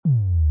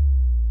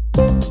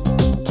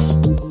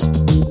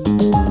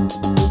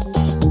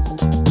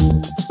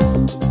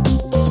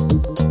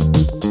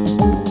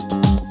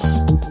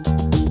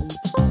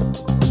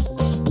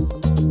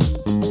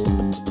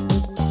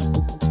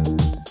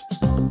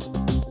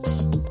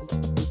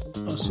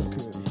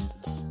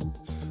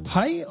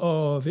Hej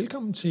og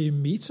velkommen til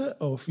Meta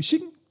og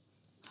Fysikken.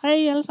 Hej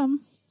alle sammen.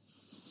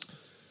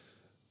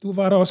 Du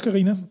var der også,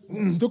 Karina.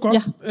 Det var godt.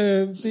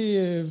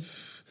 Ja.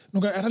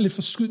 Nogle gange er der lidt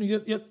forskydning.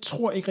 Jeg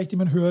tror ikke rigtigt,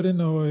 man hører det,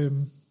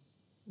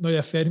 når jeg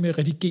er færdig med at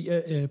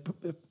redigere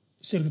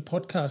selve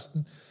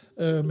podcasten.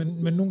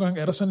 Men nogle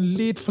gange er der sådan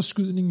lidt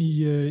forskydning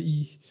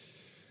i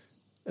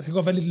det kan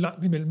godt være lidt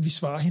langt imellem, vi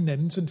svarer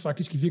hinanden sådan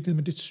faktisk i virkeligheden,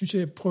 men det synes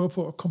jeg prøver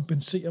på at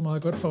kompensere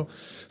meget godt for.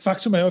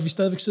 Faktum er jo, at vi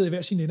stadigvæk sidder i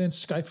hver sin ende af en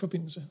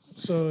Skype-forbindelse.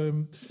 Så,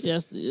 ja,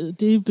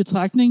 det er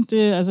betragtning.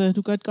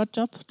 Du gør et godt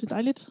job. Det er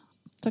dejligt.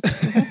 Tak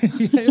skal du have.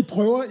 Ja,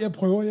 jeg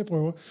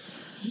prøver.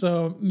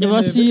 Så, men, jeg vil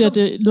også sige, at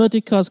noget af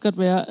det kan også godt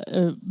være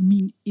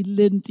min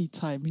elendige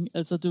timing.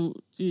 Altså,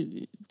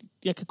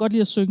 jeg kan godt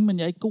lide at synge, men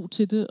jeg er ikke god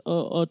til det,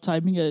 og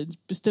timing er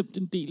bestemt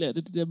en del af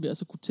det. Det der med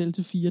at kunne tælle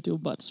til 4, det er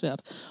åbenbart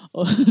svært.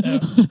 Og, ja.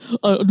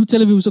 og nu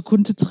tæller vi jo så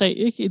kun til 3,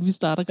 ikke, inden vi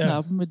starter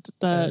knappen. Men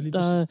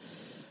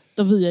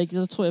der ved jeg ikke,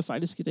 der tror jeg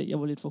faktisk i dag, jeg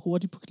var lidt for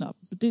hurtig på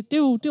knappen. Det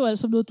er jo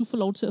altså noget, du får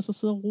lov til at så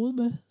sidde og rode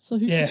med. Så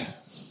hyggeligt. Ja,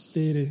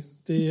 det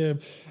er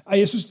det.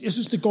 Jeg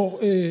synes, det går...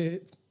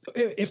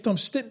 efter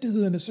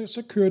omstændighederne,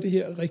 så kører det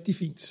her rigtig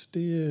fint.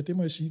 Det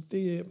må jeg sige.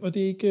 Og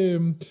det er ikke...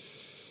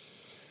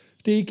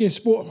 Det er ikke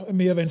spor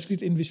mere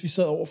vanskeligt, end hvis vi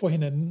sad over for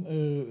hinanden.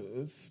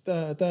 Der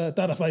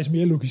er der faktisk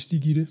mere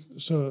logistik i det.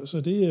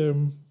 Så det...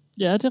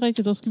 Ja, det er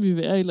rigtigt. Der skal vi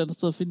være et eller andet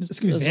sted at finde. Der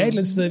skal vi være et eller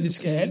andet sted. Vi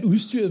skal have alt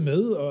udstyret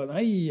med,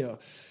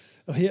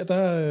 og her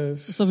der...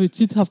 Så har vi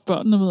tit haft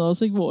børnene med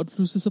også, ikke? Hvor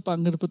pludselig så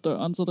banker det på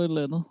døren, så er der et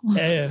eller andet.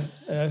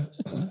 Ja.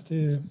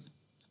 Det...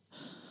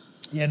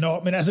 Ja,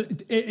 men altså,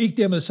 ikke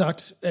dermed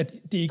sagt, at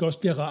det ikke også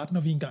bliver rart,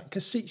 når vi engang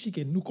kan ses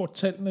igen. Nu går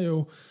tallene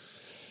jo...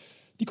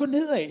 De går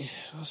nedad,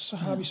 og så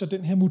har vi så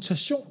den her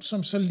mutation,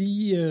 som så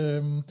lige...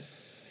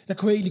 der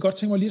kunne jeg egentlig godt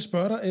tænke mig lige at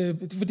spørge dig,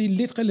 for det er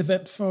lidt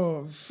relevant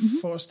for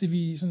os, det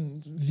vi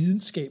sådan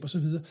videnskab og så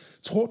videre.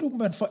 Tror du,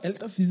 man får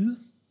alt at vide?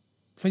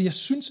 For jeg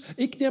synes,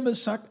 ikke dermed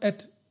sagt,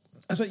 at...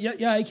 Altså,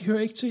 jeg hører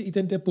ikke til i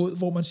den der båd,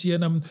 hvor man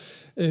siger,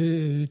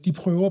 at de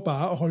prøver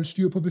bare at holde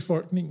styr på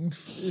befolkningen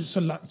så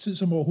lang tid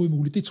som overhovedet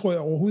muligt. Det tror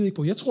jeg overhovedet ikke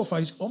på. Jeg tror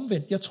faktisk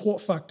omvendt. Jeg tror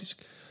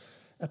faktisk,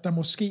 at der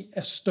måske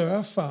er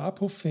større fare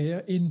på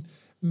færde, end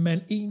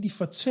man egentlig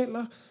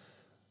fortæller,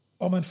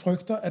 og man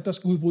frygter, at der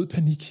skal udbryde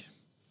panik.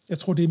 Jeg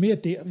tror, det er mere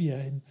der, vi er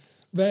henne.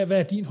 Hvad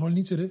er din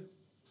holdning til det?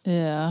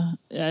 Ja,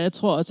 jeg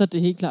tror også, at det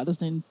er helt klart er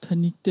sådan en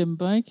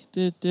panikdæmper,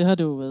 ikke? Det har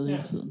det jo været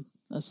hele tiden.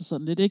 Altså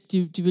sådan lidt,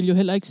 ikke? De ville jo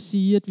heller ikke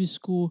sige, at vi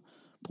skulle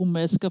bruge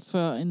masker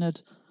før, end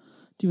at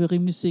de var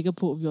rimelig sikre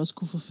på, at vi også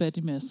kunne få fat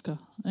i masker,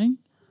 ikke?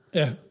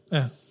 Ja.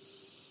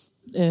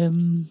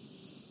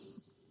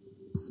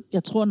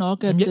 Jeg tror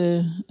nok, at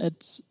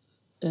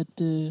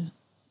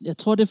jeg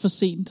tror, det er for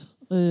sent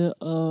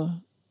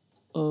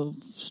at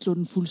slå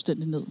den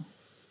fuldstændig ned.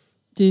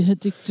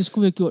 Det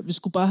skulle vi have gjort. Vi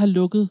skulle bare have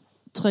lukket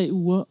 3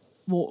 uger,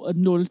 hvor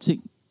 0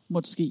 ting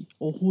måtte ske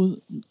overhovedet.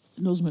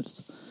 Noget som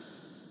helst.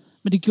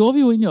 Men det gjorde vi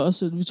jo egentlig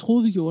også. Vi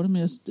troede, vi gjorde det,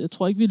 men jeg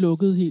tror ikke, vi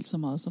lukkede helt så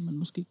meget, som man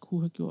måske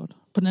kunne have gjort.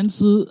 På den anden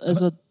side,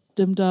 altså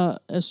dem, der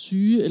er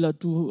syge, eller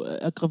du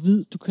er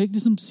gravid, du kan ikke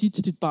ligesom sige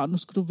til dit barn, nu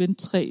skal du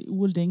vente 3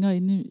 uger længere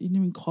inde i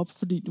min krop,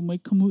 fordi du må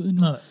ikke komme ud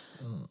endnu.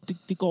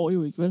 Det går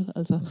jo ikke, vel?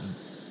 Altså...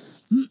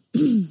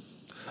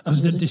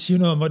 Altså det siger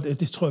noget om, at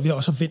det tror jeg, vi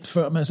også har vendt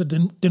før, men altså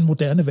den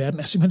moderne verden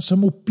er simpelthen så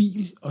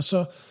mobil, og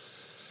så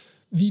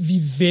vi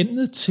er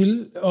vendet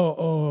til,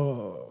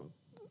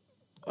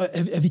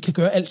 at vi kan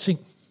gøre alting.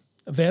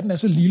 Verden er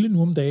så lille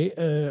nu om dagen,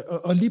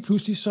 og lige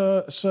pludselig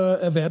så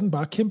er verden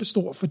bare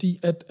kæmpestor, fordi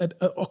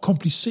og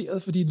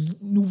kompliceret, fordi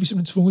nu er vi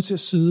simpelthen tvunget til at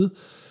sidde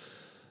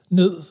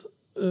ned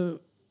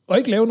og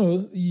ikke lave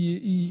noget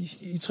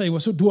i 3 uger.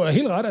 Så du har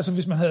helt ret, altså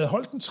hvis man havde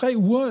holdt den 3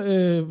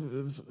 uger,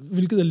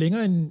 hvilket er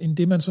længere end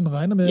det, man sådan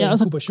regner med. Ja, og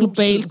så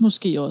globalt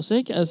måske også,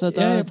 ikke? Altså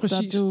der er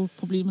det jo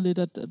problemet lidt,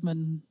 at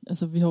man,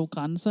 altså vi har jo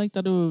grænser, ikke? Der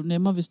er det jo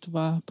nemmere, hvis du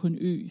var på en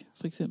ø,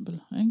 for eksempel,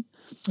 ikke?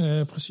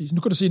 Ja, præcis.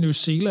 Nu kan du se, at New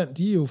Zealand,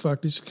 de er jo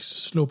faktisk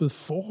sluppet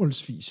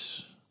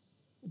forholdsvis.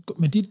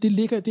 Men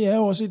det er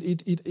jo også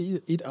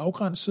et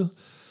afgrænset.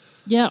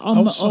 Ja,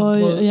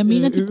 og jeg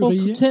mener, de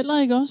bruger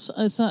hoteller, ikke også?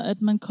 Altså,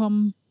 at man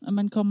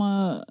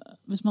kommer,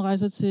 hvis man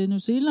rejser til New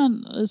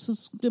Zealand,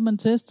 så bliver man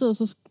testet, og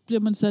så bliver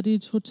man sat i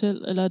et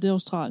hotel, eller er det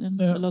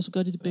Australien, eller så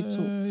gør de det begge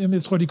to. Jamen,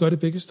 jeg tror, de gør det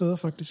begge steder,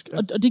 faktisk. Ja.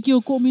 Og det giver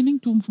jo god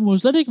mening. Du må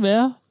slet ikke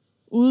være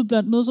ude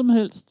blandt noget som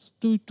helst.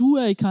 Du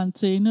er i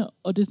karantæne,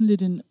 og det er sådan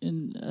lidt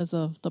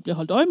altså, der bliver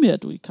holdt øje med,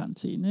 at du er i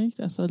karantæne,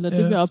 ikke? Altså, lad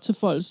det være op til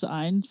folks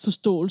egen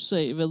forståelse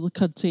af, hvad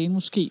karantæne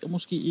måske og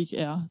måske ikke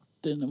er.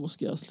 Den er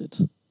måske også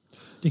lidt...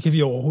 Det kan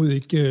vi overhovedet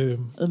ikke...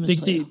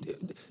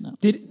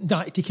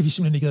 Nej, det kan vi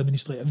simpelthen ikke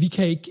administrere. Vi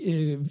kan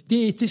ikke...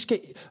 det skal...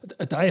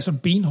 Der er sådan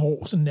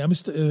benhård, sådan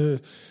nærmest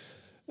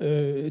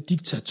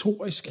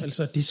diktatorisk.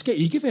 Altså, det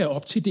skal ikke være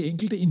op til det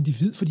enkelte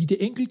individ, fordi det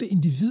enkelte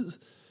individ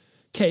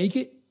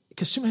kan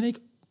simpelthen ikke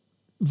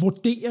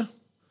vurdere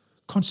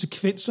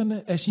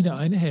konsekvenserne af sine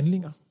egne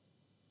handlinger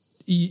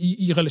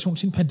i relation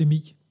til en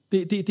pandemi.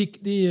 Det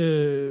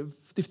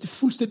er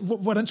fuldstændig...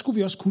 Hvordan skulle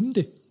vi også kunne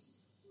det?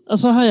 Og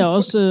så har jeg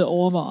også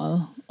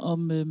overvejet,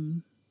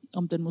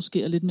 om den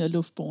måske er lidt mere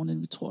luftbåren, end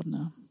vi tror, den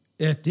er.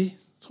 Ja, det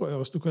tror jeg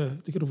også.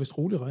 Det kan du vist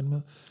roligt regne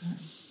med. Ja.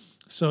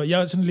 Så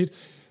jeg er sådan lidt...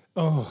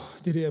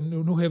 det der,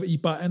 nu her i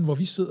Bayern, hvor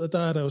vi sidder, der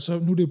er der jo så...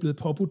 Nu er det jo blevet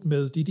påbudt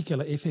med det, de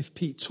kalder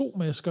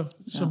FFP2-masker,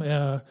 som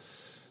er...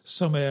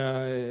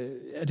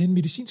 Er det en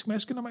medicinsk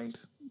maske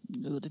normalt?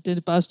 Det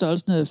er bare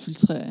størrelsen af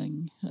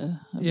filtrering.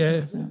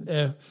 Ja.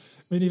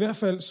 Men i hvert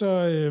fald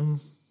så...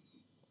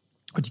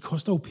 Og de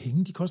koster jo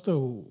penge. De koster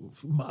jo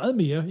meget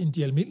mere end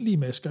de almindelige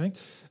masker, ikke?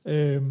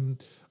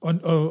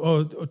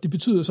 Og det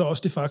betyder så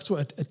også de facto,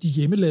 at de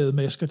hjemmelavede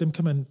masker, dem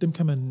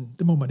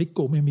må man ikke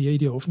gå med mere i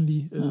det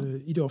offentlige,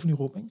 i det offentlige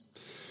rum, ikke?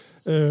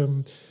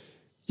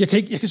 Jeg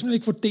kan simpelthen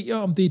ikke vurdere,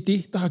 om det er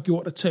det, der har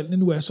gjort, at tallene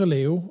nu er så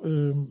lave.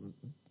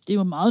 Det er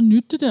jo meget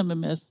nyt, det der med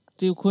masker.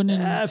 Det er jo kun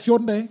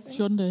 14 dage.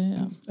 14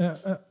 dage, ja.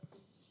 Ja.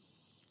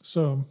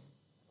 Så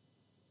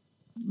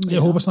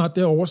jeg håber snart,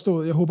 det er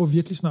overstået. Jeg håber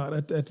virkelig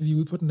snart, at vi er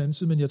ude på den anden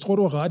side. Men jeg tror,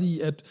 du har ret i,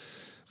 at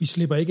vi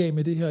slipper ikke af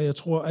med det her. Jeg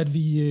tror, at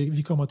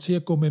vi kommer til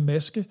at gå med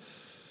maske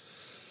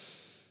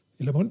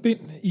eller mundbind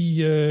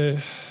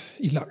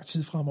i lang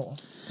tid fremover.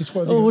 Det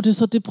tror jeg, det er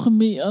så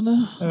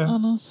deprimerende,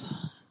 Anders.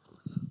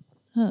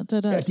 Ja,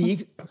 det er altså.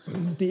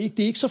 Det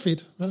er ikke så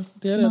fedt. Vel?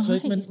 Det er det altså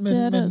ikke. Men det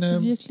er det altså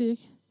virkelig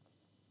ikke.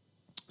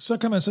 Så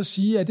kan man så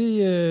sige, at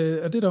det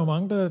er der jo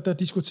mange, der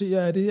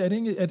diskuterer,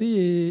 er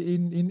det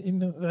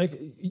en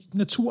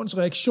naturens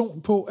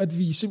reaktion på, at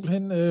vi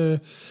simpelthen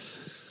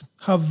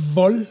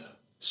har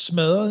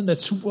smadret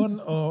naturen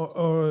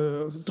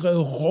og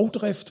drevet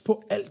rovdrift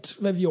på alt,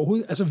 hvad vi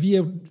overhovedet... Altså, vi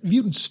er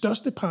jo den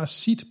største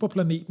parasit på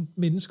planeten,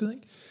 mennesket,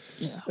 ikke?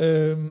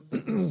 Ja.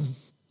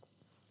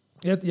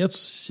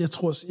 Jeg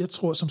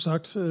tror som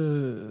sagt,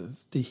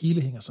 det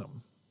hele hænger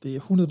sammen. Det er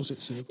 100%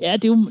 sikkert. Ja,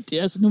 det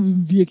er altså, nu er vi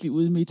virkelig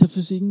ude i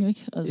metafysikken,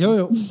 ikke? Altså,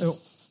 Jo.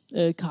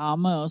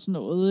 Karma og sådan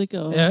noget,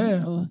 ikke? Og,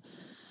 ja.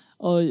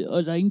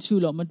 Og der er ingen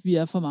tvivl om, at vi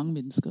er for mange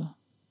mennesker.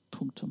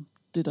 Punktum.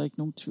 Det er der ikke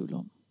nogen tvivl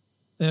om.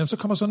 Ja, så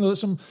kommer sådan noget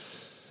som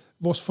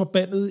vores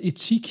forbandede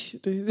etik.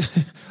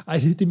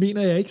 Det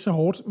mener jeg ikke så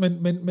hårdt,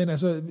 men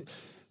altså,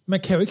 man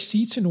kan jo ikke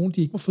sige til nogen,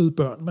 de ikke må føde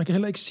børn. Man kan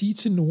heller ikke sige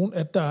til nogen,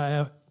 at der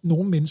er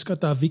nogle mennesker,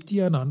 der er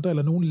vigtigere end andre,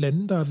 eller nogle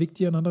lande, der er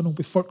vigtigere end andre, nogle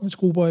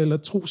befolkningsgrupper eller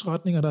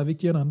trosretninger, der er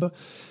vigtigere end andre.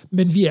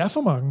 Men vi er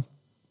for mange.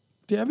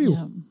 Det er vi jo.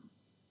 Ja.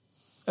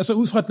 Altså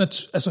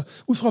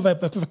ud fra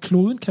hvad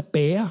kloden kan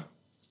bære,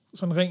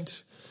 sådan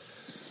rent.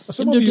 Og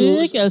så jamen, det er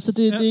det ikke. Altså,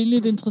 det er egentlig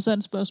et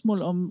interessant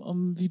spørgsmål,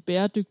 om vi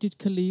bæredygtigt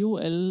kan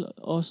leve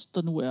alle os,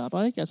 der nu er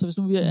der. Ikke? Altså hvis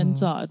nu vi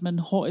antager, at man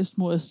højst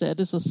må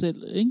erstatte sig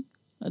selv, ikke?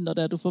 Når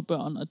der er du får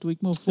børn, at du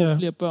ikke må få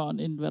flere børn,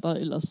 end hvad der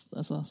ellers,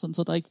 altså sådan,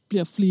 så der ikke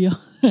bliver flere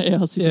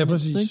af os i det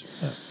mindste, ikke?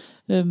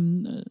 Ja.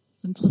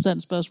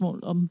 Interessant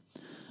spørgsmål,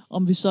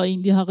 om vi så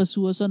egentlig har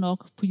ressourcer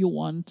nok på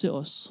jorden til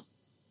os.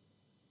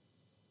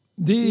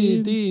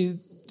 Det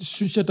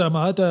synes jeg, der er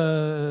meget,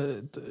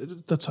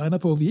 der tegner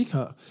på, at vi ikke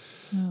har.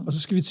 Ja. Og så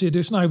skal vi til,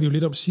 det snakker vi jo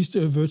lidt om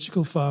sidste,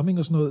 vertical farming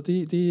og sådan noget,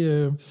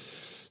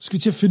 skal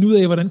vi til at finde ud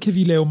af, hvordan kan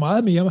vi lave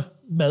meget mere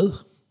mad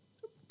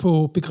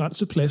på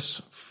begrænset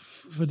plads.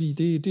 Fordi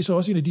det er så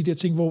også en af de der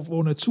ting,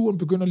 hvor naturen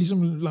begynder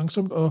ligesom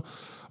langsomt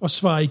at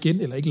svare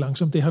igen, eller ikke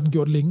langsomt, det har den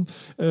gjort længe,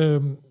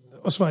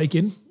 at svare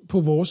igen på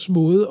vores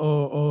måde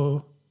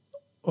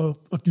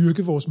at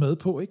dyrke vores mad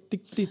på. Ikke?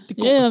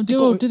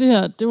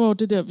 Det var jo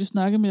det der, vi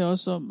snakkede med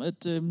os om,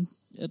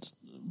 at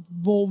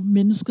hvor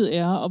mennesket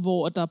er, og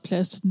hvor der er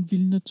plads til den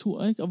vilde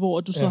natur, ikke? Og hvor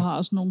du så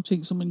har sådan nogle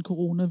ting som en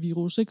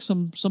coronavirus, ikke?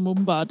 Som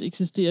åbenbart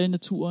eksisterer i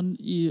naturen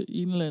i et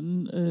eller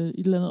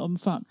andet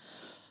omfang.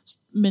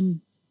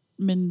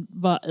 Men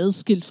var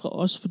adskilt fra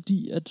os,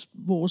 fordi at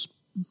vores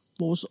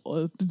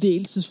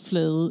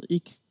bevægelsesflade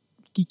ikke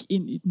gik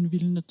ind i den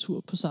vilde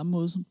natur på samme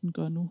måde, som den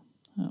gør nu.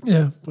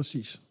 Ja,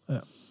 præcis. Ja.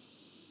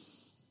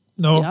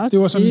 Det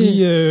var sådan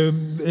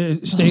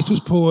lige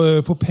status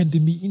på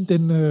pandemien.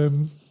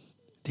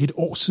 Det er et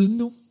år siden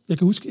nu. Jeg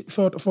kan huske,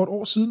 for et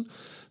år siden,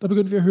 der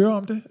begyndte vi at høre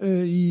om det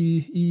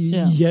i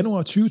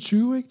januar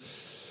 2020, ikke?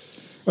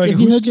 Og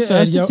vi havde de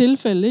første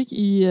tilfælde, ikke?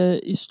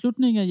 I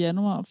slutningen af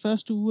januar,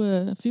 første uge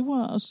af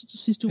februar og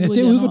sidste uge af januar.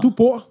 Det er ude, hvor du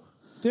bor.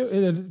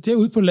 Det er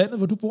ude på landet,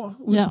 hvor du bor.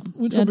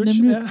 Uden for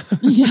München.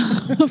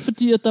 Ja,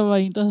 fordi at der var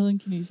en, der havde en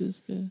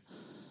kinesisk...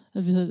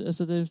 At vi havde,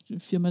 altså det er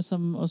et firma,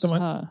 som også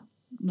har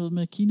noget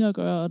med Kina at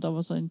gøre, og der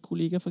var så en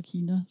kollega fra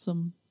Kina,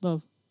 som var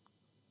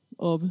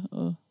oppe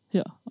og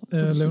her.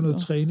 Lave noget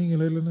træning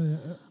eller noget. Ja.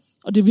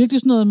 Og det er virkelig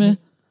sådan noget med,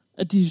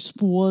 at de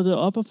sporede det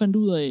op og fandt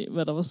ud af,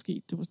 hvad der var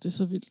sket. Det er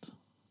så vildt.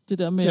 Det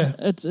der med,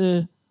 at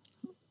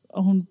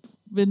og hun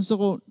vendte sig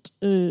rundt,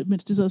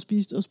 mens de sad og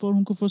spiste, og spurgte, om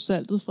hun kunne få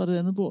saltet fra det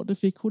andet bord. Det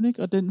fik hun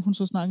ikke, og den, hun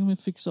så snakkede med,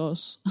 fik så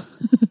også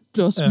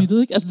blev også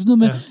smittet. Ikke? Altså det er sådan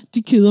noget med,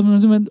 de kæder,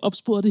 man simpelthen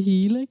opsporede det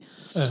hele. Ikke?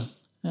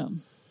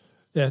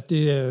 Ja,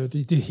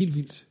 det er helt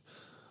vildt.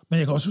 Men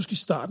jeg kan også huske i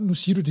starten, nu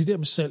siger du det der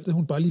med saltet,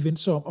 hun bare lige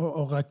vendte sig om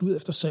og rækte ud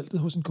efter saltet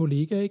hos en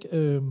kollega,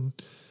 ikke?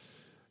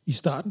 I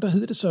starten, der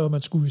hed det så, at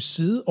man skulle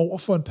sidde over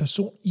for en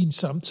person i en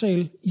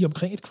samtale i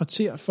omkring et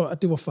kvarter, for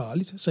at det var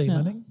farligt, sagde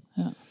man, ikke?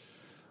 Ja.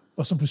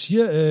 Og som du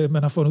siger,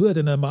 man har fundet ud af, at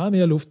den er meget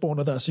mere luftbåren,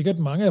 og der er sikkert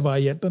mange af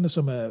varianterne,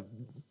 som er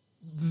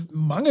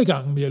mange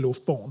gange mere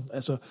luftbåren.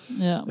 Altså,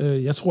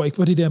 jeg tror ikke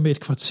på det der med et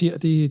kvarter,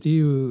 det er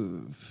jo...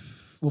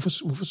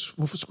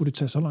 Hvorfor skulle det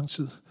tage så lang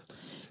tid?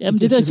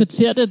 Jamen det der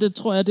kvarter, det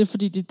tror jeg, det er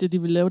fordi,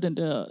 de vil lave den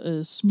der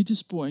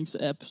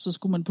smittesporings-app, så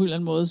skulle man på en eller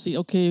anden måde se,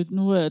 okay,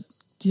 nu er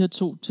de her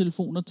 2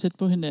 telefoner tæt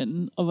på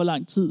hinanden, og hvor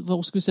lang tid,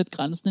 hvor skal vi sætte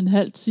grænsen? En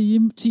halv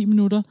time, 10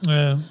 minutter?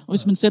 Ja. Og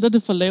hvis man sætter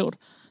det for lavt,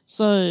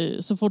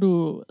 så får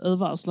du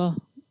advarsler,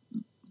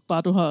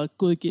 bare du har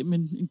gået igennem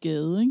en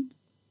gade, ikke?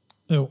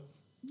 Jo.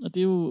 Og det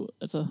er jo,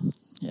 altså,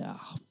 ja.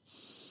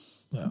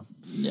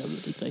 Jeg ved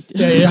det ikke rigtigt.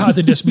 Ja,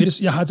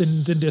 jeg har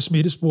den der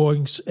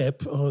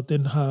smittesporings-app, og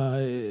den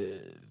har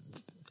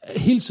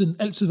hele tiden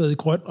altid været i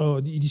grøn,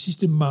 og i de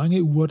sidste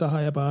mange uger, der har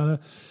jeg bare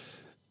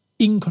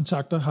ingen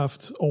kontakter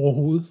haft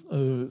overhovedet.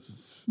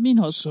 Min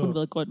har også kun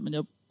været grøn, men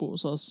jeg bor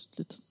så også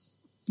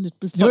lidt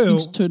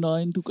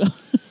befolkningstyndere, end du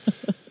gør.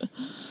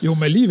 Jo,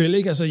 men alligevel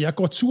ikke. Altså, jeg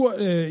går tur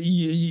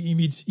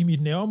i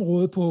mit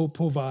nærområde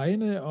på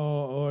vejene,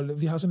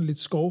 og vi har sådan lidt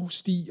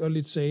skovsti og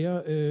lidt sager.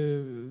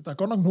 Der er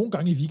godt nok nogle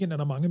gange i weekenden,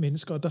 der er mange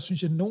mennesker, og der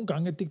synes jeg nogle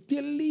gange, at det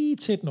bliver lige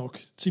tæt nok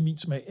til min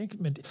smag. Ikke?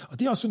 Men og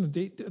det er også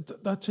sådan,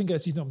 der tænker jeg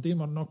at sige, det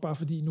er nok bare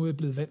fordi, nu er jeg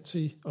blevet vant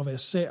til at være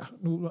sær.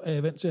 Nu er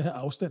jeg vant til at have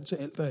afstand til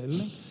alt og alle.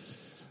 Ikke?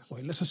 Og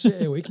ellers så ser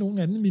jeg jo ikke nogen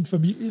anden end min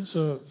familie,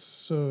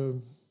 så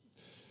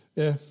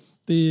ja,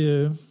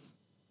 det...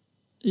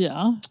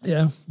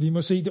 Ja, vi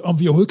må se, om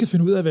vi overhovedet kan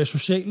finde ud af at være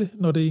sociale,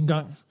 når det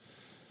engang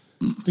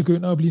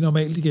begynder at blive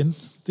normalt igen.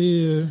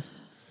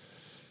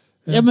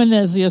 Jamen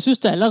altså, jeg synes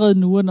det allerede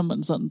nu, når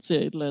man sådan ser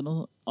et eller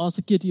andet, og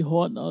så giver de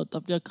hånd, og der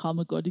bliver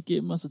krammet godt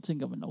igennem, og så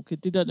tænker man, okay,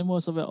 det må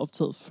så være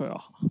optaget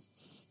før.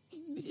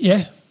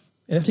 Ja.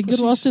 Tænker præcis.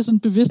 Du også, det er sådan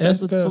bevidst? Ja,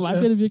 altså, for mig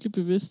bliver det virkelig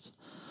bevidst.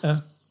 Ja.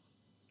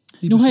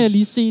 Nu har jeg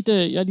lige set,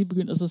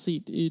 begyndt at så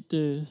set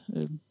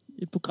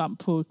et program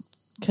på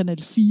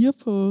Kanal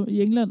 4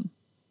 i England,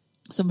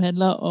 som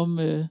handler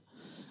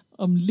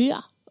om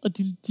ler, og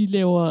de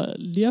laver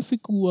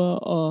lerfigurer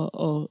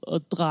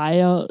og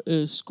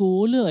drejer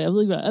skåle, og jeg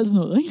ved ikke hvad, alt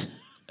sådan noget, ikke?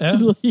 Ja. Det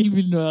lyder helt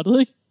vildt nørdet,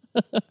 ikke?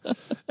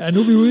 Ja, nu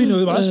er vi ude i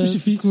noget meget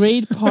specifikt.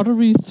 Great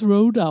Pottery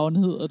Throwdown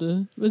hedder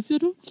det. Hvad siger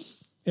du?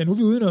 Ja, nu er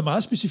vi ude i noget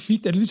meget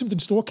specifikt. Er det ligesom den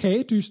store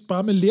kagedyst,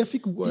 bare med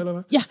lerfigurer, eller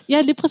hvad?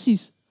 Ja, lige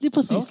præcis.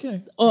 Okay.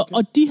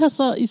 Og de har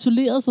så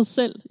isoleret sig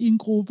selv i en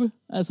gruppe.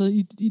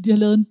 Altså, de har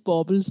lavet en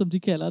boble, som de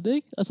kalder det,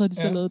 ikke? Og så har de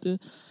så lavet det,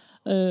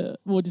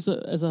 hvor de så,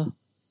 altså,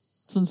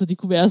 sådan så de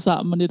kunne være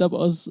sammen og netop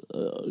også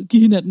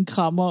give hinanden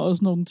krammer og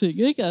sådan nogle ting,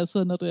 ikke?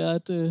 Altså, når det er,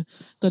 at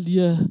der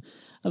lige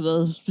har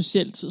været et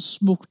specielt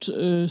smukt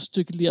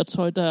stykke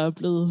lertøj, der er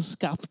blevet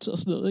skabt og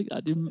sådan noget, ikke? Ej,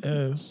 det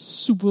er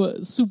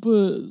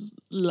super,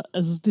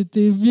 altså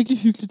det er virkelig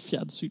hyggeligt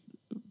fjernsyn.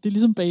 Det er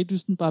ligesom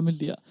bagdysten, bare med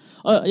ler.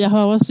 Og jeg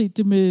har også set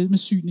det med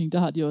syning, der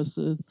har de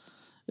også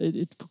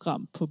et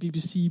program på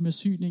BBC med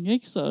syning,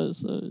 ikke? Så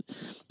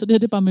det her,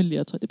 det er bare med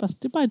lertøj. Det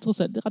er bare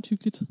interessant, det er ret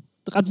hyggeligt. Det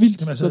er ret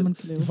vildt, hvad man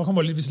kan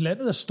lave. Hvis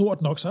landet er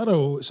stort nok, så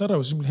er der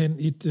jo simpelthen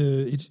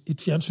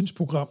et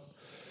fjernsynsprogram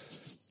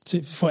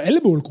for alle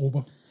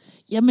målgrupper.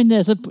 Jamen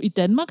altså, i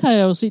Danmark har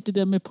jeg jo set det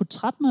der med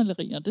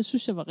portrætmalerier, det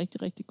synes jeg var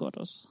rigtig, rigtig godt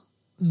også.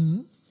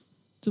 Mm.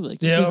 Det ved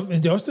jeg ikke.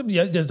 Men det er også det,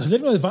 jeg har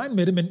slet noget i vejen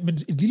med det, men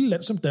et lille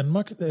land som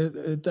Danmark,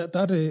 der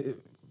er det...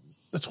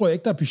 Der tror jeg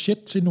ikke, der er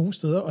budget til nogen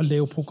steder at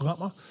lave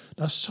programmer,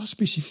 der er så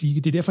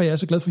specifikke. Det er derfor, jeg er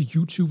så glad for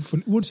YouTube, for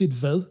uanset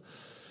hvad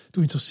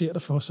du interesserer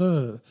dig for,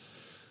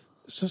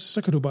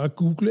 så kan du bare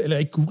google, eller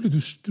ikke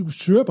google, du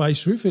søger bare i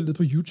søgefeltet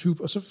på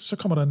YouTube, og så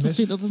kommer der en masse. Så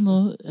finder du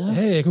noget, ja.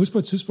 Ja, jeg kan huske på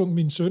et tidspunkt,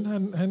 min søn,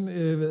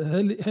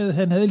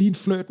 han havde lige en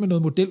flirt med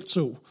noget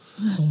modeltog,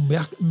 nogle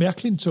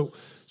Märklin-tog.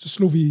 Så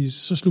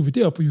slog vi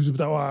det op på YouTube.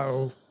 Der var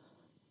jo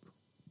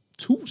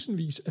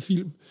tusindvis af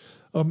film,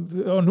 og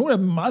nogle af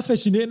dem meget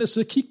fascinerende at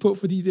sidde og kigge på,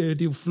 fordi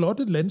det er jo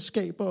flotte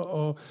landskaber,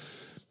 og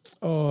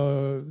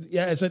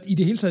ja, altså i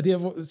det hele taget der,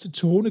 hvor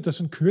togene, der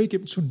sådan kører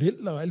igennem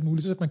tunneller og alt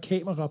muligt, så sætter man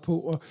kamera på,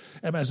 og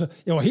jamen, altså,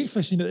 jeg var helt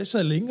fascineret, jeg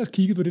sad længe og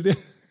kiggede på det der.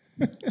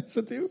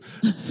 Så det er jo,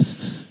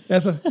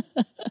 altså,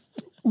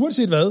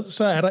 uanset hvad,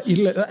 så er der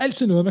der er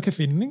altid noget, man kan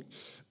finde, ikke?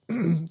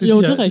 Det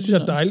synes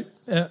jeg er dejligt.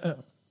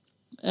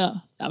 Ja,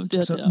 men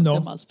det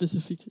er meget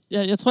specifikt.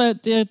 Ja, jeg tror,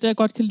 det jeg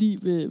godt kan lide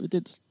ved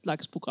den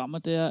slags programmer,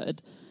 det er,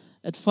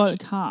 at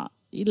folk har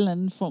en eller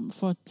anden form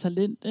for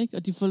talent, ikke?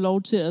 Og de får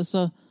lov til at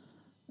så...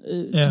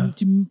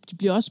 De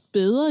bliver også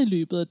bedre i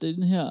løbet af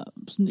den her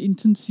sådan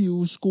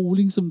intensive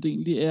skoling, som det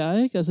egentlig er,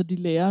 ikke? Altså, de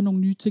lærer nogle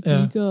nye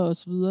teknikker og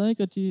så videre,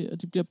 ikke? Og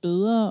de bliver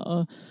bedre,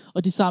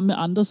 og de sammen med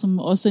andre, som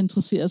også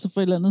interesserer sig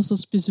for et eller andet så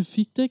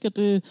specifikt, ikke? Og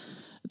det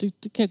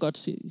kan jeg godt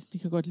se. De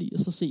kan godt lide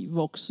at så se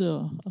vokse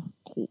og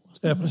gro. Og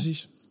ja,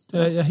 præcis.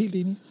 Jeg er helt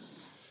enig.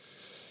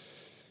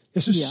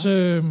 Jeg synes,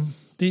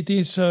 Det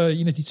er så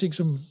en af de ting,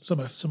 som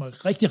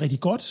er rigtig, rigtig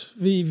godt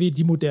ved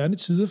de moderne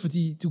tider,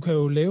 fordi du kan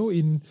jo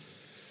lave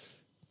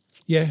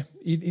der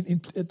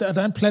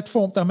er en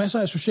platform, der er masser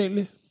af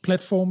sociale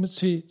platforme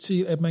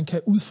til, at man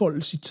kan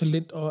udfolde sit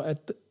talent, og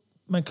at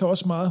man kan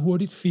også meget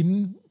hurtigt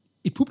finde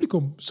et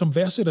publikum, som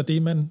værdsætter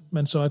det,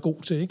 man så er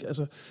god til, ikke?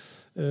 Altså,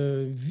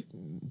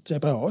 der er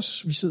bare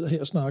os. Vi sidder her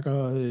og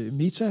snakker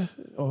meta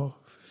og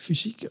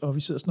fysik, og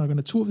vi sidder og snakker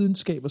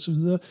naturvidenskab og så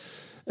videre.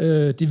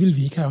 Det ville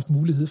vi ikke have haft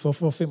mulighed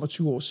for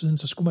 25 år siden,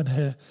 så skulle man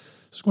have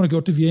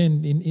gjort det via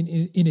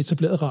en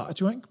etableret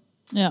radio, ikke?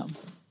 Ja,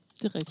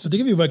 det er rigtigt. Så det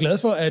kan vi jo være glade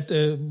for, at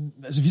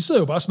vi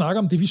sidder jo bare og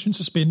snakker om det, vi synes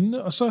er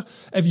spændende, og så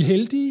er vi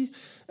heldige,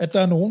 at der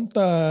er nogen,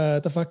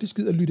 der faktisk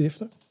gider at lytte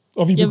efter.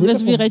 Og vi vi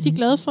er rigtig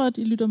glade for, at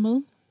I lytter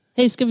med.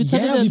 Hey, skal vi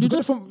tage det der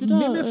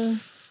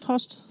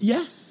lytterpost? Ja.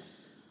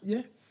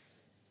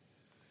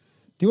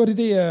 Det var det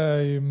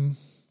der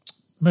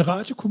med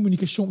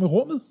radiokommunikation med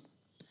rummet.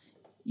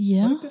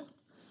 Ja. Var det det?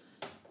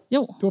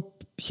 Jo. Det var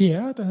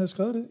Pierre, der havde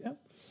skrevet det, ja.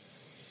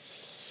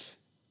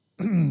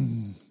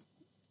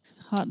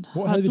 Har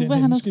du, hvad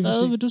han har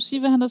skrevet? Vil du sige,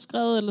 hvad han har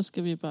skrevet, eller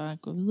skal vi bare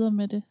gå videre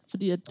med det?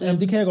 Fordi at,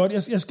 Jamen, det kan jeg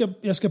godt.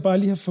 Jeg skal bare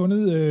lige have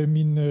fundet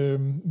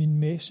min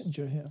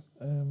messenger her.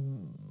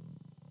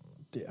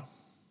 Der.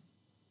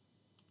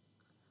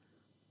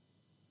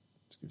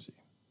 Skal vi se.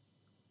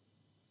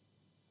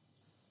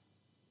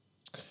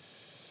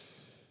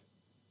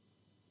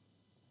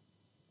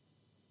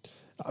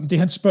 Jamen, det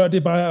han spørger, det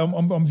er bare,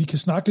 om vi kan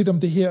snakke lidt om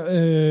det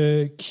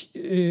her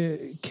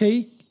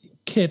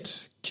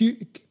K-Cat. Jeg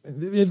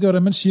ved ikke,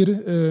 hvordan man siger det.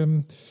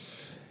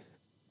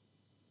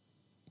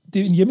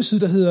 Det er en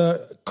hjemmeside, der hedder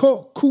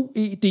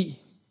QED.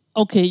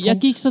 Okay, jeg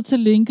gik så til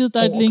linket. Der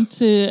er et link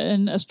til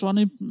en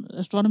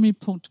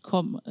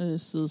astronomy.com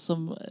side,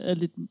 som er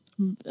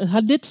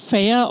har lidt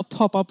færre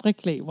pop-up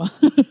reklamer.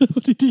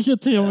 Fordi det her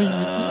teori.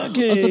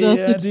 Okay, og så er det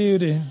også det er jo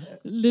det.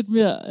 Lidt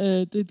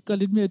mere, det går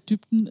lidt mere i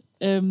dybden.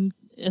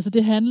 Altså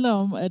det handler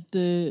om, at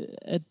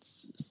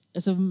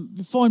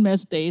vi får en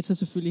masse data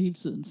selvfølgelig hele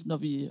tiden, når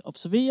vi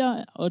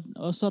observerer,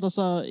 og så er der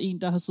så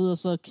en, der har siddet og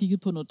så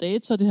kigget på noget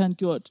data, og det har han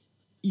gjort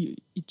i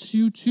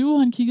 2020,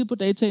 han kiggede på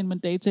dataen, men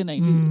dataen er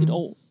egentlig et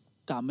år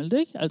gammelt,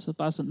 ikke? Altså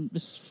bare sådan,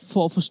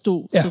 for at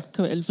forstå, så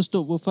kan alle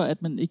forstå, hvorfor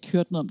at man ikke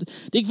hørte noget om det.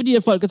 Det er ikke fordi,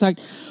 at folk har sagt,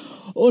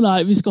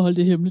 nej, vi skal holde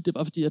det hemmeligt, det er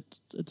bare fordi, at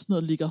sådan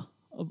noget ligger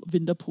og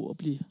venter på at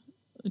blive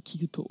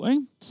kigget på,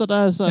 ikke? Så der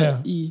er så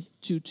i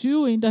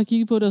 2020 en, der har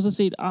kigget på det, og så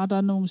set, der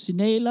er nogle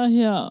signaler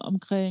her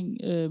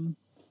omkring 1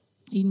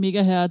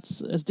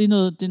 megahertz, altså det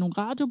er nogle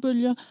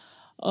radiobølger,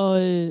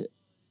 og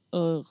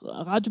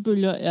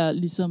radiobølger er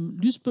ligesom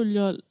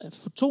lysbølger af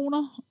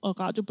fotoner, og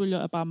radiobølger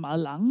er bare meget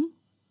lange.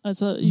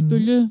 Altså i en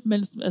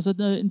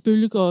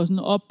bølge går sådan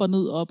op og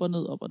ned, op og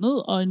ned, op og ned,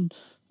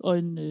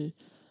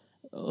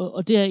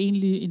 og det er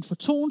egentlig en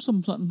foton,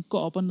 som sådan går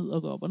op og ned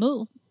og går op og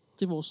ned.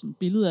 Det er vores sådan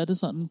billede af det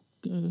sådan.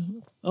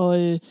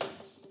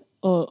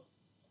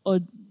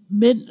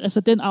 Men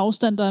altså den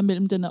afstand, der er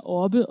mellem den er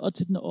oppe og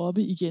til den er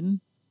oppe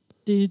igen,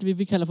 det er det,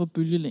 vi kalder for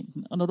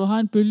bølgelængden. Og når du har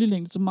en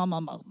bølgelængde, som er meget,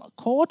 meget, meget, meget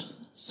kort,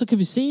 så kan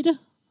vi se det.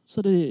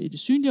 Så er det i det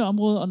synlige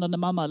område, og når den er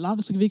meget, meget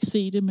lang, så kan vi ikke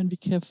se det, men vi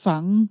kan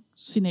fange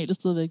signalet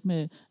stadigvæk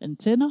med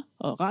antenner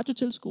og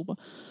radioteleskoper.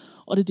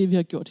 Og det er det, vi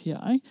har gjort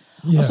her, ikke?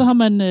 Yeah. Og så har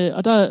man,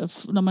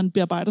 når man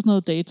bearbejder sådan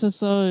noget data,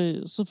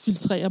 så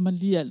filtrerer man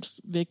lige alt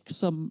væk,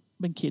 som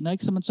man kender,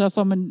 ikke? Så man sørger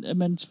for, at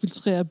man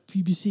filtrerer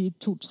BBC 1,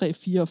 2, 3,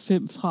 4 og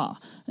 5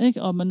 fra,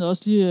 ikke? Og man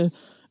også lige,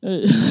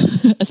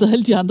 altså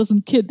alle de andre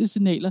sådan kendte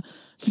signaler,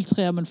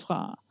 filtrerer man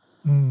fra.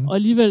 Og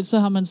alligevel så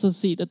har man så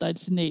set, at der er et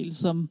signal,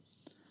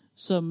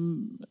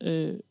 som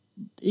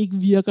ikke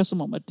virker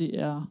som om, at det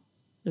er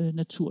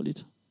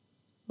naturligt.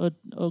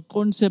 Og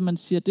grunden til, at man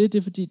siger det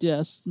er fordi, det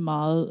er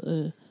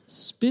meget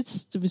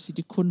spids, det vil sige, at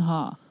det kun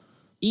har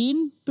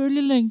én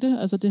bølgelængde,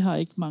 altså det har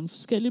ikke mange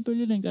forskellige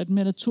bølgelængder, et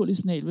mere naturligt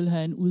signal vil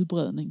have en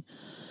udbredning.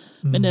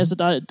 Men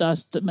altså,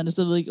 man er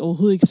stadigvæk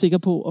overhovedet ikke sikker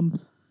på, om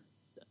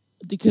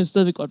det kan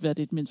stadigvæk godt være, at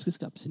det er et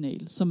menneskeskabt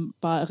signal, som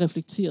bare er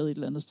reflekteret et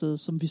eller andet sted,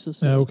 som vi så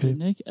ser. Ja, okay.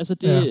 Den, ikke? Altså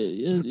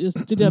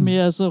det der med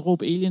at så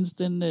råbe aliens,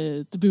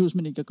 det behøves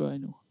man ikke at gøre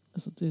endnu.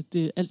 Altså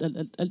det er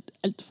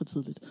alt for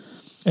tidligt.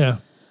 Ja.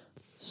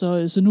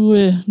 Så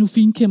nu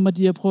finkæmmer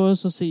de og prøver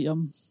så at se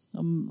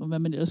om hvad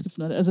man ellers skal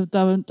finde ud af. Altså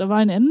der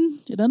var et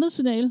andet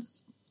signal,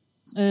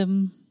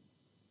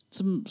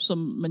 som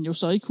man jo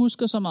så ikke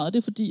husker så meget. Det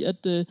er fordi,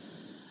 at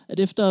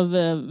efter at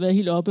være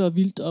helt oppe og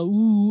vildt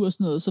og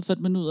sådan noget, så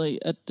fandt man ud af,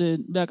 at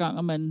hver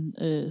gang man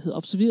havde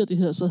observeret det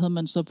her, så havde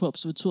man så på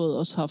observatoriet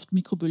også haft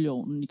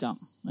mikrobølgeovnen i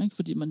gang. Ikke?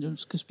 Fordi man jo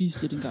skal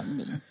spise lidt en gang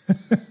imellem.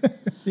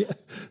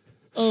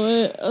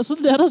 Og så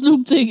er der sådan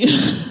nogle ting,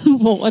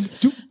 hvor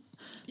at...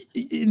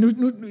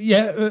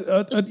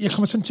 Og jeg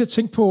kommer sådan til at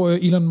tænke på,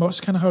 Elon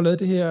Musk, han har jo lavet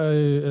det her,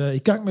 i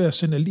gang med at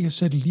sende alle de her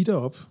satellitter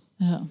op,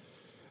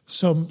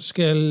 som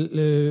skal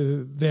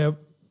være,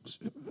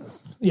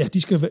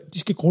 de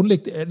skal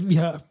grundlægge, at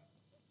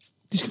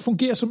de skal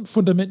fungere som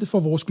fundamentet for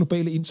vores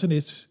globale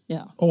internet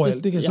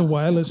overalt, ikke? Altså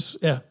wireless,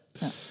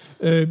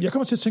 Jeg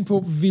kommer til at tænke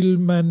på,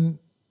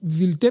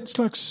 vil den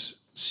slags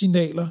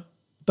signaler,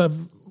 der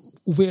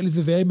uværligt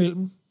vil være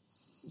imellem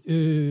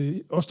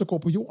os, der går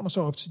på jorden, og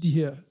så op til de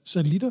her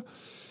satellitter.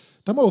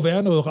 Der må jo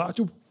være noget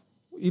radio,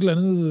 et eller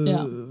andet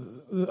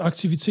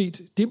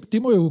aktivitet.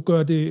 Det må jo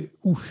gøre det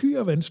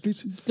uhyre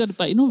vanskeligt. Det gør det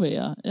bare endnu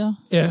værre, ja.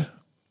 Ja.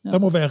 Der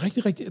må være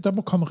der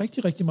må komme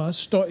rigtig meget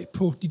støj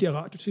på de der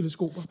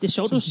radioteleskoper. Det er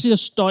sjovt, du siger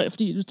støj,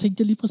 fordi du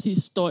tænkte lige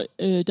præcis støj,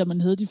 da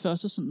man havde de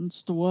første sådan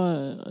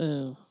store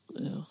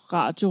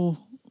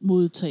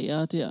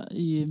radiomodtagere der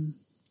i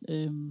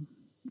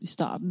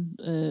starten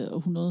af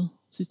århundrede,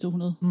 sidste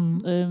århundrede.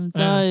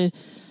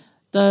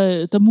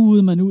 Der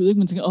mugede man ud, ikke?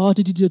 Man tænker,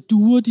 det er de der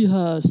duer, de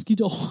har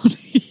skidt over det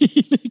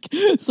hele, ikke?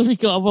 Så vi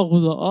går op og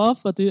rydder op,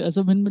 og det,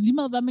 altså, men lige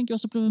meget hvad man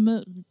gjorde, så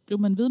blev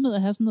man ved med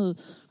at have sådan noget,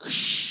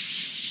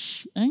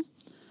 ikke?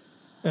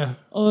 Ja.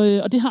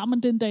 Og det har man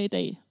den dag i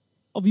dag,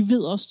 og vi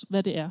ved også,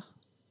 hvad det er.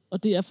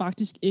 Og det er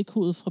faktisk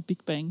ekkoet fra Big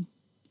Bang.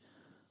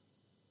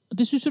 Og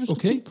det synes jeg, du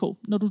skal tænke på,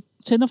 når du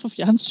tænder for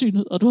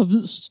fjernsynet, og du har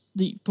hvid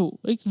sne på,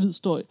 ikke hvid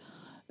støj.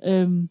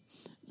 Jeg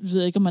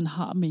ved ikke, om man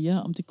har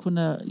mere, om det kun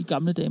er i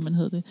gamle dage, man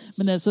havde det.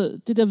 Men altså,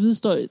 det der hvide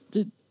støj,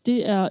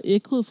 det er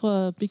ekkoet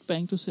fra Big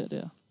Bang, du ser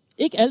der.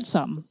 Ikke alt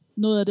sammen.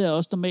 Noget af det er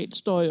også normalt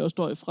støj, og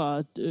støj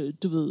fra,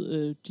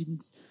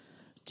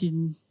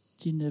 din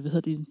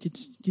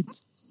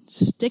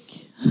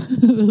stik.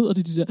 Hvad hedder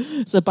det, de der?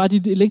 Så bare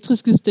dit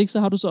elektriske stik, så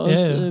har du så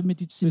også med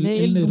dit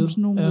signal,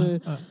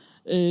 nogle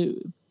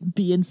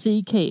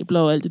BNC-kabler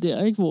og alt det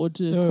der, ikke? Hvor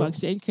det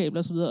koaxialkabler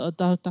og så videre, og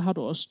der har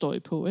du også støj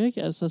på,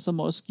 ikke? Altså, som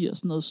også giver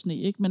sådan noget sne,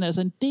 ikke? Men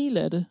altså en del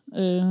af det,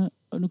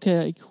 og nu kan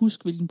jeg ikke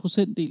huske, hvilken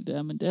procentdel det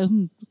er, men det er sådan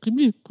en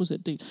rimelig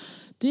procentdel.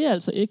 Det er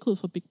altså ekkoet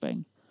fra Big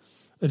Bang.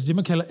 Er det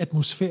man kalder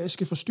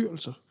atmosfæriske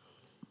forstyrrelser?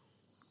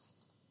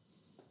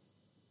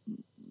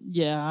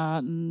 Ja,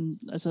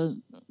 altså,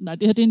 nej,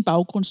 det her det er en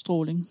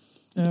baggrundsstråling.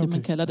 Ja, okay. Det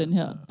man kalder den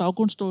her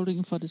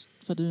baggrundsstråling for det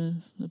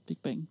Big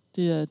Bang.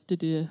 Det er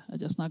det,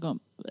 at jeg snakker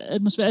om.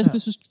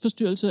 Atmosfæriske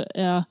forstyrrelse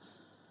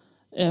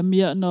er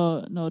mere,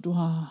 når du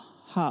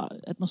har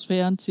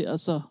atmosfæren til at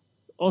så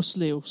også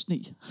lave sne.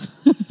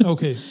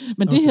 Okay.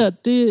 Men det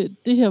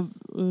her,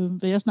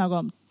 hvad jeg snakker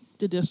om,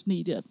 det der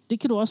sne der, det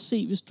kan du også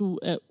se, hvis du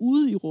er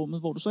ude i rummet,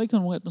 hvor du så ikke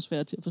har nogen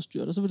atmosfære til at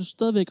forstyrre dig, så vil du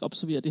stadigvæk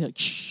observere det her.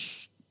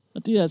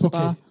 Og det er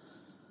altså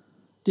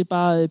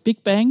bare Big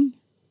Bang,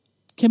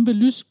 kæmpe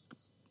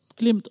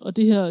lysglimt, og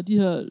de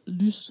her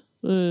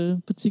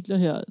lyspartikler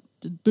her,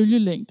 den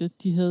bølgelængde,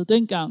 de havde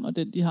dengang, og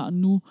den, de har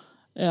nu,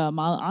 er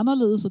meget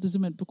anderledes, og det er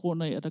simpelthen på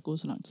grund af, at der er gået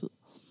så lang tid.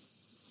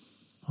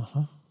 Aha.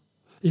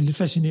 Det er lidt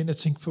fascinerende at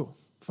tænke på,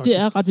 faktisk.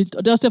 Det er ret vildt,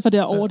 og det er også derfor, det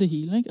er over det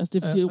hele, ikke? Altså,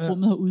 det er fordi,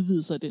 rummet har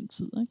udvidet sig i den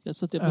tid, ikke?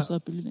 Altså, derfor så er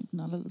bølgelængden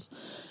anderledes.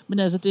 Men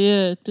altså,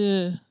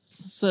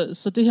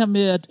 så det her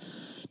med, at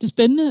det er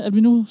spændende, at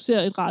vi nu ser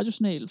et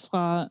radiosignal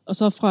fra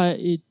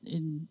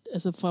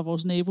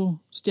vores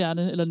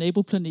nabostjerne, eller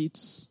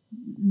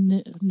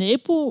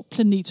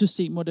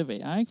naboplanetsystem må det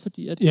være, ikke?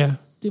 Fordi at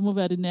det må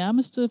være det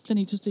nærmeste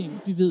planetsystem,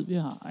 vi ved, vi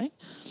har, ikke?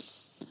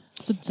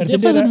 Så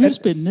derfor er det vildt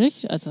spændende,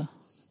 ikke? Altså.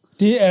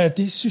 Det er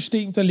det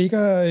system, der ligger...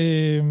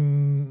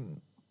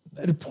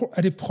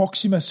 Er det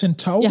Proxima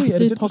Centauri? Ja,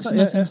 det er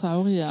Proxima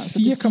Centauri, ja.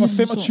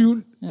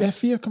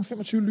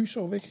 4,25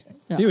 lysår væk.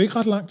 Ja. Det er jo ikke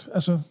ret langt,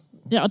 altså...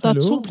 Ja, og der er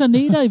 2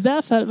 planeter i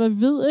hvert fald, hvad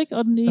vi ved, ikke?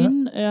 Og den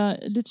ene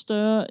er lidt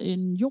større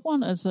end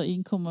Jorden,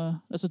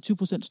 altså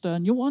 20% større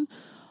end Jorden,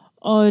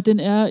 og den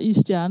er i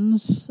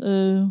stjernens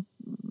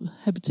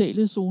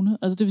habitale zone.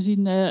 Altså det vil sige,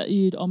 den er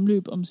i et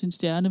omløb om sin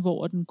stjerne,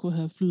 hvor den kunne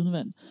have flydende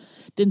vand.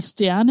 Den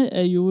stjerne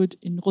er jo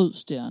en rød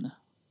stjerne,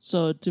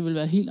 så det vil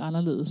være helt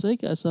anderledes,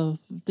 ikke? Altså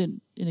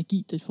den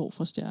energi, det får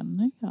fra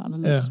stjernen, ikke? Er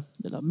anderledes,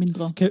 eller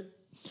mindre.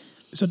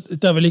 Så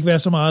der vil ikke være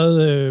så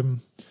meget...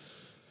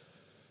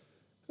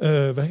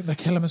 hvad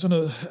kalder man sådan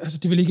noget? Altså,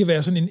 det vil ikke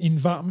være sådan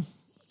en varm,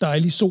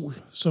 dejlig sol,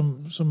 som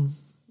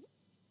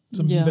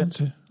vi er vant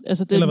til.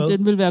 Altså,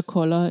 den vil være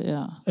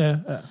koldere, ja.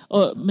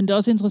 Men det er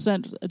også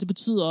interessant, at det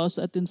betyder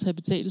også, at dens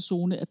habitale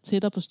zone er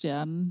tættere på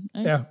stjernen,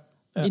 ikke?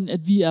 End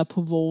at vi er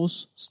på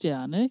vores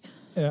stjerne, ikke?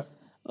 Ja.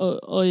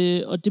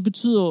 Og det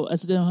betyder jo,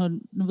 altså,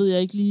 nu ved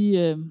jeg ikke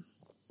lige...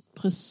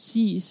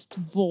 præcist,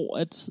 hvor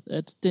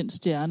at den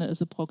stjerne,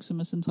 altså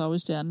Proxima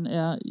Centauri-stjernen,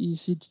 er i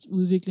sit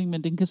udvikling,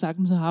 men den kan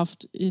sagtens have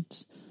haft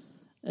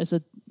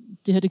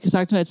det kan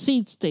sagtens være et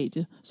sent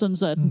stadie, sådan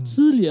så at den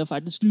tidligere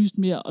faktisk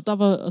lyste mere,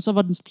 og så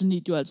var dens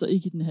planet jo altså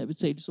ikke i den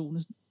habitale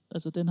zone.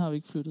 Altså, den har jo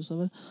ikke flyttet sig,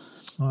 vel?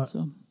 Nej.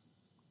 Så.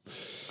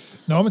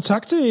 Nå, men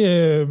tak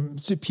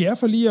til Pierre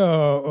for lige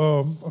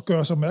at gøre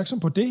os opmærksom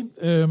på det.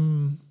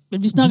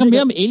 Men vi snakker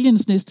mere om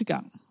aliens næste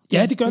gang.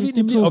 Ja, det gør vi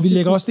nemlig, og vi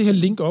lægger også det her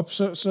link op,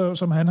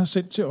 som han har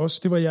sendt til os.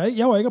 Det var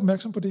jeg var ikke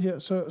opmærksom på det her,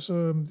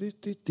 så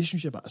det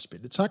synes jeg bare er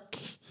spændende. Tak.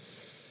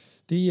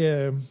 Det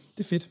er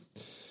fedt.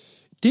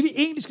 Det vi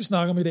egentlig skal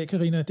snakke om i dag,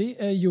 Karina, det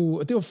er jo,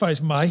 og det var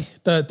faktisk mig,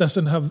 der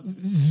sådan har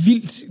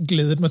vildt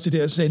glædet mig til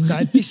det, og sagde,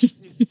 nej,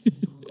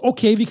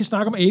 okay, vi kan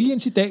snakke om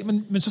aliens i dag,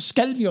 men så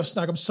skal vi også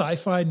snakke om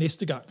sci-fi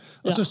næste gang.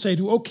 Og så sagde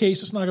du, okay,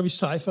 så snakker vi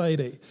sci-fi i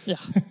dag. Ja,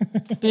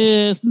 det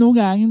er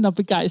nogle gange, når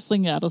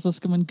begejstring er der, så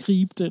skal man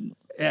gribe den.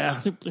 Ja,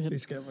 simpelthen.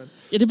 Det skal man.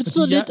 Ja, det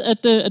betyder lidt,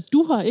 at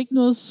du har ikke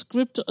noget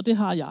script, og det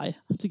har jeg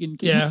til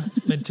gengæld. Ja,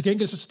 men til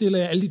gengæld så stiller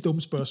jeg alle de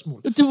dumme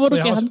spørgsmål. Det må du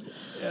gerne.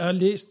 Jeg har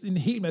læst en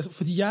hel masse,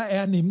 fordi jeg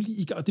er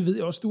nemlig, og det ved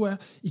jeg også, du er,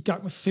 i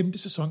gang med 5.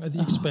 sæson af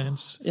The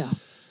Expanse. Ja.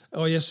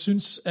 Og jeg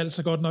synes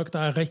altså godt nok, der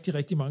er rigtig,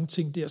 rigtig mange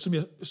ting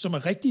der, som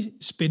er rigtig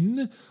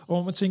spændende, og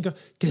hvor man tænker,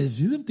 gad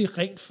vide, om det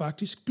rent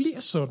faktisk bliver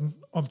sådan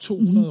om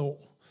 200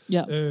 år.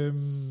 Ja,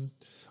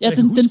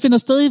 den finder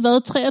sted i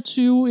hvad?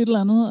 23 et eller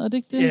andet, er det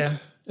ikke det? Ja,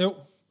 jo.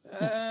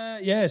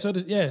 Så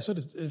er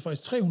det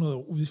faktisk 300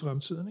 år ude i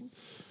fremtiden, ikke?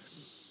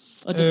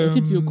 Og det er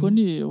rigtigt, vi jo kun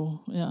i jo,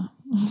 ja.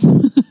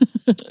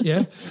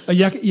 Ja, og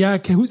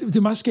jeg kan huske, det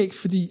er meget skægt,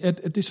 fordi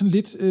at det er sådan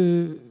lidt,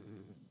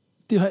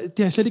 det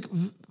har slet ikke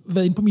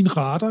været inde på min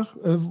radar,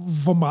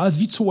 hvor meget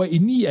vi to er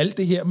inde i alt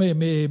det her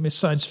med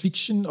science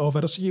fiction, og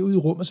hvad der sker ude i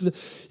rum og så videre.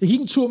 Jeg gik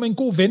en tur med en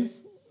god ven,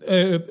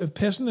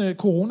 passende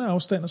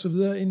corona-afstand og så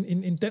videre,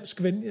 en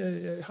dansk ven,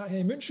 jeg har her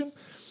i München,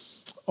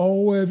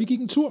 og vi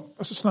gik en tur,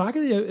 og så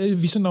snakkede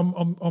vi sådan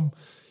om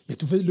ja,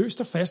 du ved,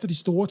 løst og fast og de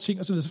store ting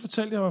og så videre. Så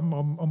fortalte jeg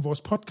om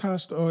vores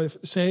podcast, og jeg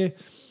sagde,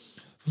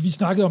 vi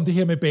snakkede om det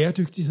her med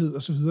bæredygtighed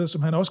og så videre,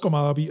 som han også går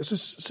meget op i, og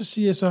så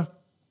siger jeg så,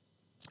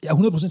 jeg er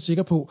 100%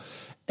 sikker på,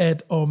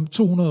 at om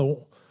 200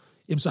 år,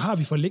 jamen, så har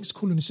vi for længst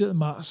koloniseret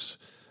Mars.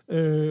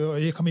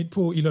 Og jeg kom ind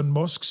på Elon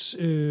Musks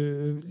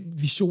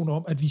vision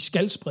om, at vi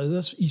skal sprede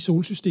os i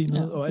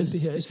solsystemet og alt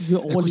det her. Hvis vi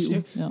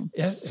overlever.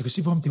 Jeg kunne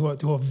sige på ham, det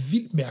var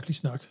vildt mærkeligt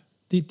snak.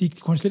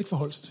 Det kunne han slet ikke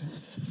forholde sig til.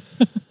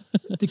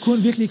 Det kunne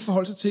han virkelig ikke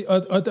forholde sig til.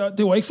 Og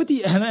det var ikke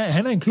fordi, at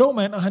han er en klog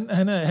mand, og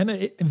han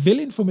er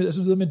velinformeret og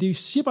så videre, men det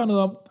siger bare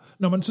noget om,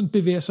 når man sådan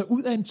bevæger sig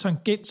ud af en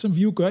tangent, som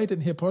vi jo gør i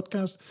den her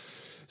podcast,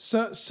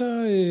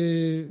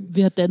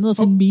 vi har dannet os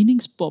en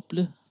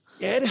meningsboble.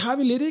 Ja, det har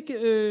vi lidt, ikke?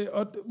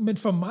 Men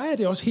for mig er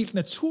det også helt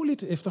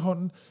naturligt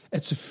efterhånden,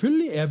 at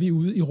selvfølgelig er vi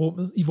ude i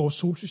rummet i vores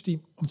solsystem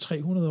om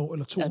 300 år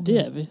eller 200 år.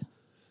 Ja, det er vi.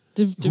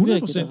 Det vil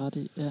jeg give dig ret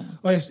i. Ja.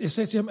 Og jeg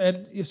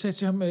sagde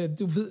til ham,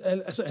 du ved,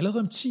 altså allerede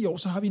om 10 år,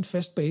 så har vi en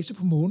fast base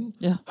på månen.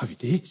 Ja. Har vi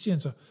det, siger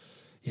han så.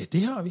 Ja,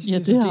 det har vi. Ja,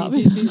 det har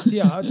vi.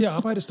 Det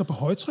arbejdes der på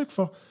højtryk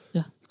for.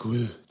 Ja.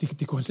 Gud,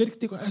 det kunne han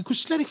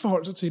slet ikke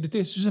forholde sig til det.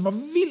 Det synes jeg var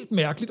vildt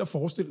mærkeligt at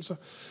forestille sig.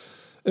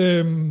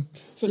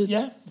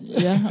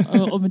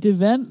 Og med det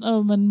vand,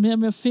 og man mere og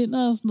mere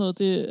finder og sådan noget,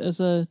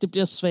 det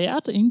bliver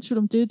svært, ingen tvivl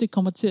om det. Det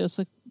kommer til at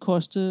så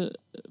koste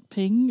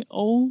penge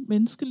og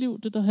menneskeliv,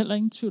 det er der heller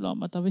ingen tvivl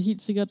om, og der vil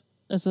helt sikkert,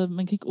 altså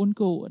man kan ikke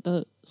undgå, at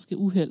der skal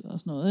uheld og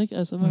sådan noget, ikke?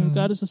 Altså man vil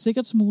gøre det så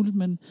sikkert som muligt,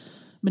 men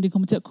det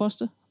kommer til at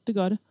koste, det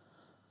gør det.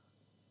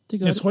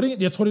 Jeg tror,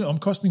 det er en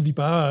omkostning, vi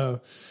bare...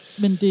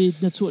 Men det er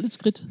et naturligt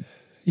skridt.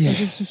 Ja.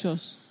 Altså, det synes jeg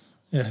også.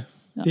 Ja,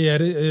 det er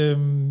det.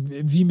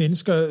 Vi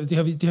mennesker,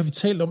 det har vi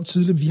talt om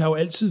tidligere, vi har jo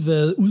altid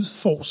været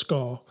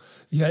udforskere.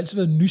 Vi har altid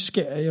været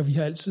nysgerrige, og vi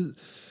har altid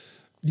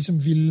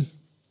ligesom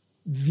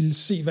ville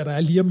se, hvad der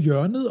er lige om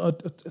hjørnet, og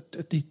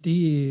det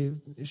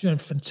synes jeg er en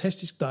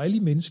fantastisk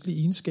dejlig menneskelig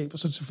egenskab, og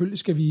så selvfølgelig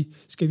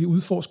skal vi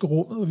udforske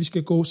rummet, og vi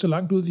skal gå så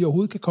langt ud, vi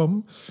overhovedet kan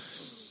komme.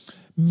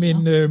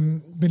 Men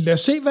lad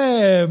os se,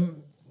 hvad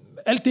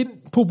alt den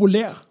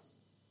populær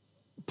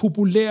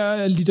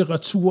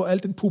litteratur,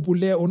 al den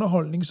populære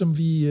underholdning, som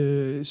vi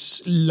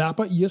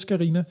lapper i os,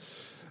 Carina.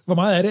 Hvor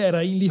meget af det er der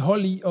egentlig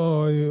hold i,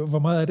 og hvor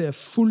meget af det er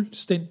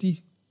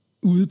fuldstændig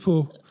ude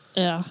på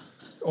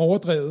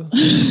overdrevet?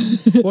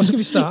 Hvor skal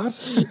vi starte?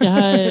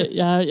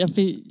 Jeg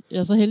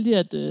er så heldig,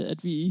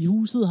 at vi i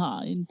huset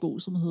har en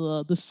bog, som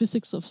hedder The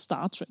Physics of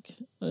Star Trek.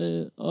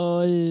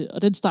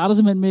 Og den starter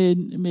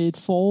simpelthen med et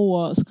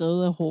forord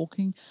skrevet af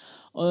Hawking.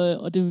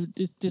 Og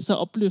det er så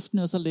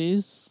opløftende at så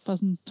læse bare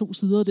sådan 2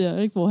 sider der,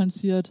 ikke? Hvor han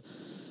siger,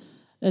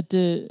 at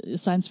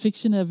science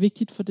fiction er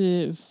vigtigt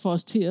for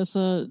os til at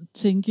så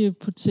tænke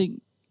på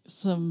ting,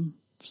 som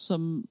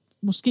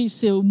måske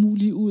ser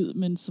umulige ud,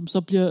 men som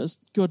så bliver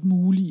gjort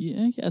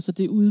mulige, ikke? Altså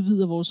det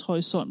udvider vores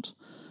horisont.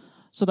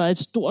 Så der er et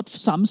stort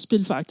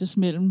samspil faktisk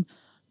mellem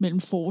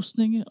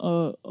forskning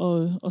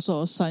og så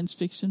også science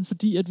fiction,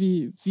 fordi at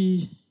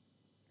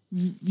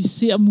vi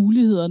ser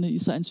mulighederne i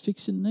science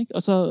fiction, ikke?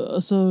 Og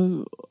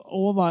så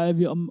overvejer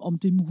vi, om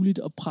det er muligt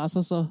at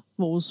presse sig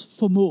vores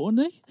formåen,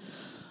 ikke?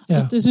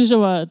 Ja. Det synes jeg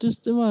var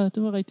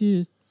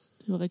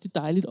rigtig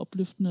dejligt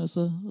opløftende at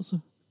så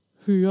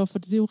høre, for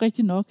det er jo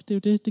rigtigt nok,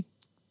 det er jo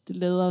det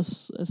lader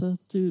os, altså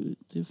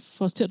det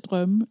får os til at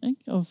drømme,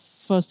 ikke? Og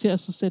får os til at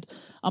så sætte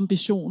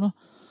ambitioner,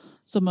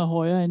 som er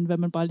højere end hvad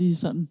man bare lige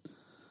sådan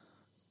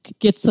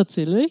gætter sig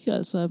til, ikke?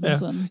 Altså at man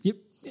sådan.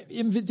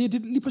 Jamen, det er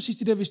lige præcis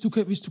det der, hvis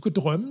du kan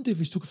drømme det,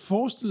 hvis du kan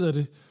forestille dig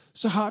det,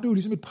 så har du jo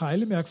ligesom et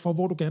pejlemærke for,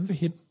 hvor du gerne vil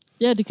hen.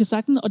 Ja, det kan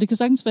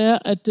sagtens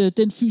være, at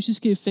den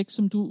fysiske effekt,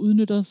 som du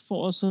udnytter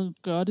for at så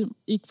gøre det,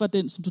 ikke var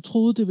den, som du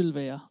troede, det ville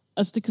være.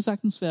 Altså, det kan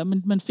sagtens være,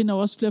 men man finder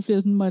også flere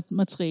sådan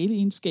materiale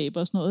egenskaber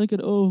og sådan noget, ikke?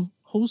 At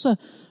hovsa,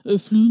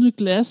 flydende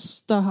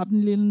glas, der har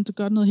den lille, det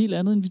gør noget helt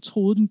andet, end vi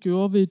troede, den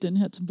gjorde ved den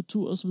her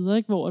temperatur og så videre,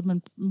 ikke?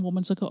 Hvor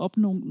man så kan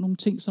opnå nogle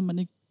ting, som man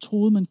ikke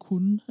troede, man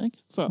kunne, ikke?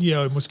 Før. Ja,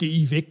 og måske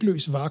i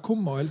vægtløs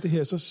vakuum og alt det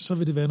her, så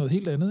vil det være noget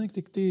helt andet,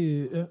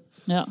 ikke?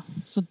 Ja,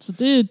 så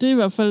det er i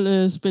hvert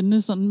fald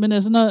spændende sådan. Men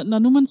altså, når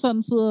nu man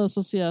sådan sidder og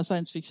så ser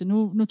science fiction,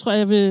 nu tror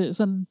jeg vil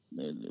sådan,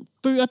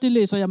 bøger, det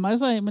læser jeg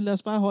masser af, men lad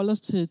os bare holde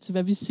os til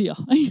hvad vi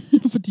ser,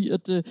 ikke? Fordi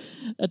at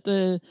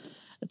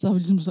så har vi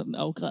ligesom sådan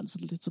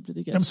afgrænset det lidt, så bliver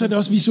det ikke. Jamen, så er det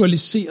også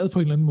visualiseret på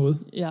en eller anden måde.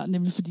 Ja,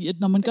 nemlig fordi, at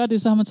når man gør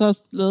det, så har man så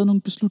også lavet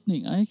nogle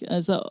beslutninger, ikke?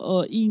 Altså,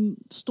 og en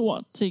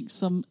stor ting,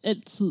 som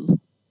altid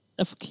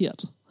er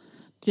forkert,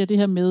 det er det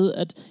her med,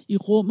 at i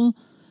rummet,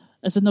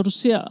 altså når du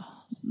ser,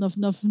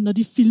 når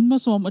de filmer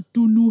som om, at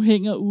du nu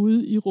hænger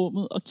ude i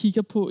rummet og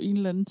kigger på en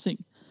eller anden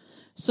ting,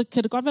 så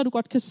kan det godt være, at du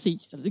godt kan se,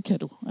 altså det kan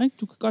du, ikke?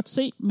 Du kan godt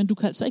se, men du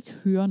kan altså ikke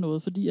høre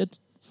noget, fordi at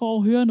for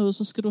at høre noget,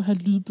 så skal du have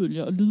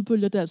lydbølger, og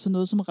lydbølger, det er altså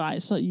noget, som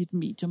rejser i et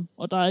medium,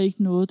 og der er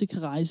ikke noget, det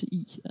kan rejse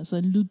i. Altså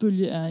en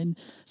lydbølge er en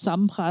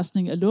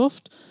sammenpresning af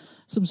luft,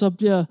 som så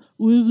bliver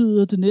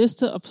udvidet det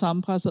næste, og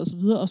sammenpresser og så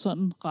videre, og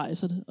sådan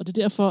rejser det. Og det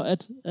er derfor,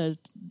 at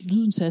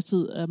lydens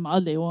hastighed er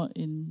meget lavere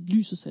end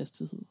lysets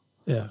hastighed.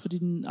 Ja. Fordi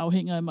den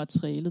afhænger af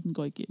materialet, den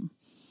går igennem.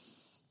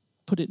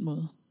 På den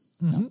måde.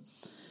 Mm-hmm. Ja.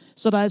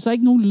 Så der er altså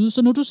ikke nogen lyde.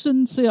 Så når du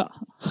sådan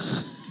ser...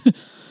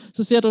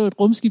 så ser du et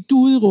rumskib, du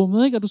ude i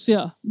rummet, ikke? Og du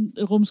ser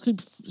et rumskib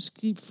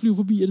flyve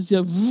forbi, og det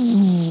siger...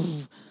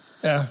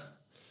 Ja.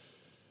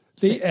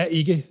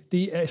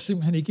 Det er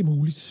simpelthen ikke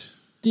muligt.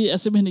 Det er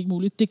simpelthen ikke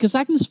muligt. Det kan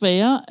sagtens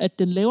være, at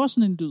den laver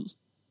sådan en lyd.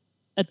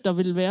 At der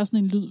ville være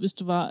sådan en lyd, hvis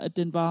det var, at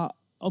den var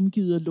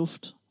omgivet af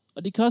luft.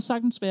 Og det kan også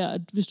sagtens være,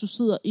 at hvis du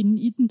sidder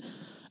inde i den,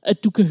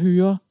 at du kan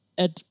høre,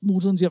 at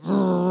motoren siger...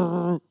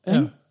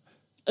 Ja.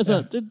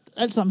 Altså, det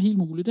er alt sammen helt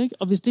muligt, ikke?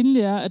 Og hvis det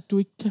endelig er, at du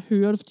ikke kan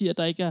høre det, fordi at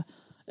der ikke er...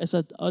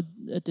 Altså, og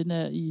at den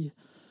er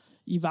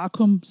i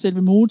vakuum,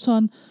 selve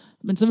motoren,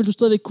 men så vil du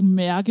stadigvæk kunne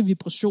mærke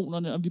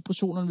vibrationerne, og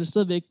vibrationerne vil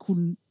stadigvæk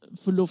kunne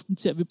få luften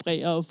til at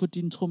vibrere, og få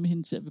din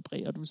trommehinde til at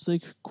vibrere, og du vil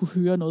stadigvæk kunne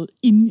høre noget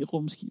inde i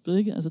rumskibet,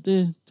 ikke? Altså,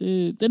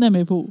 den er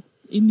med på,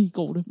 inden i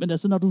går det, men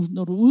altså, når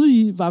du er ude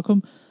i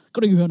vakuum,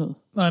 kan du ikke høre noget.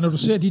 Nej, når du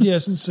ser de der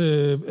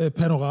sådan,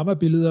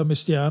 panoramabilleder med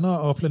stjerner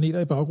og planeter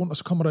i baggrund, og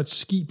så kommer der et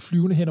skib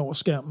flyvende hen over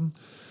skærmen,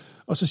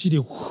 og så siger det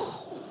jo...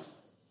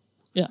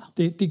 Ja.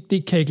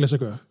 Det kan ikke lade sig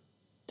gøre.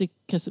 Det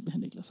kan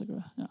simpelthen ikke lade sig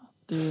gøre. Ja.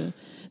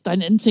 Der er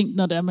en anden ting,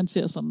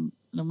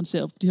 når man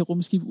ser de her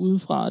rumskib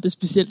udefra, det er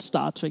specielt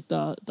Star Trek,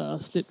 der er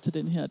slemt til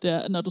den her. Det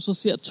er, når du så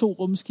ser to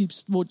rumskib,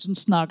 hvor de sådan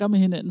snakker med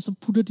hinanden, så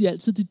putter de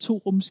altid de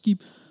to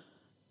rumskib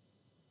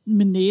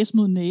med næse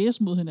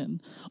mod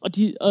hinanden.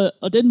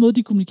 Og den måde,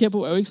 de kommunikerer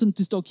på, er jo ikke sådan, at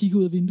de står og kigger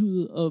ud af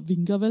vinduet og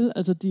vinker, vel?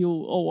 Altså, de er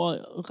jo over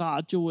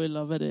radio,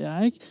 eller hvad det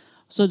er, ikke?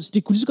 Så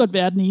det kunne lige så godt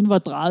være, at den ene var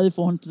drejet i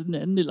forhold til den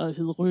anden, eller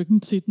hed ryggen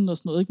til den og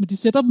sådan noget, ikke? Men de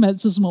sætter dem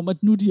altid som om,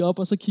 at nu er de op,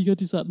 og så kigger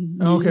de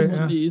sådan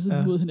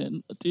næse mod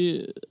hinanden. Og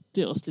det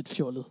er også lidt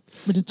fjollet.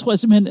 Men det tror jeg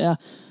simpelthen er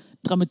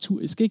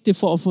dramaturgisk, ikke? Det er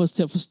for at få os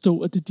til at forstå,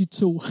 at det er de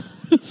to,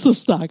 som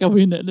snakker med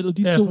hinanden, eller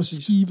de to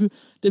skibe,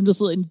 dem der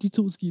sidder inde i de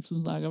to skibe,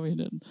 som snakker med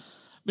hinanden.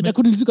 Men der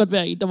kunne det lige så godt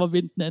være en, der var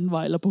vendt den anden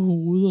vej, eller på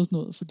hovedet og sådan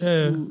noget, fordi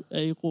du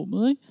er i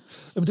rummet, ikke?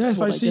 Jamen det har jeg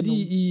faktisk set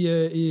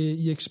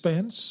i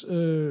Expanse.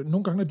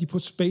 Nogle gange, når de er på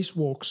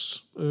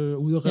spacewalks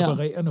ude og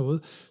reparere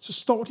noget, så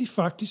står de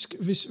faktisk,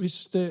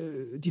 hvis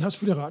de har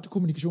selvfølgelig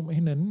radiokommunikation med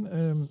hinanden,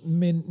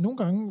 men nogle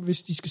gange,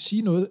 hvis de skal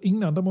sige noget,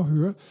 ingen andre må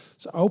høre,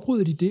 så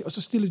afbryder de det, og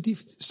så stiller de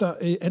sig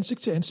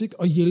ansigt til ansigt,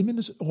 og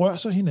hjelmene rører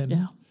sig hinanden.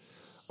 Ja.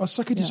 Og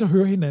så kan de så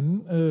høre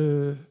hinanden...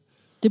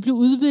 Det blev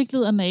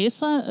udviklet af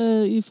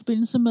NASA i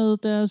forbindelse med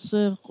deres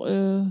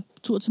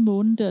tur til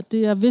månen der.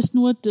 Det er vist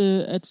nu,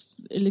 at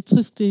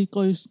elektrisk det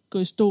går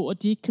i stå,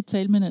 og de ikke kan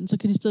tale med hinanden, så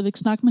kan de stadigvæk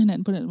snakke med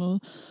hinanden på den måde.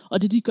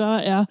 Og det de gør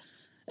er,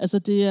 altså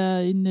det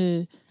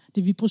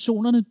er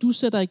vibrationerne, du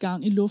sætter i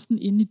gang i luften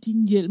inde i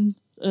din hjelm,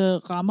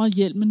 rammer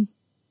hjelmen,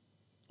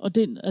 og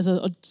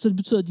så det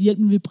betyder, at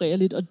hjelmen vibrerer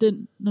lidt, og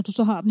når du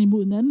så har den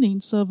imod en anden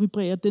en, så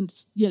vibrerer den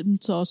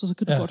hjelmen så også, og så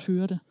kan du godt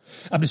høre det.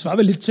 Jamen, det svarer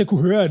vel lidt til at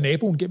kunne høre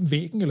naboen gennem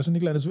væggen, eller sådan et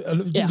eller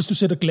andet. Hvis du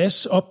sætter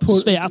glas op på...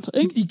 Svært,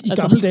 ikke? I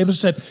gamle dage, du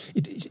satte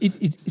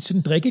et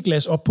sådan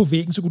drikkeglas op på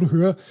væggen, så kunne du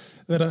høre,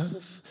 hvad der...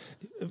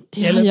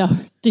 Det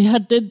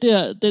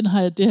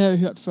har jeg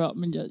hørt før,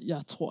 men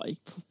jeg tror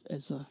ikke på...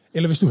 Altså.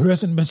 Eller hvis du hører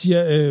sådan, man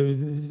siger,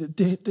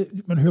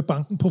 man hører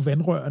banken på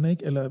vandrørene,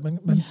 ikke? Eller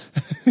man...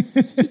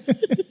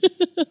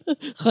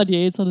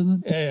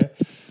 Radiatorerne.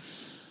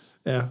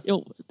 Ja.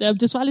 Jo,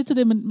 det svarer lidt til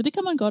det, men det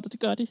kan man godt, og det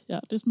gør de. Ja,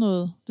 det er sådan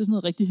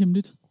noget rigtig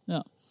hemmeligt. Ja.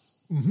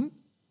 Mm-hmm.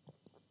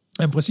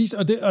 Jamen præcis,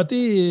 og det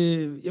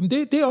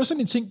er også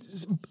sådan en ting,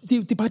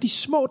 det er bare de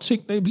små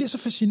ting, der jeg bliver så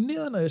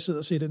fascineret, når jeg sidder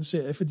og ser den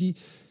serie, fordi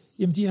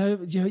jamen, de har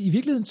i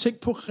virkeligheden tænkt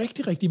på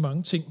rigtig, rigtig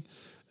mange ting.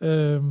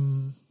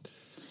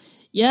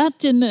 Ja,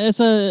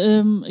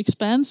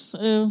 Expanse,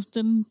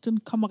 den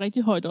kommer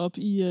rigtig højt op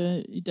i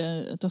der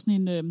er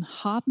sådan en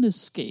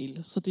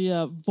hardness-skala, så det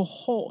er, hvor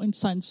hård en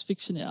science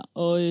fiction er.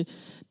 Og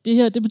det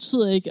her, det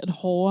betyder ikke, at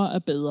hårdere er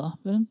bedre,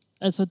 vel?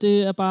 Altså,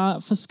 det er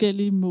bare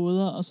forskellige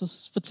måder at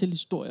så fortælle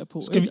historier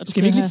på.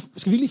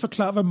 Skal vi lige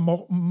forklare, hvad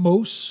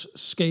Mohs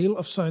scale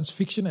of science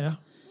fiction er?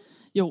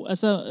 Jo,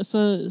 altså...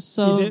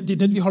 Det er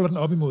den, vi holder den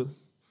op imod.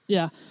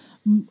 Ja,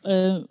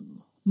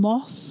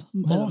 Mohs.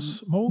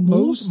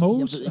 M-O-H-S.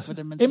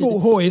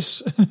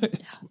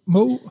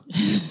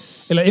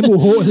 Eller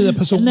M-O-H hedder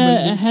personen.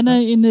 Han er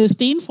en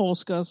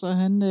stenforsker, så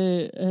han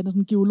er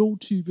sådan en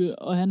geologtype,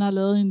 og han har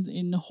lavet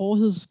en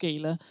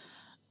hårdhedsskala.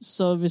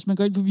 Så hvis man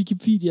går ind på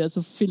Wikipedia,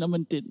 så finder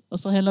man den. Og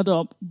så handler det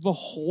om, hvor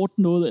hårdt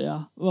noget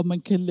er, hvor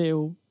man kan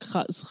lave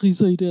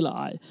ridser i det eller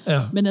ej.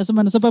 Ja. Men altså,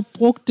 man har så bare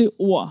brugt det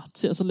ord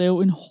til at så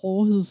lave en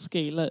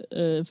hårdhedsskala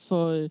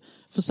for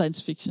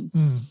science fiction.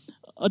 Mm.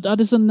 Og der er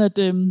det sådan, at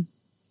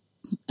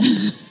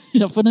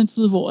jeg har fundet en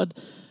tid, hvor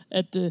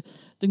at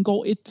den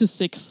går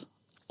 1-6.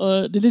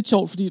 Og det er lidt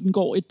sjovt, fordi den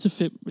går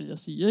 1-5, vil jeg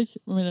sige. Ikke?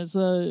 Men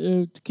altså,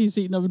 det kan I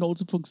se, når vi når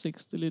til punkt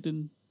 6. Det er lidt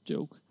en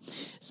joke.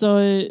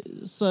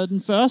 Så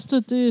den første,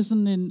 det er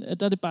sådan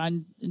der er det bare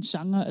en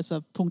genre,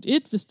 altså punkt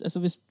 1,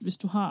 hvis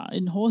du har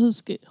en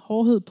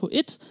hårdhed på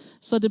 1,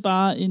 så er det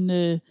bare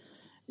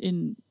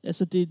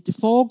altså det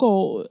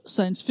foregår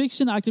science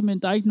fiction-agtigt, men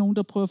der er ikke nogen,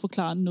 der prøver at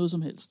forklare noget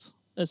som helst.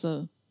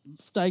 Altså,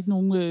 der er ikke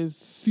nogen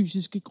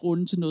fysiske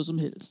grunde til noget som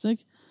helst,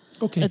 ikke?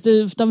 Okay.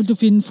 Der vil du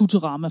finde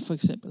Futurama, for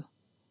eksempel.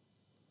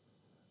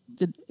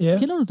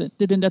 Kender du den?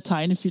 Det er den der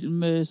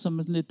tegnefilm, som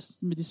er sådan lidt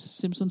med de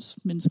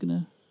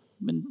Simpsons-menneskene.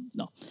 Men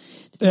den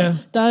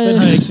har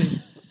jeg ikke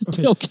set.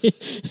 Okay. Okay.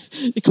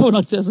 Det kommer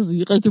nok til at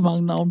sige rigtig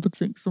mange navne på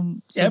ting,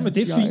 som ja, men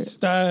det er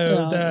fint.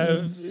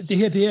 Det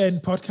her, det er en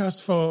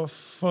podcast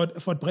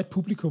for et bredt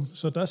publikum,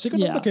 så der er sikkert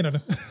nogen, der kender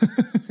det.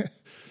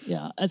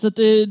 Ja, altså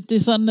det er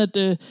sådan, at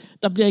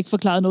der bliver ikke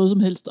forklaret noget som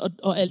helst,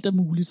 og alt er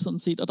muligt sådan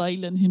set, og der er en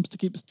eller anden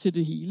himstegips til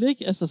det hele,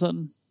 ikke? Altså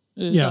sådan,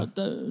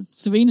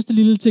 så hver eneste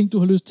lille ting, du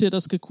har lyst til, at der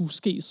skal kunne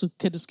ske, så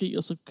kan det ske,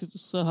 og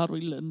så har du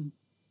en eller anden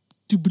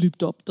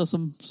dublipt op, der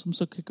som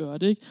så kan gøre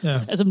det, ikke?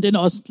 Ja. Altså, men den er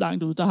også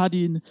langt ud. Der har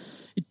de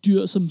et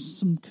dyr,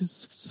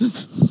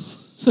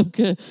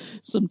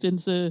 som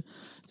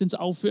dens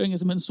afføring er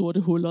simpelthen sorte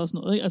huller og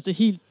sådan noget, ikke? Altså, det er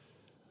helt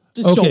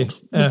det er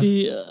sjovt, men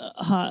det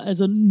har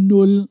altså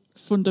 0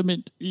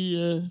 fundament i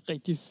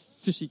rigtig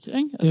fysik,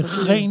 ikke? Altså,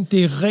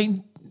 det er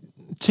rent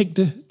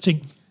tænkte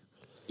ting.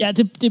 Ja,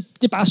 det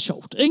er bare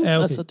sjovt, ikke?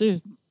 Ja,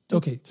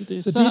 okay.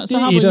 Altså, så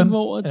har du en,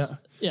 hvor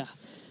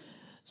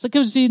så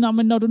kan du sige,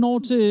 når du når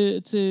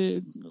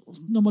til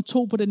nummer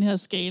 2 på den her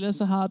skala,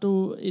 så har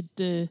du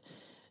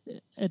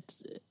at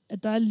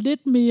der er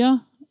lidt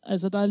mere,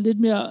 altså der er lidt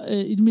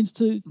mere i det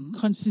mindste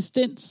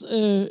konsistens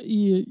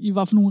i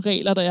hvad for nogle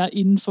regler der er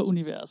inden for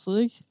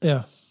universet, ikke?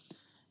 Ja.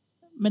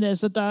 Men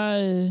altså der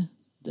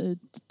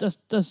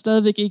er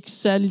stadigvæk ikke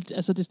særligt,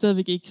 altså det er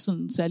stadigvæk ikke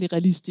sådan særlig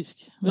realistisk.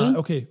 Vel? Nej,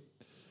 okay.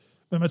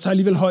 Men man tager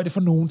alligevel højde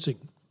for nogle ting.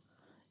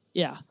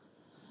 Ja.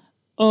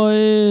 Og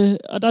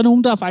der er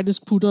nogen, der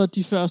faktisk putter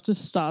de første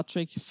Star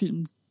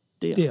Trek-film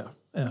der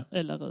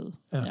allerede.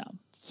 Ja.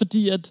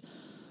 Fordi at,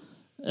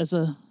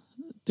 altså,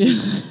 det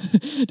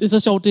er så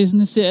sjovt, det er sådan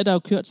en serie, der har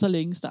kørt så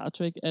længe, Star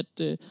Trek,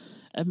 at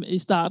i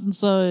starten,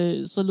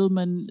 så lod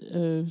man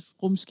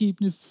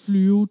rumskibene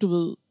flyve, du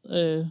ved,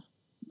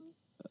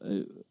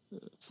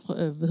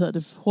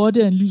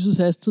 hurtigere end lysets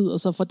hastighed, og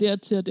så fra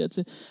dertil og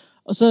dertil.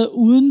 Og så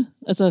uden,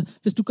 altså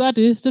hvis du gør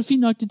det, så er det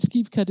fint nok, dit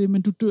skib kan det,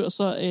 men du dør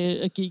så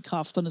af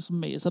G-kræfterne, som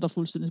maser der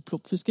fuldstændig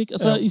plupfisk, ikke? Og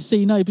så i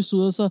senere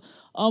episoder, så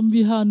om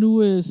vi har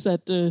nu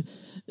sat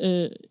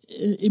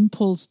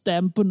impulse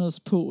dampeners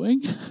på,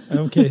 ikke?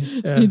 Okay.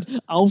 Sådan et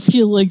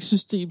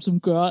affjedringssystem, som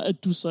gør,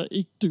 at du så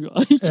ikke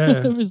dør,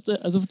 ikke? Hvis det,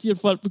 altså fordi at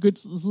folk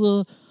begyndte at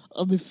sidde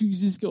og med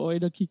fysiske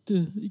øjne og kigge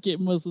det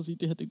igennem, og så sige,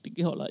 det her,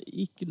 det holder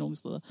ikke nogen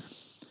steder.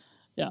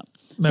 Ja.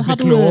 Man bliver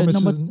klogere med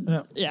tiden.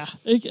 Ja,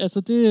 ikke?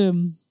 Altså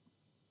det...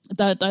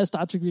 Der er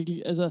Star Trek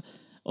virkelig, altså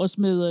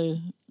også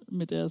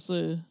med deres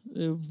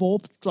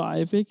warp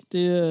drive, ikke?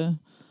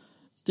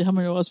 Det har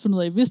man jo også fundet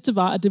ud af. Hvis det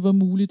var, at det var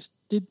muligt,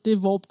 det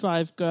warp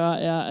drive gør,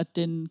 er, at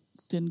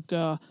den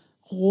gør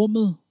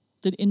rummet,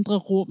 den ændrer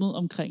rummet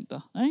omkring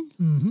dig, ikke?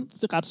 Mm-hmm.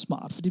 Det er ret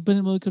smart, fordi på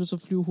den måde kan du så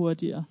flyve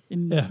hurtigere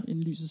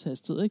end lysets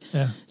hastighed, ikke?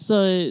 Ja.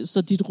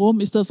 Så dit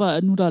rum, i stedet for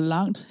at nu der er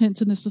langt hen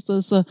til næste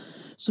sted,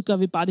 så gør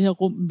vi bare det her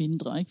rum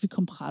mindre, ikke? Vi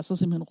kompresser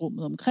simpelthen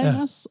rummet omkring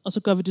os, og så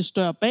gør vi det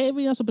større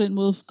bagved os, og på den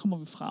måde kommer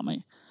vi fremad.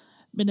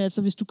 Men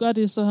altså, hvis du gør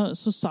det,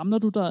 så samler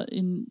du der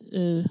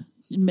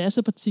en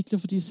masse partikler,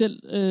 fordi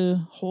selv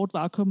hårdt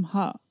vakuum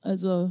har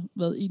altså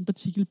været 1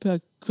 partikel per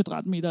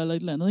kvadratmeter eller et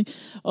eller andet, ikke?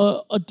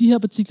 Og de her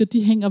partikler,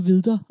 de hænger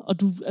ved dig, og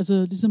du,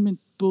 altså ligesom en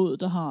båd,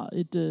 der har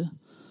et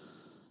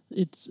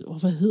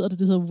hvad hedder det?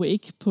 Det hedder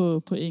wake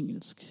på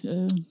engelsk.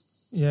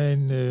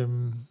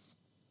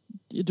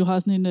 Du har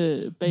sådan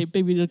en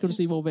bagved, der kan du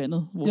se, hvor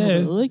vandet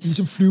er, ikke?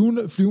 Ligesom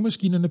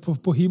flyvemaskinerne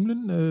på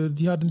himlen,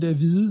 de har den der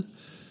hvide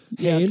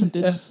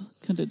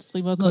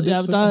kondensstriber og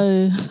sådan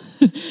noget.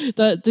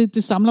 Ja,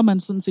 det samler man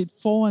sådan set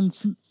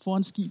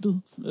foran skibet,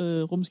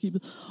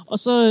 rumskibet. Og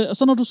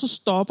så når du så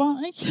stopper,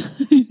 ikke,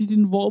 i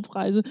din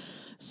warp-rejse,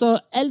 så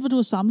alt hvad du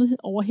har samlet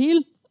over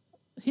hele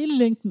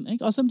længden,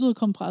 ikke? Også selvom du har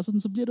kompresset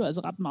den, så bliver du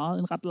altså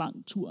en ret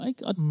lang tur,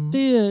 ikke? Og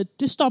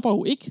det stopper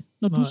jo ikke,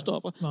 når du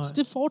stopper. Nej. Så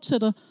det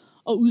fortsætter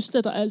og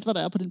udsletter alt, hvad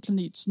der er på den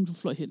planet, som du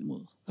fløj hen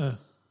imod. Ja.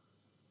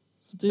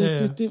 Så det er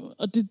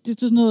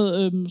sådan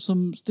noget,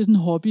 som det er sådan en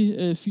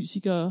hobby,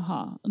 fysikere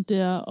har. Og det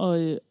er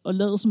at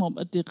lade som om,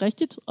 at det er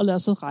rigtigt, og lade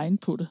sig regne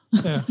på det.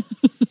 Ja.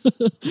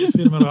 Det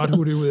finder man ret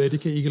hurtigt ud af, det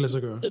kan ikke lade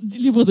sig gøre.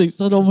 Lige præcis,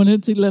 så når man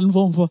hen til en eller anden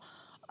form for,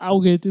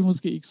 okay, det er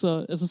måske ikke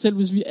så... Altså selv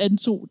hvis vi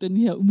antog, den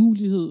her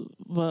umulighed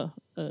var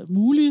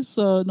mulig,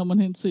 så når man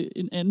hen til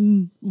en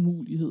anden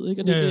umulighed,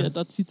 ikke? Og det er det,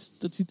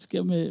 der tit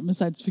sker med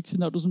science fiction,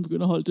 når du sådan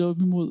begynder at holde det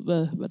op imod,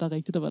 hvad der er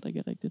rigtigt, og hvad der ikke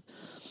er rigtigt.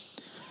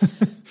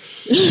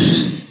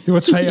 Det var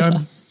 3'eren.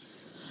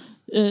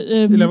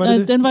 Eller var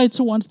det den var i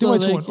 2'eren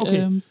stadigvæk.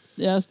 Okay.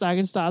 Jeg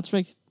snakkede Star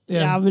Trek.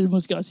 Ja. Jeg vil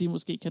måske også sige,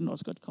 måske kan den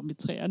også godt komme i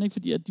 3'eren, ikke?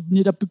 Fordi at de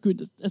netop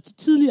begyndte... Altså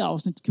tidligere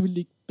afsnit kan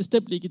vi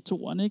bestemt ligge i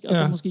 2'eren, ikke? Og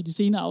så måske de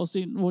senere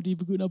afsnit, hvor de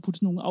begynder at putte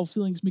sådan nogle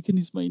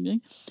affjedringsmekanismer ind,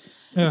 ikke?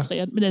 I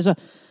 3'eren. Men altså,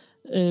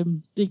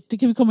 det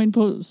kan vi komme ind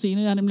på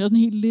senere. Jeg har nemlig også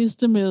en hel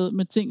liste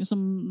med ting,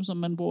 som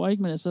man bruger,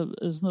 ikke? Men altså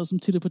sådan noget som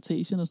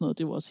teleportation og sådan noget,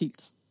 det var også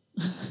helt...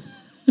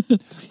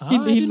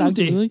 helt langt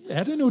ud, ikke?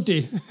 Er det nu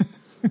det?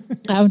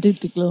 Ja, men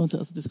det glæder mig til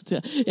at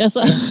diskutere. Ja, så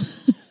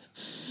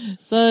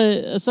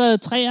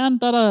 3'eren,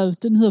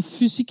 den hedder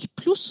Fysik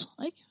Plus,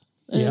 ikke?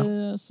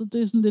 Ja. Så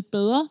det er sådan lidt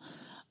bedre.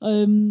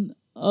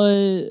 Og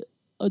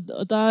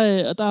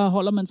der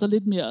holder man så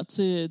lidt mere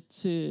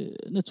til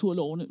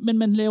naturlovene. Men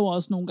man laver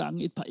også nogle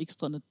gange et par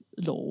ekstra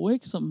love,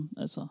 ikke? Som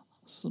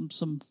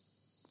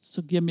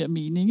så giver mere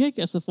mening,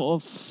 ikke? Altså for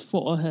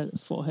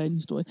at have en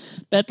historie.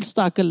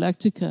 Battlestar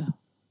Galactica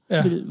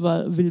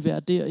vil være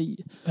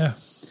deri. Ja.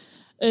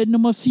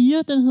 Nummer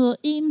 4, den hedder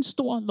En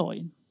stor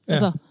løgn. Ja.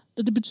 Altså,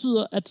 det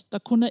betyder, at der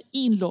kun er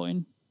én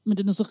løgn, men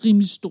den er så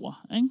rimelig stor,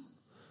 ikke?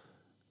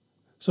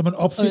 Så man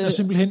opfinder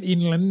simpelthen en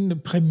eller anden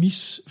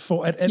præmis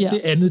for, at alt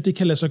det andet, det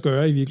kan lade sig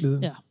gøre i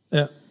virkeligheden.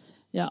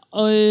 Ja,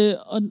 og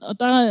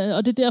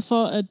det er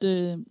derfor, at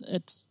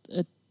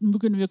nu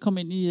begynder vi at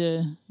komme ind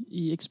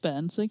i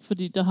Expanse, ikke?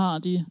 Fordi der har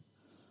de,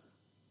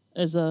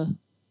 altså,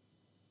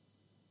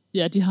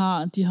 ja, de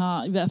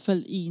har i hvert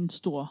fald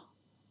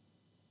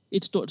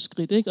et stort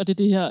skridt, ikke? Og det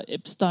er det her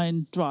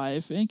Epstein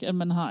Drive, ikke? At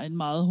man har en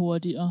meget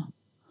hurtigere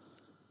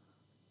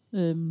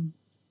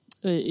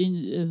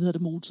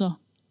motor.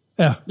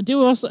 Ja. Men det er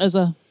jo også,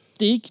 altså,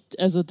 det er ikke,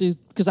 altså, det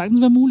kan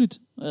sagtens være muligt,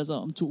 altså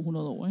om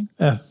 200 år, ikke?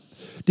 Ja.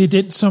 Det er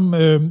den, som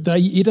der er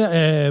i et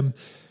af,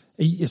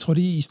 jeg tror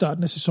det er i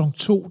starten af sæson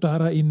 2, der er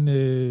der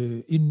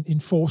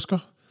en forsker,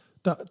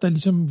 der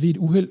ligesom ved et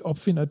uheld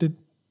opfinder den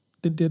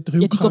der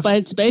drivkraft. Ja, de går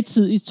bare tilbage i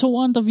tid. I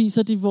 2'eren, der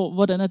viser de,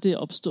 hvordan er det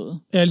opstået.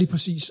 Ja, lige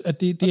præcis.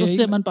 At det og der er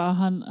ser man bare,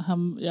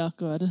 ham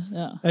gør det.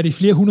 Ja. Er det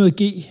flere 100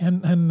 G?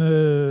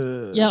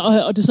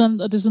 Ja, og det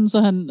er sådan,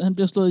 så han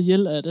bliver slået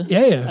ihjel af det.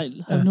 Ja.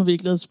 Nu har vi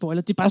ikke lavet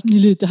spoiler. Det er bare sådan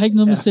lille, det har ikke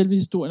noget med selve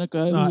historien at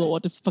gøre, udover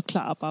det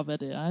forklarer bare, hvad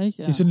det er. Ikke?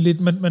 Ja. Det er sådan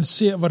lidt, man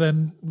ser,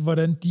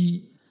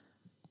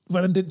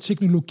 hvordan den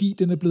teknologi,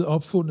 den er blevet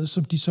opfundet,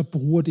 som de så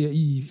bruger der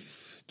i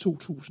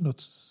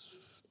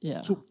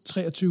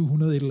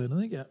 2300 et eller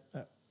andet, ikke?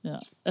 Ja,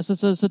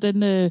 altså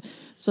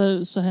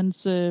så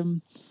hans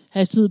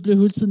hastighed blev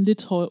hele tiden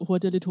lidt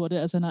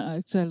hurtigere. Altså han har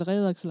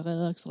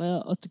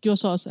accelereret, og det gjorde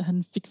så også, at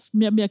han fik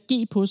mere og mere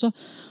G på sig.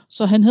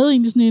 Så han havde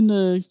egentlig sådan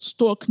en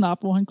stor knap,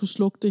 hvor han kunne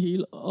slukke det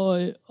hele,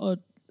 og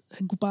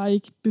han kunne bare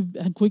ikke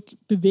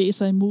bevæge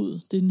sig imod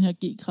den her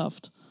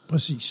G-kraft.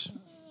 Præcis.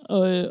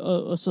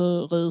 Og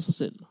så redde sig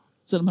selv,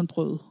 selvom han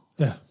prøvede.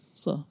 Ja.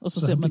 Så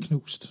ser man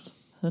knust.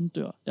 Han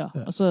dør, ja.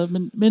 Altså,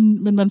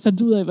 men man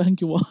fandt ud af, hvad han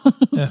gjorde.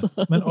 Ja,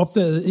 man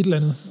opdagede et eller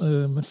andet.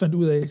 Man fandt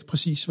ud af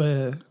præcis,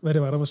 hvad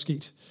det var, der var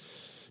sket.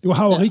 Det var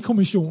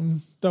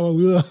Havarikommissionen, der var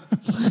ude og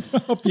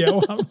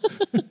bjerge ham.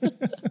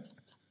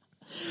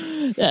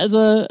 Ja,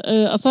 altså,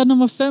 og så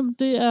nummer 5,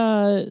 det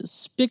er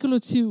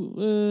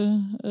spekulativ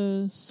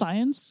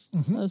science.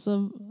 Mm-hmm.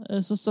 Altså,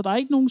 så der er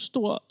ikke nogen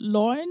stor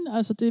løgn.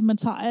 Altså, man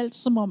tager alt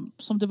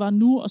som det var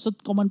nu, og så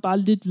går man bare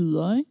lidt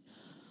videre, ikke?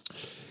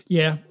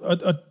 Ja,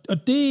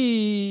 og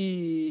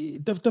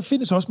det der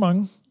findes også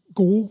mange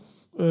gode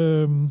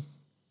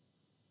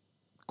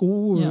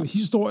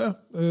historier.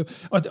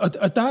 Og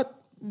der,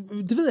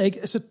 det ved jeg ikke,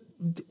 altså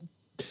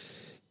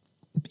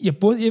jeg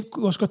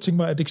kunne også godt tænke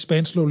mig, at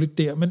Expanse slår lidt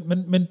der,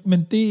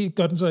 men det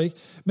gør den så ikke.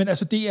 Men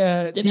altså det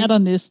er... Den er der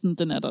næsten.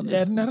 Ja,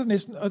 den er der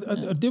næsten.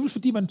 Og det er vel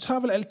fordi, man tager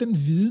vel al den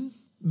viden,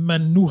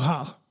 man nu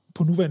har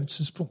på nuværende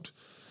tidspunkt.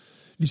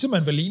 Ligesom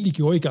man vel egentlig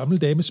gjorde i gamle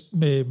dage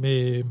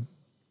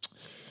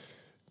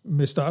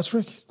med Star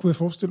Trek, kunne jeg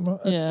forestille mig.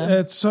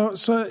 At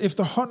så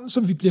efterhånden,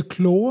 som vi bliver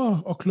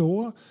klogere og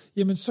klogere,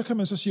 jamen så kan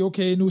man så sige,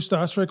 okay, nu er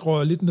Star Trek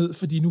røget lidt ned,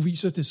 fordi nu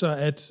viser det sig,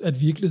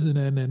 at virkeligheden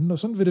er en anden. Og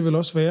sådan vil det vel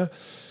også være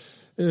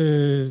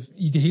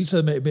i det hele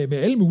taget med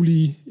alle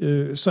mulige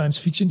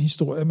science fiction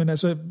historier, men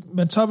altså,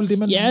 man tager vel det,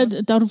 man... Ja,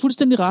 der har du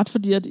fuldstændig ret,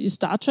 fordi at i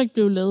Star Trek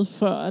blev lavet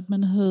før, at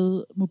man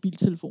havde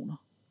mobiltelefoner.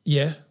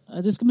 Ja.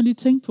 Og det skal man lige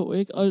tænke på,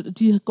 ikke? Og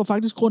de går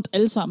faktisk rundt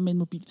alle sammen med en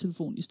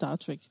mobiltelefon i Star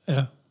Trek.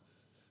 Ja,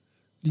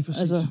 lige præcis.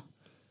 Altså,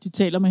 de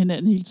taler med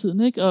hinanden hele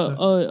tiden, ikke?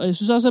 Og jeg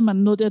synes også, at man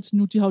er nået dertil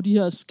nu, de har jo de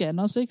her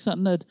scanners, ikke?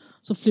 Sådan at,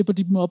 så flipper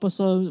de dem op, og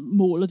så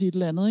måler de et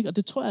eller andet, ikke? Og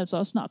det tror jeg altså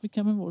også snart, vi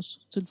kan med vores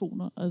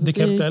telefoner. Altså, det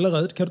kan du da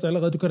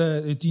allerede. Du kan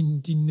da,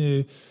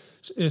 din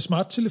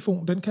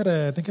smarttelefon, den kan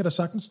da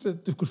sagtens,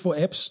 du kan få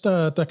apps,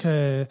 der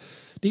kan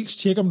dels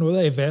tjekke om noget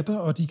er i vatter,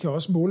 og de kan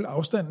også måle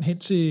afstanden hen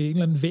til en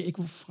eller anden væg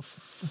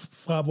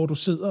fra hvor du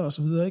sidder og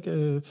så videre,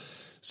 ikke?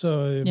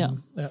 Ja.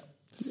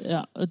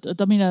 Ja, og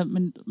der mener jeg,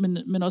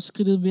 men også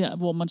skridtet ved,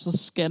 hvor man så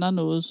scanner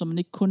noget, så man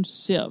ikke kun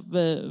ser,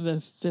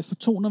 hvad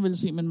fotoner vil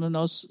se, men man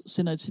også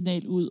sender et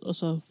signal ud, og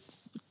så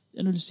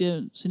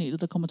analyserer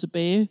signalet, der kommer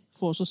tilbage,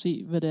 for så at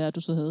se, hvad det er, du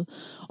så havde.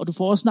 Og du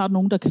får også snart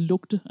nogen, der kan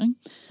lugte, ikke?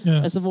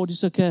 Ja. Altså, hvor de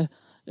så kan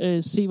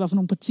se, hvad for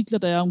nogle partikler,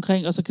 der er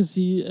omkring, og så kan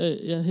sige,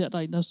 ja, her der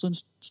er en, der har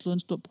slået en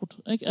stor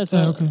brud, ikke? Altså,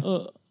 ja, okay.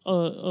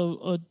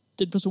 og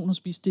den person har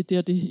spist det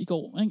og det i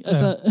går, ikke?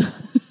 Altså, ja.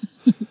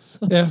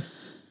 så. Ja.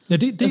 Ja,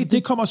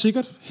 det kommer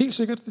sikkert. Helt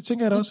sikkert. Det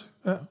tænker jeg da også.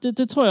 Ja.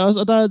 Det tror jeg også.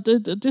 Og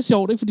det er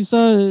sjovt, ikke? Fordi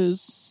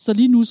så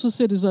lige nu, så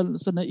ser det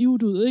så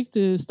naivt ud, ikke?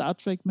 Det er Star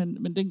Trek,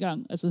 men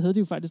dengang, altså havde de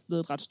jo faktisk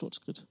lavet et ret stort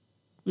skridt,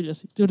 vil jeg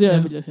sige. Det var det,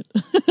 jeg ville hen.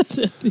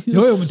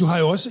 Jo, men du har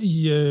jo også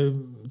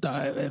der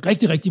er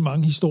rigtig, rigtig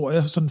mange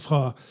historier, sådan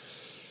fra,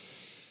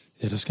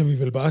 ja, der skal vi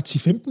vel bare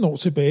 10-15 år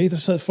tilbage, der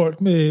sad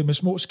folk med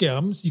små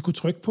skærme, de kunne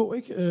trykke på,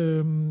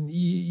 ikke?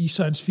 I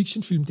science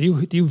fiction film.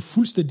 Det er jo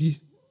fuldstændig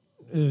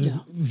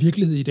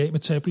virkelighed i dag med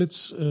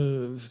tablets.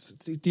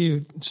 Det er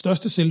jo den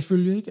største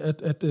selvfølge, ikke?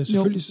 At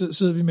selvfølgelig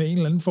sidder vi med en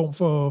eller anden form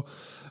for,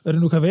 hvad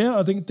det nu kan være,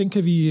 og den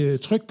kan vi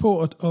trykke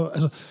på, og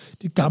altså,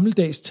 det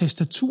gammeldags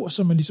tastatur,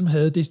 som man ligesom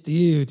havde,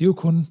 det er jo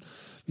kun,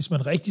 hvis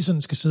man rigtig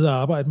sådan skal sidde og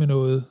arbejde med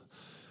noget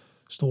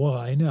store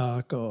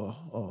regneark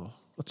og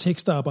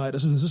tekstarbejde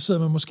og så sidder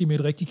man måske med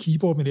et rigtigt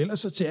keyboard, men ellers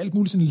så til alt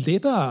muligt sådan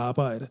lettere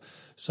arbejde,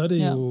 så er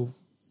det jo,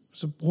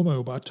 så bruger man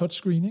jo bare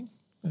touchscreen, ikke?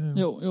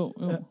 Jo.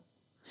 Ja.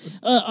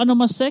 Og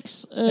nummer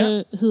 6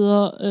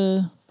 hedder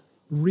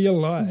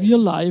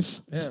Real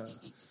Life. Ja.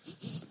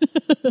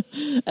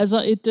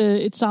 Altså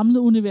et samlet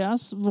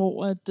univers,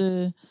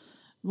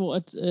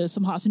 hvor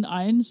som har sin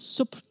egen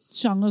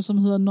subgenre, som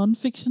hedder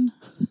non-fiction.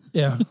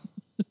 Ja.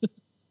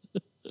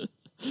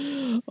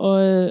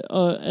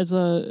 og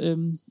altså,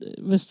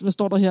 hvad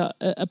står der her?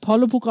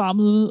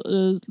 Apollo-programmet, 2.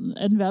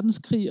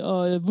 verdenskrig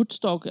og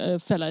Woodstock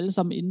falder alle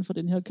sammen inden for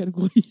den her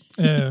kategori.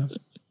 Ja.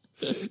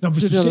 Nå,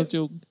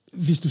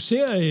 hvis du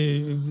ser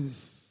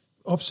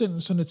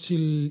opsendelserne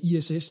til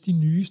ISS, de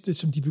nyeste,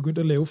 som de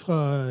begyndte at lave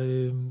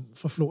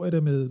fra Florida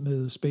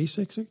med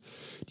SpaceX, ikke?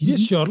 De der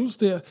shuttles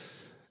der,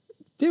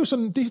 det er jo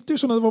sådan, det er jo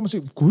sådan noget, hvor man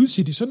siger, gud,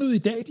 ser de sådan ud i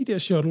dag, de der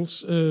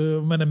shuttles?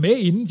 Man er med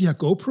inden, de har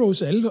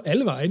GoPros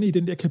alle vegne i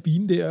den der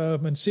kabine der,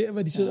 og man ser,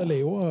 hvad de sidder og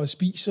laver og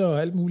spiser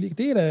og alt muligt.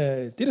 Det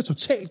er da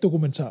totalt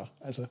dokumentar,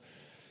 altså.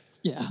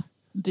 Ja.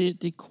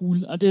 Det er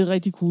cool, og det er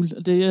rigtig cool.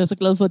 Og det er jeg så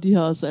glad for, at de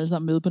har os alle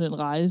sammen med på den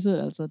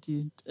rejse. Altså,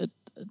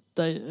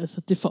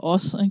 det er for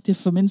os, ikke? Det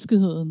er for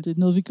menneskeheden. Det er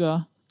noget, vi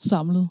gør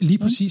samlet. Lige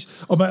præcis.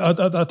 Og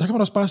der kan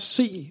man også bare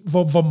se,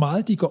 hvor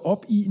meget de går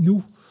op i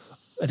nu.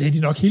 Og det har de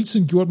nok hele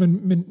tiden gjort,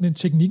 men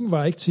teknikken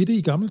var ikke til det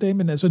i gamle dage.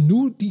 Men altså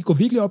nu, de går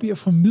virkelig op i at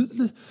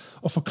formidle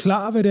og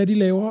forklare, hvad det er, de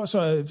laver.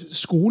 Så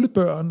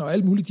skolebørn og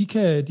alt muligt, de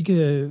kan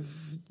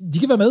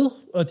være med,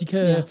 og de kan...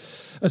 Ja.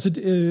 Altså,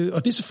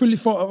 og det er selvfølgelig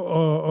for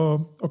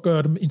at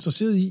gøre dem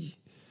interesseret i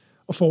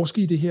at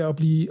forske i det her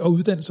og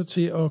uddanne sig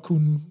til at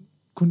kunne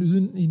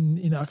yde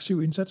en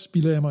aktiv indsats,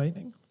 bilder jeg mig ind,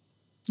 ikke?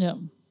 Ja.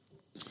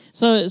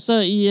 Så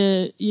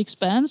i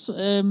Expanse,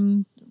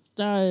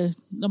 der,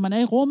 når man er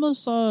i rummet,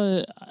 så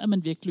er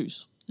man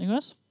virkeløs, ikke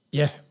også?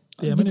 Ja,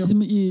 det er man jo.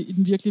 Ligesom i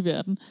den virkelige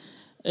verden.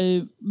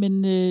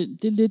 Men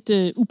det er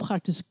lidt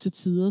upraktisk til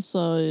tider,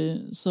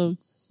 så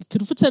kan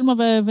du fortælle mig,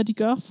 hvad de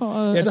gør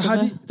for... Ja,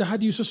 der har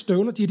de jo så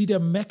støvler, de har de der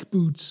Mac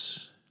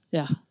boots.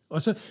 Ja.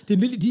 Og så,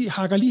 de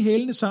hakker lige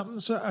hælene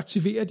sammen, så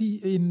aktiverer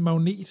de en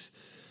magnet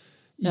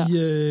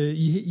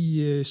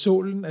i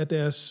sålen af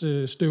deres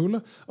støvler.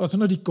 Og så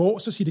når de går,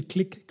 så siger det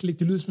klik,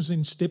 det lyder som sådan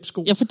en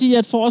stepsko. Ja, fordi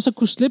at for os at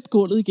kunne slippe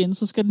gulvet igen,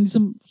 så skal den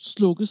ligesom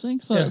slukkes,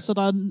 ikke? Så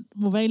der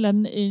må være en eller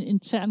anden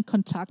intern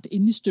kontakt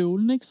inde i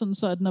støvlen, ikke? Sådan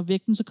så at når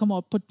vægten så kommer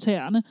op på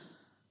tæerne,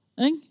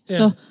 ikke? Ja.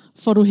 Så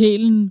får du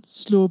hælen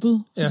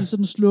sluppet, fordi så er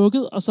den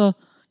slukket, og så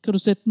kan du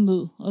sætte den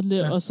ned,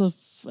 og så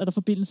er der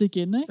forbindelse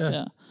igen, ikke?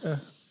 Ja.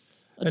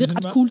 Og det er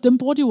ret cool. Dem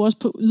bruger de jo også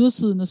på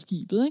ydersiden af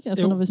skibet, ikke?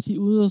 Altså hvis de er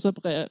ude og så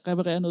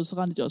reparerer noget, så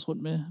render de også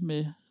rundt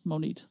med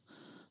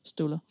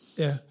magnetstøvler.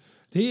 Ja,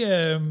 det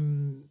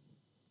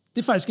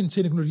er faktisk en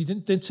teknologi,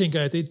 den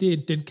tænker jeg,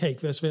 den kan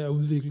ikke være svær at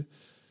udvikle.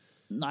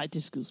 Nej, det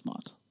er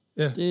skidesmart.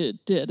 Ja.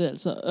 Det er det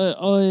altså.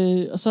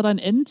 Og så er der en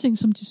anden ting,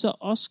 som de så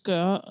også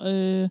gør,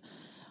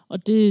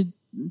 og det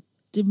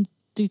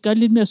det gør det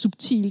lidt mere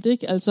subtilt,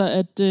 ikke?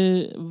 Altså,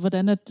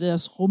 hvordan at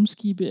deres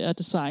rumskibe er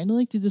designet,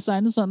 ikke? De er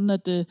designet sådan,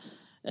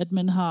 at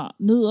man har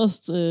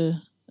nederst,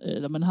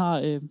 eller man har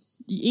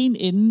i en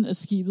ende af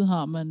skibet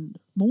har man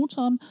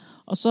motoren,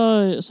 og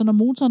så når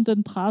motoren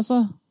den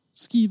presser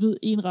skibet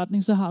i en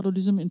retning, så har du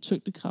ligesom en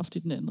tyngdekraft i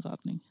den anden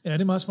retning. Ja,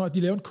 det er meget smart. De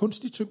laver en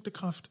kunstig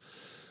tyngdekraft.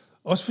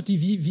 Også fordi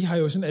vi har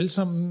jo sådan alle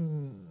sammen,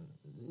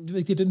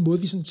 det er den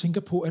måde, vi sådan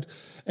tænker på,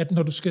 at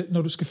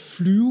når du skal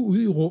flyve ud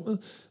i rummet,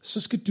 så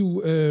skal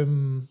du,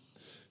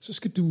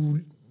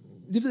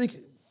 jeg ved ikke,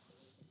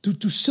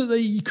 du sidder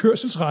i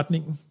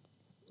kørselsretningen.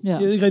 Ja.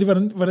 Jeg ved ikke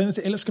rigtig, hvordan jeg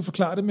ellers skal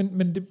forklare det,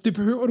 men det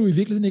behøver du i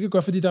virkeligheden ikke at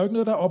gøre, fordi der er jo ikke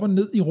noget, der er op og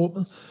ned i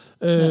rummet.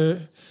 Ja.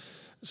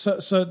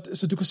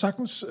 Så du kan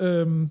sagtens,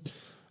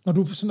 når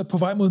du sådan er på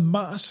vej mod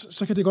Mars,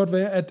 så kan det godt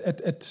være,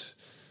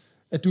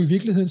 at du i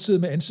virkeligheden sidder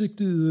med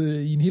ansigtet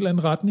i en helt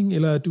anden retning,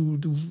 eller at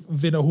du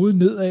vender hovedet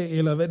nedad,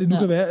 eller hvad det nu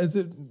kan være.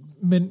 Altså,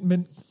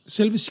 men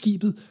selve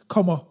skibet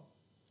kommer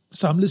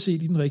samlet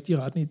set i den rigtige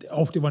retning.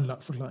 Det var en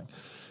lang forklaring.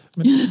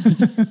 Men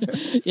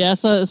ja,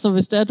 så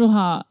hvis du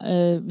har,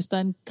 hvis der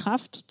er en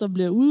kraft, der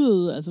bliver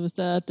udøvet, altså hvis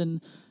der er,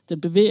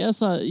 den bevæger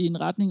sig i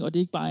en retning, og det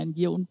er ikke bare en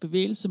jævn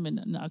bevægelse, men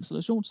en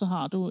acceleration, så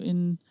har du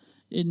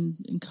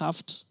en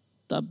kraft,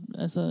 der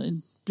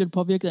bliver du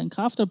påvirket af en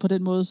kraft, og på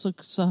den måde,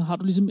 så har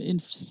du ligesom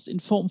en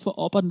form for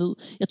op og ned.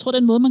 Jeg tror,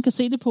 den måde, man kan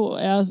se det på,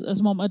 er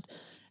som om,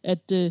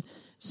 at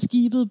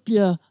skibet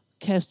bliver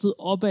kastet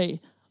opad,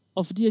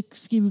 og fordi at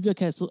skibet bliver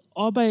kastet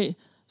opad,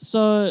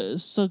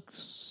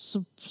 så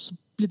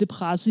bliver det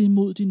presset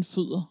imod dine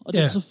fødder, og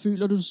derfor så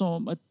føler du som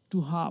om, at du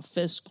har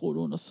fast grund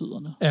under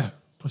fødderne. Ja,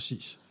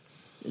 præcis.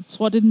 Jeg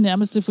tror, det er den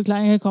nærmeste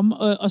forklaring, jeg kan komme.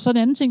 Og så en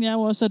anden ting er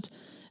jo også,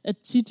 at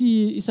tit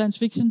i science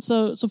fiction,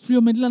 så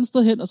flyver man et eller andet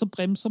sted hen, og så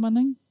bremser man,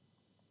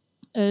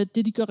 ikke?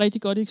 Det, de gør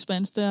rigtig godt i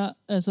Expanse, det er,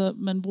 altså,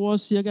 man bruger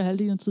cirka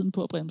halvdelen af tiden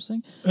på at bremse,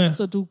 ikke? Ja.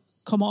 Så du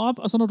kommer op,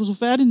 og så når du er så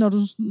færdig, når du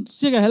er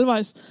cirka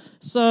halvvejs,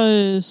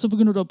 så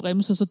begynder du at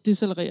bremse, og så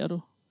decelererer du.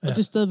 Ja. Og det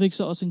er stadigvæk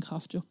så også en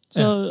kraft, jo.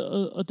 Så,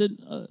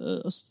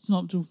 og som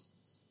om du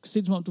kan se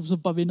det, som om du så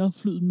bare vender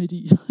flyet midt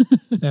i.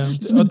 Ja.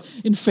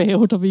 en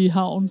færge, der vil i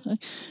havn.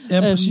 Ikke?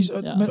 Ja, præcis.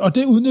 Og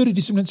det udnytter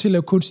de simpelthen til at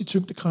lave kunstig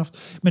tyngdekraft.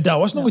 Men der er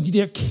også nogle af de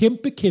der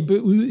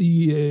kæmpe ude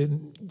i...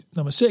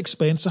 når man ser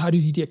Expanse, så har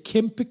de der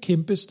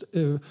kæmpe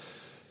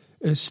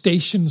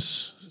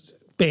stations,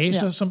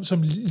 baser,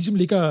 som ligesom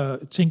ligger,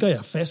 tænker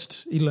jeg,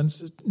 fast, et eller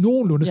andet,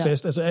 nogenlunde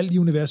fast. Altså alt i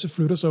universet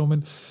flytter sig jo,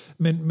 men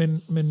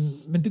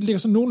det ligger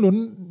sådan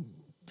nogenlunde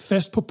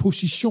fast på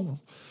position.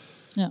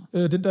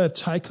 Ja. Den der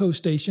Tycho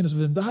Station og så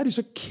videre, der har de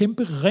så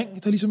kæmpe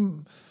ring, der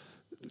ligesom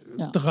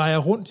drejer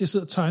rundt. Jeg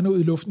sidder og tegner ud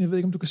i luften, jeg ved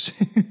ikke, om du kan se.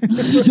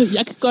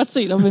 Jeg kan godt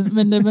se dig,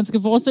 men man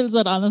skal forestille sig,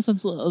 at Anders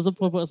sidder og så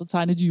prøver at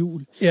tegne et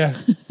hjul. Ja.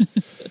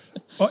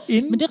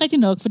 Men det er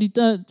rigtigt nok, fordi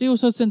det er jo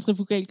så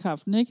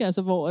centrifugalkraften, ikke?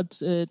 Altså, hvor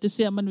det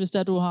ser man, hvis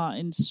du har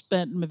en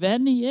spand med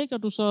vand i, ikke?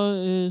 Og du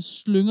så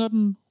slynger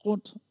den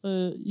rundt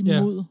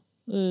imod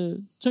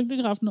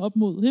tyngdekraften op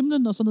mod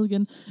himlen og så ned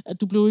igen,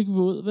 at du bliver ikke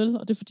våd, vel?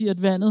 Og det er fordi,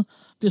 at vandet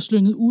bliver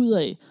slynget ud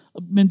af,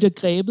 men bliver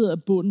grebet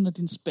af bunden af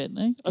din spand,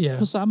 ikke? Og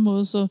på samme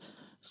måde, så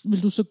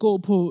vil du så gå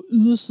på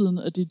ydersiden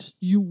af dit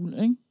hjul,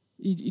 ikke?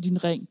 I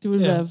din ring. Det vil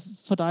være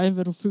for dig,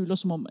 hvad du føler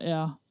som om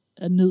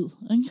er ned,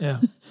 ikke? Ja.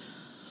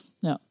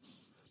 Ja.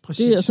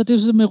 Præcis. Det er jo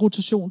så med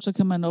rotation, så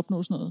kan man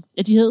opnå sådan noget.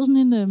 Ja, de havde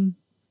sådan en...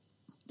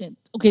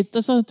 okay, det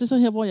er så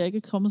her, hvor jeg ikke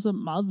er kommet så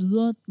meget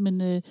videre,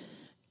 men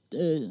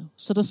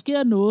så der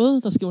sker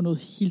noget. Der sker jo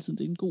noget hele tiden.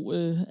 Det er en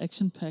god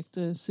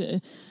action-packed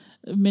serie.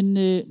 Men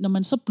når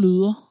man så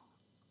bløder,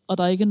 og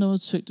der ikke er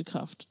noget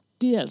tyngdekraft,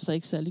 det er altså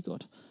ikke særlig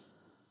godt.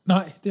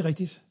 Nej, det er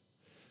rigtigt.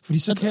 Fordi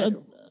så kan...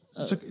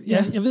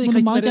 jeg ved ikke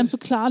rigtig, meget gerne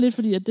forklare lidt,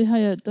 fordi at det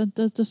her,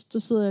 der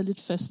sidder jeg lidt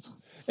fast.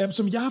 Jamen,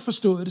 som jeg har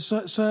forstået det,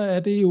 så er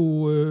det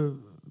jo...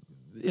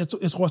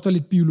 Jeg tror også, der er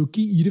lidt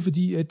biologi i det,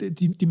 fordi at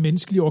de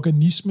menneskelige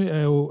organisme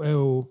er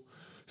jo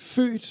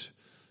født,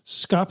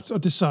 skabt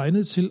og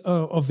designet til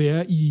at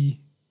være i...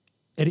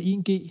 Er det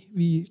 1G,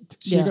 vi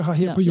cirka har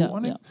her på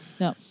jorden? Ikke?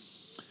 Ja.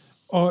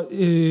 Og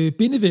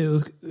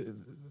bindevævet,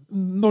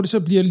 når det så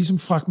bliver ligesom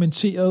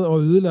fragmenteret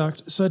og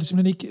ødelagt, så er det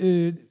simpelthen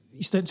ikke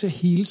i stand til at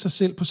hele sig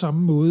selv på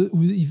samme måde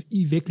ude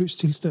i vægtløs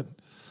tilstand.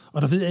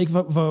 Og der ved jeg ikke,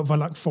 hvor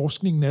langt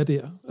forskningen er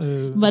der.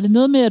 Var det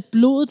noget med, at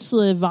blodet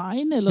sidder i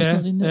vejen? Eller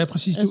sådan noget? Ja,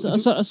 præcis.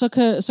 Altså,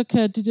 så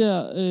kan det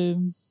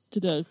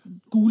der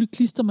gule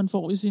klister, man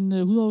får i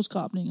sine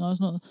hudafskrabninger og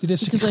sådan noget. Det der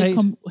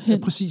sekret. Ja,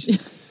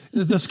 præcis.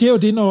 Der sker jo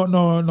det,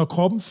 når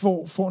kroppen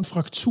får en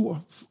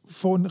fraktur,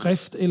 får en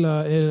rift,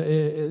 eller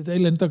et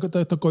eller andet,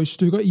 der går i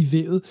stykker i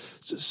vævet,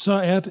 så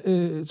er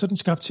den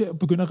skabt til at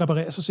begynde at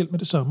reparere sig selv med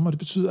det samme, og det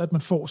betyder, at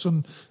man får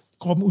sådan,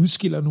 kroppen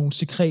udskiller nogle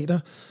sekreter,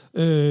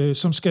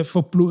 som skal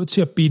få blodet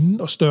til at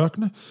binde og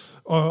størkne,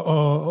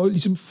 og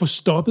ligesom få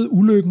stoppet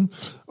ulykken,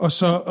 og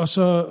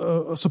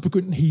så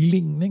begynde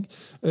helingen. Ikke?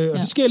 Og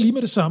det sker lige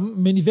med det samme,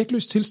 men i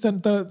vægtløs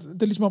tilstand,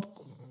 der ligesom op,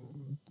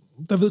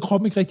 der ved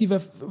kroppen ikke rigtigt,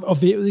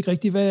 og vævet ikke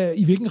rigtigt,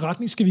 i hvilken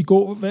retning skal vi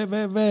gå,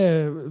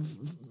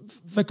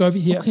 hvad gør vi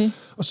her? Okay.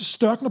 Og så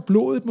størkner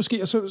blodet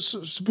måske, og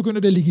så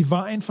begynder det at ligge i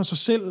vejen for sig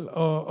selv,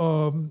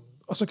 og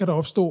så kan der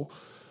opstå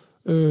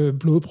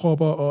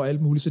blodpropper og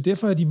alt muligt. Så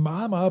derfor er de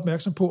meget, meget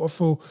opmærksom på at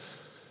få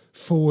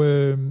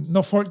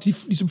når folk de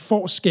ligesom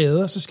får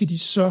skader, så skal de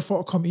sørge for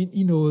at komme ind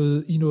i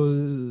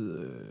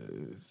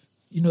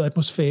noget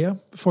atmosfære,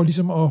 for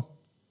ligesom at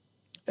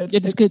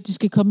de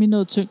skal komme i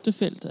noget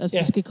tyngdefelt. Altså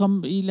de skal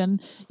komme i et eller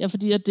andet. Ja,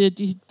 fordi at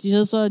de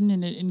havde så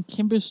en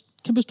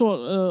kæmpe stor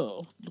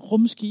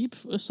rumskib,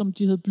 som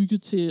de havde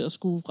bygget til at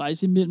skulle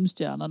rejse imellem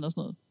stjernerne og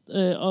sådan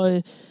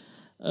noget.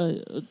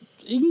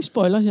 Ingen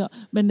spoiler her,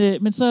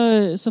 men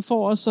så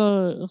for at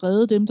så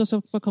redde dem, der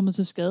så var kommet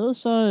til skade,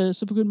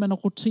 så begyndte man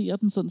at rotere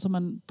den, sådan så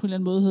man på en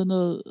eller anden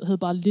måde havde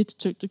bare lidt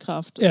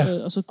tyngdekraft,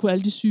 og så kunne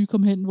alle de syge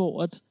komme hen,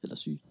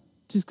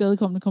 til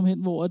skadekommende komme hen,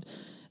 hvor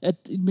at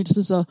i det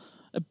mindste så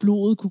at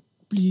blodet kunne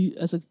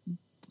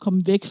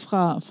komme væk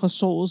fra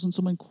såret, sådan,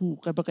 så man kunne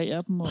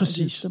reparere dem og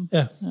hjælpe dem.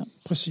 Ja,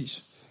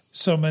 præcis.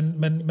 Så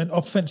man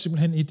opfandt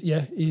simpelthen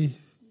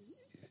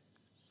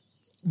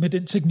med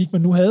den teknik,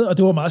 man nu havde, og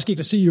det var meget skægt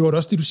at se i øvrigt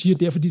også det, du siger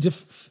der, fordi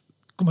det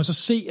kunne man så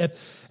se, at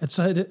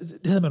så det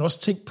havde man også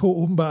tænkt på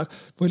åbenbart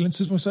på et eller andet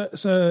tidspunkt,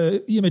 så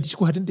i og med, at de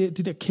skulle have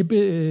det der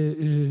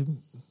kæmpe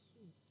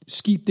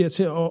skib der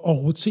til at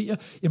rotere,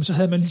 jamen så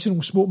havde man lige sådan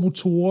nogle små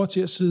motorer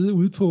til at sidde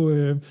ude på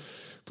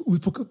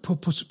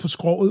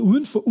skroget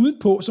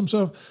udenpå, som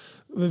så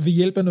ved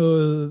hjælp af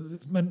noget,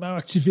 man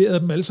aktiverede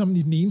dem alle sammen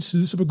i den ene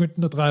side, så begyndte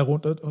den at dreje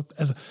rundt.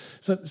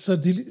 Så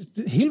det,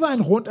 hele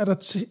vejen rundt er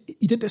der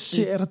i den der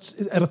serie,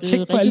 er der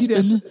tænkt på alle de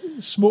der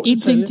små detaljer. En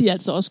ting, de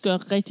altså også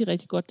gør rigtig,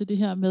 rigtig godt, det er det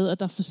her med, at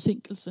der er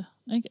forsinkelse.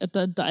 Ikke? At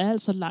der er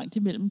altså langt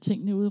imellem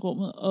tingene ude i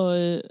rummet, og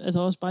altså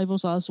også bare i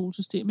vores eget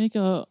solsystem,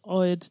 ikke?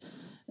 Og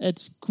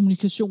at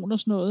kommunikation og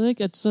sådan noget,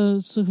 ikke? At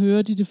så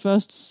hører de det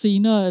først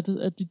senere,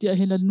 at de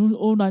derhen, at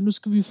nu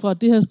skal vi fra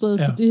det her sted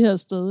til det her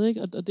sted,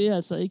 ikke? Og det er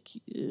altså ikke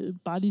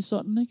bare lige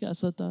sådan, ikke?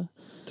 Altså,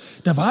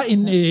 der var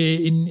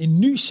en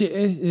ny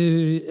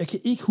serie, jeg kan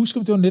ikke huske,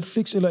 om det var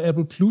Netflix eller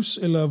Apple Plus,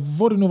 eller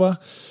hvor det nu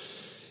var,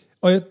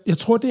 og jeg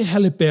tror, det er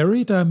Halle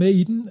Berry, der er med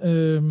i den.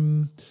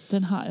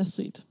 Den har jeg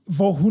set.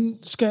 Hvor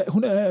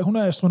hun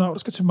er astronaut, der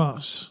skal til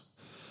Mars.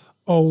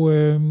 Og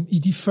i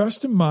de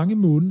første mange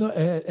måneder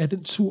af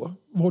den tur,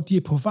 hvor de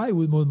er på vej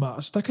ud mod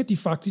Mars, der kan de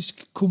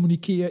faktisk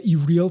kommunikere i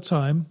real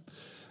time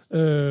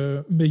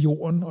med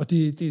jorden. Og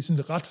det er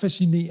sådan ret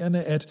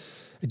fascinerende, at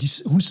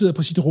hun sidder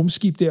på sit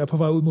rumskib der på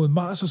vej ud mod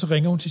Mars, og så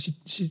ringer hun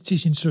til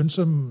sin søn,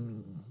 som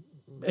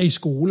er i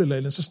skole,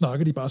 eller så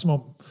snakker de bare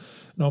som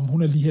om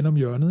hun er lige hen om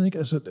hjørnet. Ikke?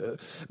 Altså,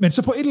 men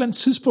så på et eller andet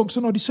tidspunkt,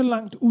 så når de så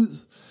langt ud,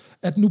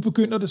 at nu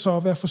begynder det så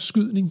at være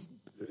forskydning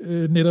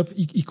netop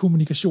i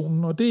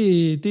kommunikationen, og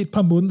det er et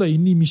par måneder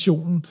inde i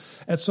missionen,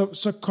 at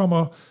så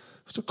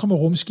kommer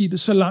rumskibet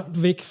så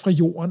langt væk fra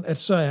jorden, at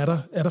så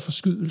er der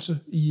forskydelse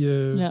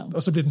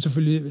og så bliver den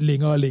selvfølgelig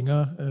længere og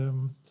længere.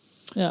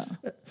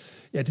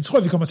 Ja, det tror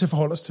jeg, vi kommer til at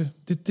forholde os til.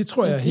 Det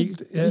tror jeg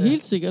helt. Ja,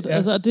 helt sikkert. Ja.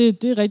 Altså,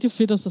 det er rigtig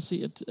fedt at så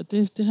se, at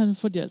det her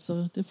får de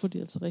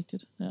altså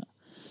rigtigt. Ja.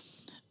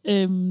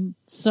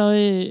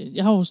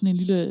 Jeg har jo sådan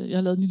jeg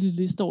har lavet en lille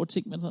liste over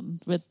ting, men sådan,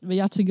 hvad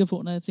jeg tænker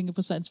på, når jeg tænker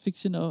på science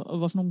fiction, og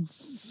hvad for nogle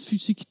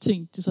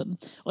fysik-ting, det sådan.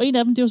 Og en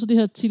af dem, det er jo så det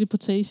her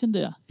teleportation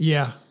der.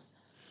 Ja.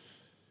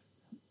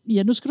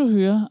 Ja, nu skal du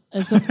høre.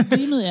 Altså,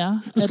 problemet er,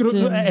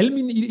 alle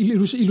mine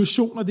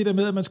illusioner, det der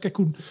med, at man skal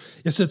kunne...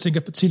 Jeg sidder og tænker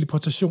på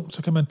teleportation,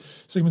 så kan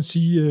man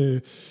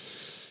sige...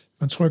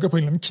 man trykker på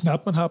en eller anden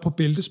knap, man har på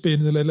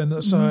bæltespændet eller et eller andet,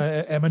 og så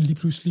er man lige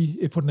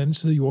pludselig på den anden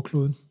side af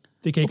jordkloden.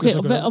 Det kan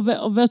ikke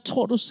og hvad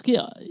tror du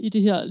sker i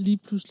det her lige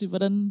pludselig?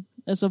 Hvordan,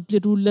 altså, bliver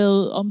du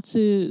lavet om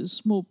til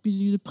små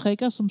bitte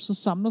prikker, som så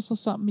samler sig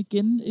sammen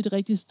igen et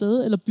rigtigt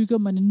sted, eller bygger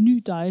man en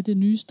ny dig det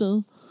nye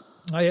sted?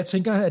 Nej, jeg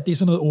tænker, at det er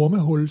sådan noget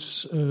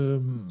ormehuls...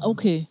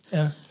 Okay.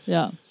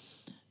 Ja.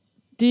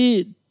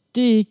 Det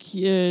er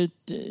ikke...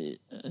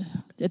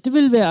 det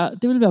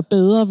vil være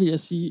bedre, vil jeg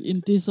sige,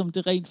 end det, som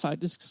det rent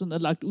faktisk sådan er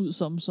lagt ud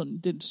som sådan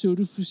den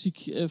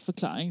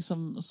pseudofysik-forklaring,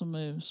 som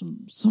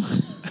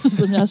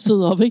jeg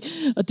stod op, ikke?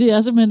 Og det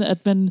er simpelthen,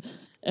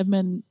 at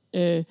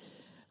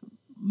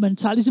man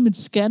tager ligesom et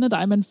scan af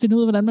dig, man finder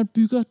ud af, hvordan man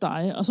bygger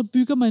dig, og så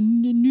bygger man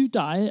en ny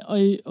dig,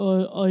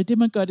 og i det,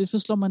 man gør det, så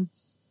slår man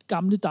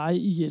gamle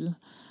dig ihjel.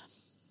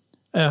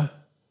 Ja.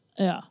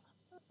 Ja.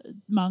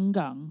 Mange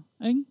gange,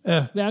 ikke?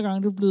 Ja. Hver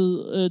gang du er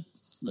blevet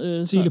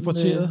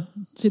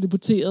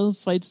teleporteret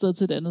fra et sted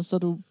til et andet, så er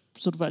du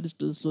faktisk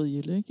blevet slået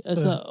ihjel, ikke?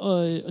 Altså, ja.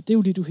 Og det er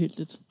jo lidt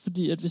uheldigt,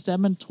 fordi at hvis der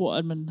man tror,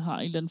 at man har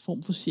en eller anden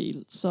form for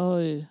sjæl, så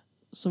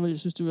vil jeg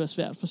synes, det vil være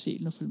svært for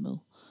sjælen at følge med.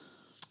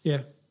 Ja.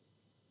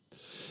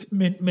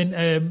 Men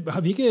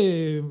har vi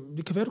ikke...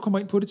 det kan være, du kommer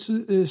ind på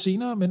det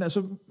senere, men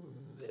altså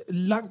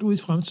langt ude i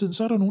fremtiden,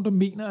 så er der nogen, der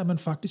mener, at man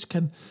faktisk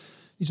kan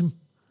ligesom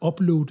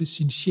uploade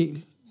sin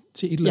sjæl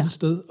til et eller andet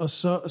sted, og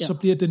så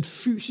bliver den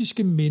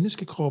fysiske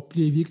menneskekrop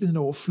bliver i virkeligheden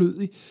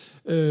overflødig.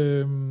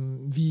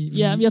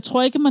 Jeg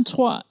tror ikke, man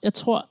tror... Jeg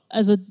tror,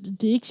 altså,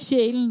 det er ikke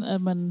sjælen,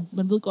 at man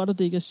ved godt, at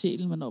det ikke er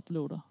sjælen, man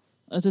uploader.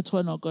 Altså det tror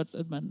jeg nok godt,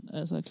 at man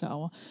altså er klar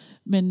over.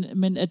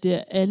 Men at det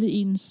er alle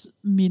ens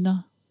minder,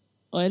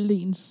 og alle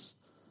ens,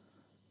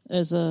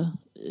 altså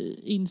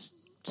ens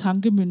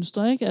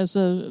tankemønstre, ikke?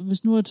 Altså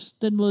hvis nu at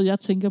den måde, jeg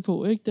tænker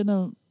på, ikke? Den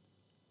er,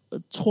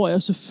 tror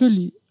jeg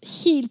selvfølgelig,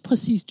 helt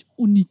præcist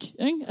unik.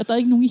 Ikke? At der er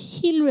ikke nogen i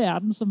hele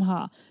verden, som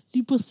har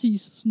lige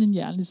præcis sådan en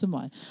hjerne ligesom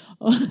mig.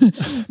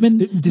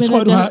 Det tror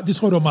jeg,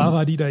 du har meget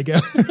ret i, der ikke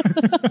er.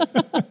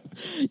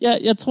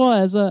 Jeg tror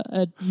altså,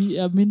 at vi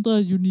er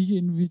mindre unikke,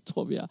 end vi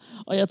tror, vi er.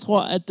 Og jeg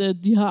tror, at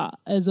de har,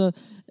 altså,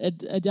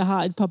 at jeg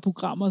har et par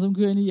programmer, som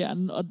kører ind i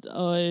hjernen,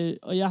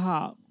 og jeg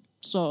har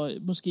så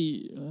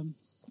måske,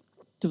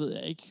 det ved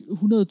jeg ikke,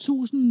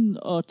 100.000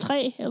 og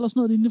 3 eller sådan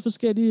noget lignende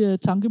forskellige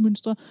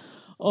tankemønstre.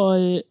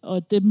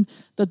 Og dem,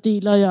 der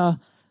deler jeg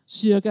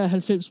cirka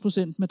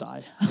 90% med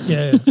dig.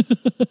 Ja.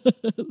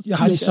 Jeg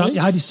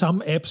har de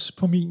samme apps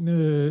på min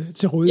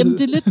til rådighed. Jamen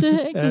det er lidt det,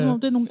 ikke? Det er som om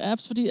det er nogle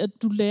apps, fordi at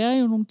du lærer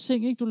jo nogle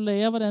ting, ikke? Du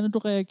lærer, hvordan du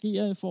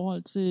reagerer i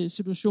forhold til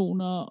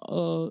situationer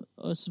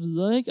og så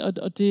videre, ikke?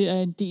 Og det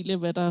er en del af,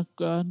 hvad der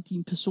gør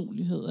din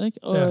personlighed,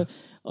 ikke?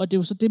 Og det er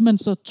jo så det, man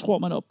så tror,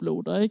 man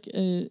uploader,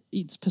 ikke?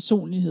 Ens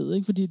personlighed,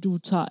 ikke? Fordi du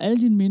tager alle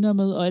dine minder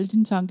med, og alle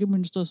dine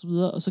tankemønstre og så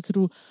videre, og så kan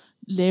du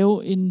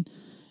lave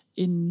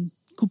en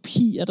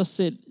kopi af dig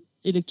selv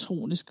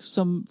elektronisk,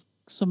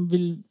 som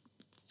vil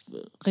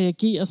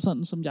reagere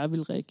sådan, som jeg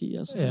vil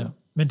reagere. Sådan. Ja,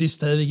 men det er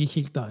stadigvæk ikke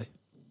helt dig.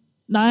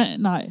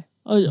 Nej.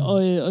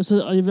 Og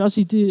jeg vil også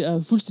sige, det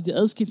er fuldstændig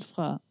adskilt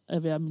fra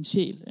at være min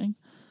sjæl. Ikke?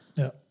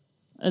 Ja.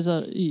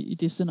 Altså i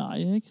det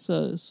scenarie. Ikke?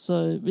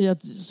 Så jeg er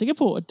sikker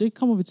på, at det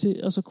kommer vi til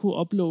at så kunne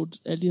uploade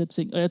alle de her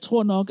ting. Og jeg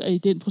tror nok, at i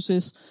den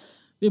proces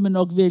vil man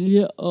nok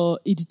vælge at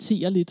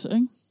editere lidt.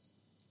 Ikke?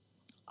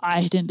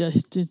 Ej, den der,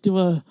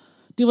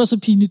 det var så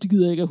pinligt, det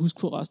gider jeg ikke at huske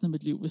på resten af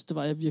mit liv, hvis det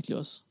var, jeg virkelig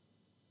også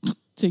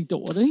tænkte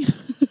over det, ikke?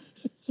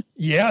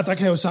 Ja, der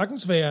kan jo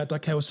sagtens være...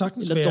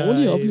 Eller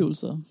dårlige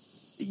oplevelser.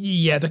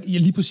 Ja,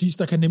 lige præcis.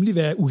 Der kan nemlig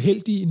være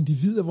uheldige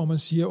individer, hvor man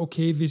siger,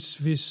 okay,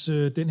 hvis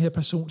den her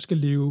person skal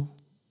leve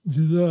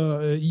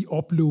videre i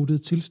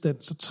uploadet tilstand,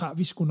 så tager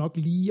vi sgu nok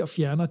lige og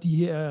fjerner de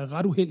her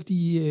ret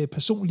uheldige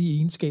personlige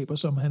egenskaber,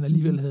 som han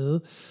alligevel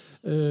havde.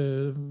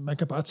 Man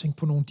kan bare tænke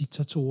på nogle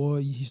diktatorer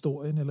i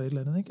historien eller et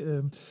eller andet,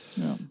 ikke?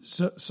 Ja.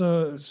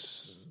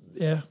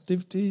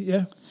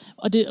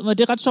 Og det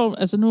er ret sjovt.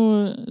 Altså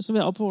nu så vil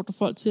jeg opfordre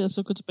folk til at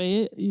så gå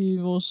tilbage i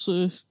vores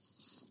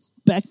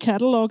back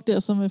catalog der,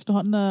 som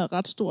efterhånden er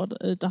ret stort.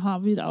 Der har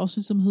vi et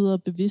afsnit, som hedder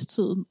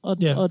Bevidstheden,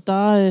 og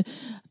der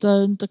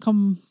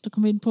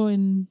kom ind på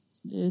det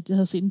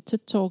havde set en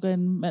TED-talk af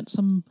en mand,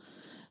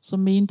 som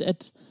mente,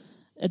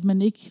 at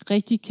man ikke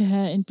rigtig kan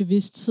have en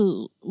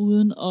bevidsthed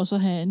uden også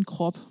at have en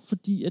krop,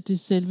 fordi at det er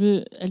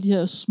selve alle de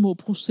her små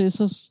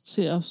processer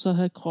til at så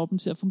have kroppen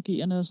til at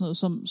fungere og sådan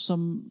noget,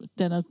 som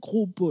danner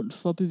grobund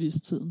for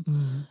bevidstheden. Mm.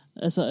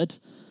 Altså at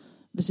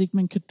hvis ikke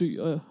man kan dø,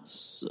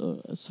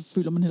 så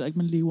føler man heller ikke,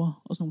 man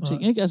lever og sådan nogle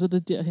ting. Ikke? Altså det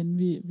er derhen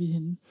vi er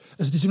henne.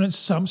 Altså det er simpelthen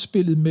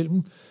samspillet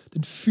mellem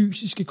den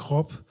fysiske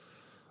krop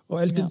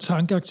og al den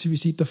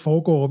tankeaktivitet, der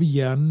foregår oppe i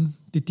hjernen.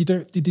 Det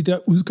er det, der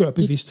udgør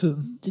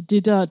bevidstheden.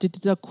 Det er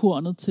det der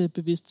kornet til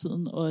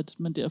bevidstheden, og at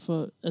man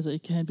derfor altså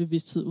ikke kan have en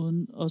bevidsthed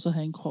uden også at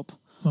have en krop.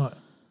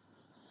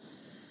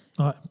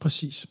 Nej,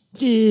 præcis.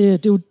 Det er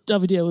jo, der er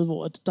vi derude,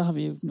 hvor der har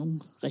vi jo nogle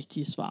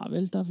rigtige svar,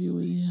 vel? Der er vi jo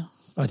i...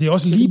 Og det er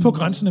også lige på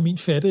grænsen af min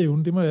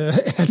fatteevne, det må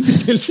jeg altid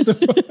tilstå.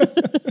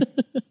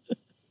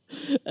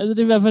 Altså det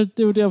er i hvert fald, det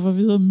er jo derfor,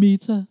 vi hedder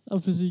meta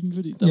og fysikken,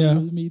 fordi der er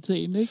jo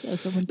metaen, ikke?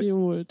 Altså, men det er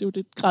jo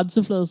det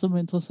grænseflade, som er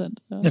interessant.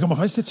 Ja. Jeg kommer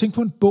faktisk til at tænke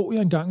på en bog,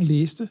 jeg engang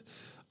læste,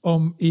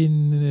 om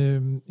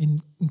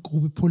en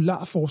gruppe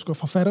polarforskere.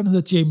 Forfatteren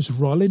hedder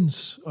James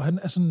Rollins, og han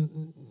er sådan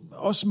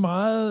også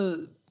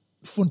meget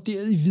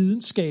funderet i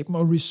videnskaben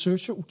og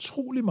researcher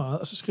utrolig meget,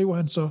 og så skriver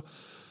han så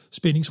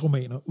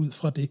spændingsromaner ud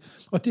fra det.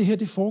 Og det her,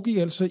 det foregik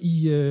altså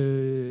i,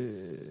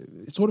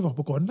 jeg tror det var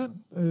på Grønland,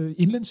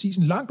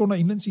 indlandsisen, langt under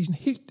indlandsisen,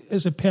 helt,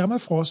 altså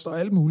permafrost og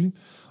alt muligt,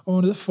 og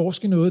var nede og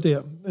forske noget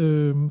der.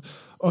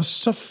 Og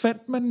så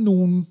fandt man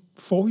nogle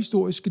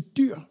forhistoriske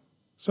dyr,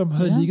 som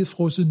havde ligget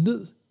frosset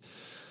ned,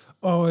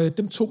 og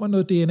dem tog man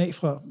noget DNA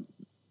fra.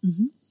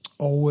 Mm-hmm.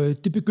 Og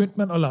det begyndte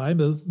man at lege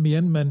med, mere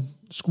end man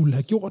skulle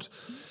have gjort.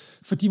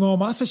 Fordi man var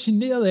meget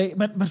fascineret af,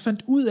 man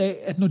fandt ud af,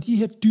 at når de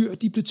her dyr,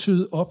 de blev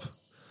tøet op,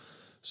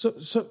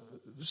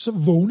 så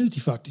vågnede de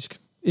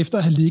faktisk, efter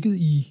at have ligget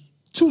i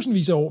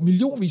tusindvis af år,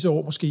 millionvis af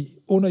år måske,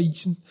 under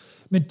isen,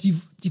 men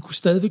de kunne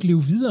stadigvæk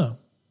leve videre.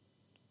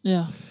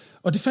 Ja.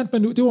 Og det fandt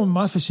man ud, det var man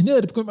meget fascineret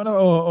af, det begyndte man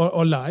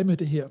at lege med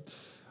det her.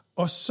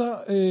 Og så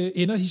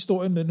ender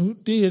historien med nu,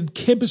 det er en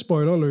kæmpe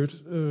spoiler alert.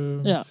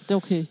 Ja, det er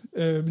okay.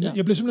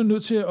 Jeg bliver simpelthen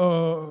nødt til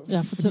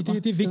at, fordi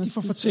det er vigtigt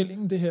for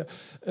fortællingen, det her.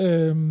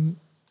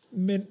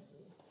 Men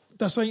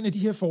der er så en af de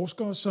her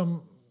forskere,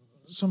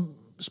 som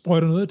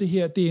sprøjter noget af det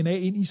her DNA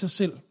ind i sig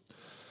selv,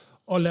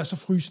 og lader sig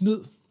fryse ned.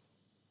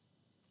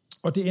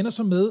 Og det ender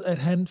så med, at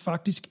han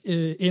faktisk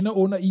ender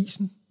under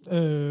isen.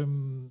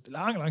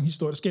 Lang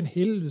historie, der sker en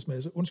helvedes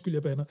masse, undskyld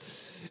jeg bander.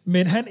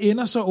 Men han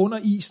ender så under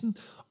isen,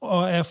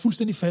 og er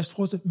fuldstændig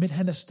fastfrosset, men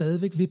han er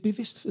stadigvæk ved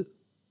bevidsthed.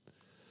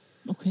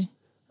 Okay.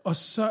 Og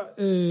så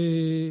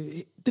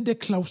den der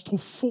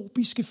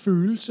klaustrofobiske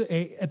følelse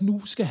af, at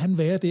nu skal han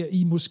være der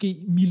i måske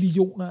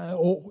millioner af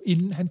år,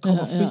 inden han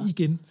kommer fri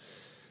igen.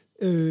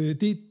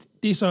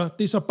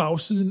 Det er så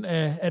bagsiden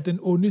af den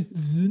onde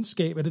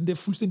videnskab, af den der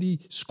fuldstændig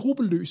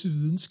skrupelløse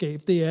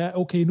videnskab. Det er,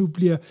 okay, nu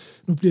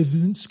bliver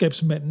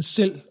videnskabsmanden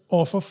selv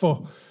offer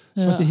for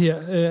det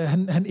her.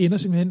 Han ender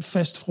simpelthen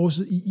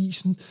fastfrosset i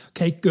isen,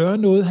 kan ikke gøre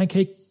noget,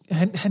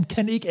 han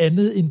kan ikke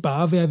andet end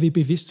bare være ved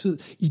bevidsthed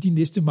i de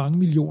næste mange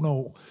millioner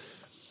år.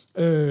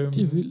 Det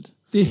er vildt.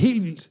 Det er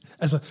helt vildt.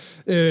 Altså,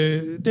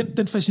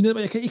 den fascinerede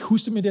mig. Jeg kan ikke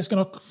huske det, men jeg skal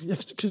nok...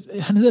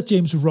 han hedder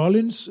James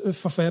Rollins,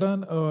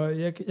 forfatteren, og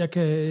jeg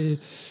kan...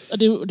 Og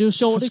det er jo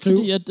sjovt, ikke,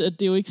 fordi at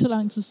det er jo ikke så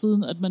lang tid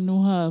siden, at man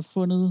nu har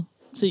fundet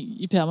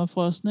ting i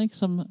permafrosten, ikke,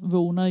 som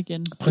vågner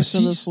igen. Præcis. Der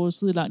har været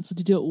frosset i lang tid,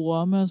 de der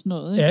orme og sådan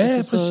noget. Ikke? Ja,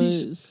 altså,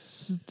 præcis.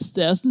 Så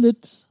det er sådan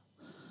lidt...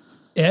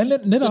 Ja,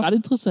 netop. Det er ret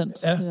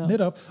interessant. Ja,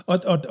 netop.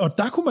 Og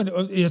der kunne man,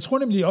 og jeg tror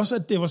nemlig også,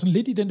 at det var sådan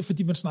lidt i den,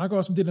 fordi man snakker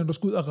også om det, når du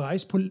skal ud og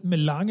rejse med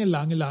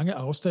lange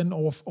afstande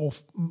over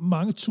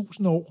mange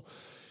tusind år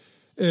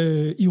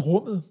i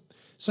rummet,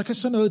 så kan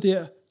sådan noget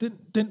der,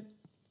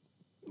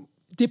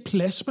 det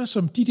plasma,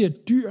 som de der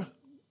dyr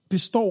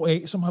består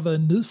af, som har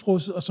været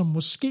nedfrosset, og som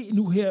måske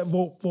nu her,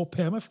 hvor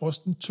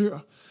permafrosten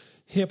tør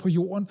her på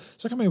jorden,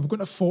 så kan man jo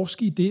begynde at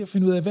forske i det, og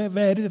finde ud af,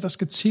 hvad er det, der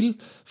skal til,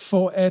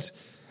 for at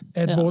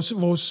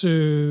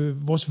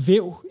vores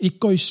væv ikke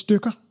går i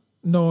stykker.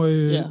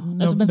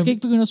 Altså man skal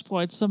ikke begynde at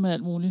sprøjte sig med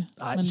alt muligt.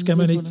 Nej, det skal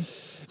man ikke.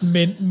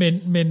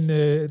 Men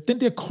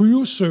den der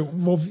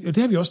kryosøvn, og det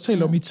har vi også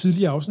talt om i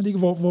tidligere afsnit, ikke?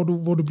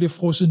 Hvor du bliver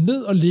frosset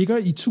ned og ligger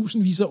i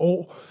tusindvis af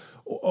år,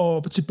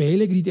 og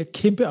tilbagelægger de der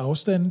kæmpe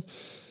afstande.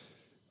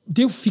 Det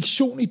er jo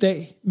fiktion i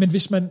dag, men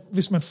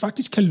hvis man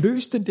faktisk kan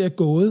løse den der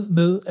gåde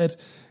med, at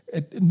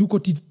nu går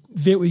dit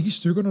væv ikke i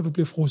stykker, når du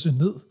bliver frosset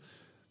ned.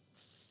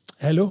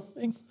 Hallo,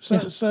 ikke?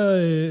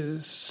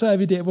 Så er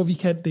vi der, hvor vi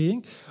kan det,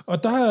 ikke?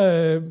 Og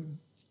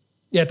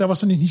der var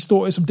sådan en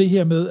historie som det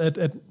her med,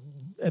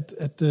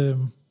 at det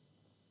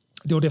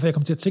var derfor, jeg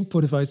kom til at tænke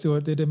på det faktisk. Det var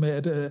det der med,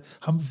 at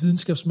ham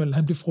videnskabsmanden,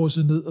 han blev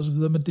frosset ned og så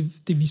videre, men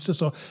det viste sig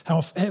så,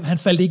 han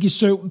faldt ikke i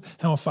søvn,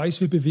 han var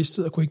faktisk ved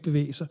bevidsthed og kunne ikke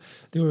bevæge sig.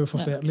 Det var jo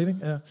forfærdeligt,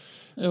 ikke? Ja.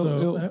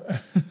 Jo.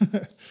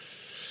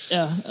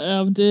 Ja,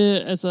 men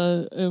det,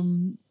 altså...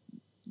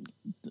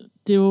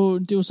 Det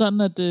er jo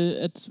sådan, at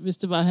hvis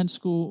det var,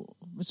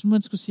 hvis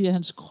man skulle sige, at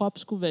hans krop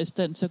skulle være i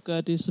stand til at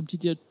gøre det, som de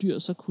der dyr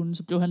så kunne,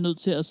 så blev han nødt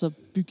til at så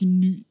bygge en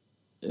ny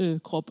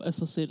krop af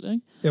sig selv,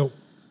 ikke? Jo.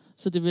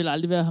 Så det ville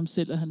aldrig være ham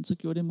selv, at han så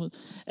gjorde det imod.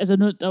 Altså,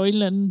 der var en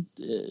eller anden,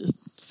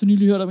 for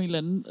nylig hørt om en eller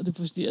anden, og det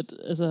er fordi, at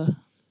altså,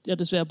 jeg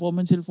desværre bruger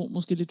min telefon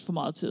måske lidt for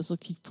meget til at så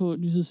kigge på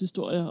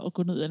nyhedshistorier og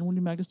gå ned i alle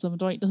mulige mærkesteder, men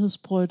der var en, der havde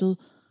sprøjtet...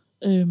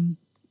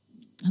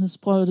 han havde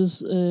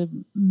sprøjtet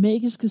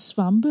magiske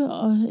svampe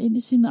ind i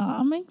sin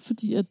arm, ikke?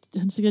 Fordi at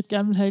han sikkert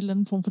gerne vil have en eller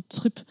anden form for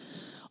trip.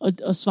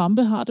 Og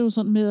svampe har det jo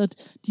sådan med, at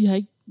de har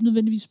ikke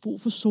nødvendigvis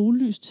brug for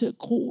sollys til at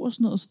gro og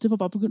sådan noget, så det var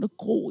bare begyndt at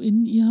gro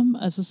inde i ham.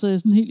 Altså, så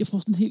jeg får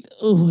det helt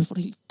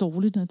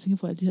dårligt, når jeg tænker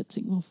på alle de her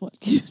ting, hvor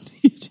folk...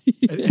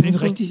 Er det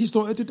en rigtig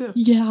historie, det der?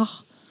 Ja.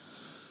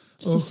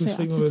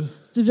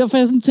 Det er derfor,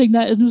 jeg sådan tænkte,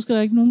 nej, altså, nu skal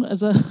der ikke nogen,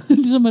 altså,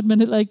 ligesom at man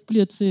heller ikke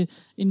bliver til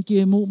en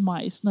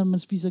GMO-majs, når man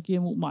spiser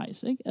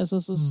GMO-majs, ikke? Altså,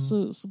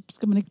 så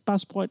skal man ikke bare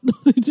sprøjte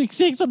noget. Det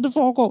er ikke sådan, det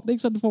foregår.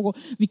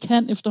 Vi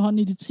kan efterhånden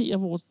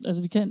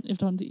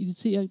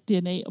editere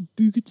DNA og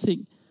bygge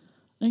ting,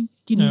 ikke?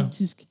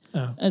 Genetisk,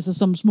 altså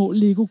som små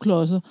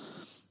Lego-klodser.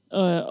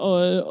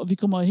 Og vi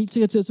kommer helt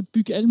sikkert til at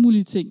bygge alle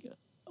mulige ting,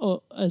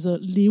 og altså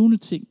levende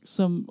ting,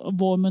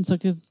 hvor man så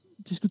kan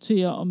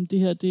diskutere, om det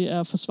her det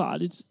er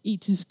forsvarligt,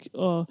 etisk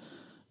og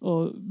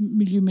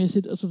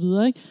miljømæssigt og så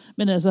videre, ikke?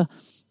 Men altså,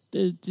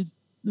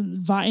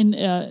 vejen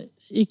er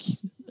ikke,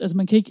 altså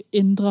man kan ikke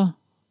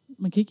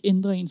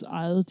ændre ens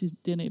eget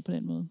DNA på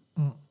den måde.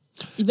 Mm.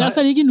 I hvert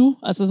fald ikke endnu.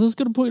 Altså, så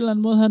skal du på en eller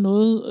anden måde have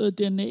noget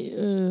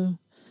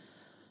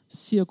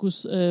DNA-cirkus,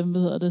 sådan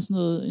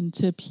noget, en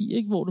terapi,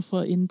 ikke? Hvor du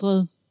får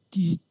ændret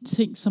de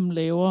ting, som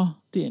laver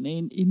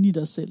DNA'en inde i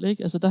dig selv,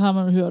 ikke? Altså, der har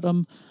man hørt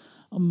om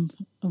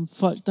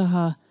folk, der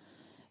har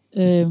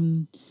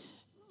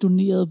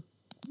doneret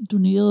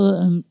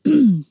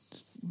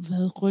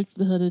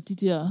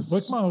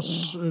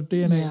rygmarvs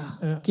DNA.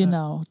 Ja,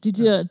 genau. De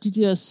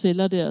der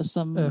celler der,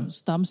 som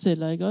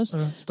stamceller, ikke også?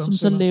 Som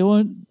så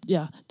laver,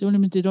 det var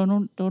nemlig det, der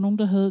var nogen,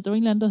 der havde, der var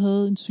en eller anden, der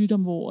havde en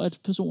sygdom, hvor at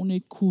personen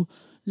ikke kunne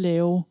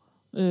lave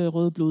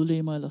røde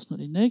blodlegemer eller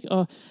sådan noget, ikke?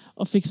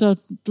 Og fik så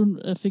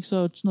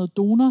sådan noget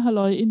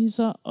donorhalløj ind i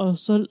sig, og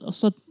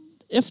så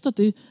efter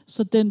det,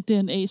 så den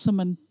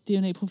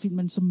DNA-profil,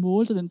 man så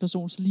målte den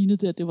person, så lignede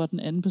det, at det var den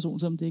anden person,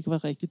 som det ikke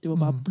var rigtigt. Det var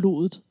bare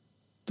blodet.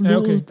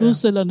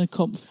 Blodcellerne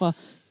kom fra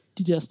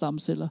de der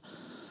stamceller.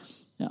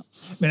 Ja.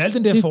 Men al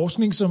den der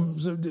forskning, som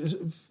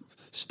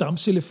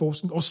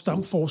stamcelleforskning og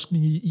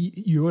stamforskning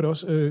i øvrigt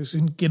også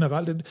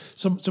generelt,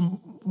 som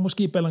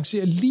måske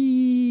balancerer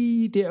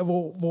lige der,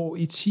 hvor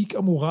etik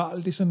og moral,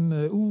 det er sådan,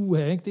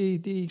 ikke?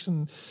 Det er ikke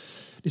sådan...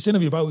 Det sender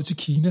vi jo bare ud til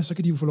Kina, så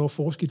kan de jo få lov at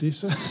forske i det.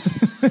 Så.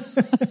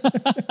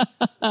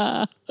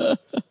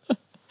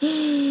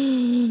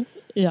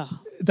 Ja.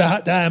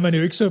 Der er man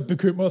jo ikke så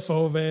bekymret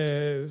for,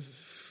 hvad...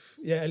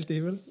 Ja, alt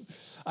det, vel?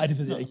 Ej, det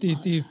ved jeg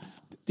ikke.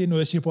 Det er noget,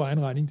 jeg siger på egen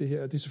regning, det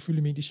her. Det er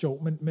selvfølgelig ment i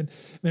sjov,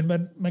 men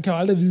man kan jo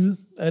aldrig vide,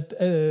 at...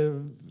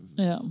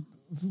 Ja.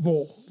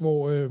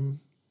 Hvor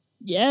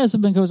ja, altså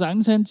man kan jo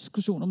sagtens have en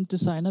diskussion om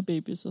designer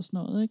babies og sådan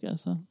noget, ikke?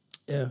 Altså.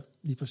 Ja,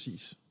 lige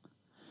præcis.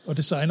 Og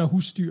designer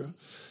husdyr.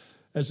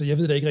 Altså, jeg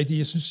ved da ikke rigtigt.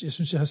 Jeg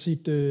synes, jeg har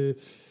set...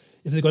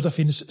 jeg ved godt, der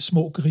findes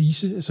små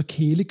grise, altså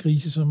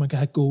kælegrise, som man kan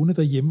have gående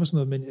derhjemme og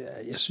sådan noget, men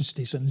jeg synes,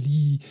 det er sådan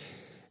lige...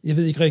 Jeg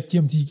ved ikke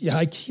rigtigt, om de... Jeg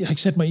har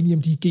ikke sat mig ind i,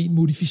 om de er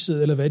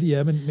genmodificeret, eller hvad de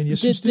er, men jeg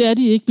synes... Det er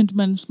de ikke,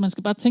 men man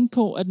skal bare tænke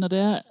på, at når det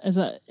er...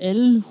 Altså,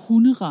 alle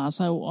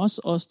hunderacer er jo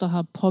også os, der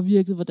har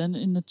påvirket, hvordan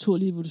en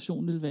naturlig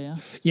evolution vil være.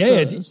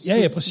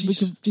 Ja, præcis.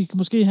 Så vi kan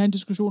måske have en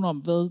diskussion om,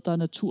 hvad der er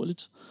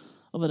naturligt,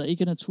 og hvad der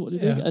ikke er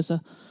naturligt, ikke? Altså...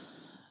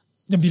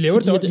 Jamen, vi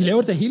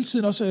laver det da hele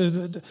tiden også.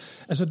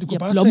 Altså, du kan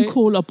bare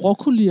blomkål og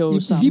broccoli er jo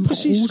sammen. Lige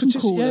præcis.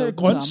 Ja,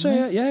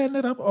 grøntsager, ja,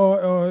 netop.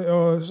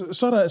 Og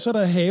så er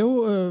der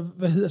have,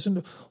 hvad hedder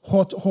sådan,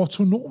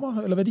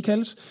 hortonomer, eller hvad de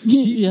kaldes.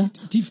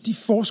 De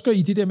forsker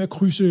i det der med at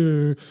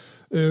krydse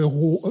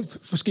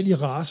forskellige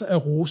racer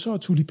af roser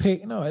og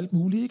tulipaner og alt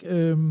muligt,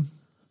 ikke?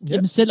 Ja.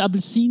 Jamen selv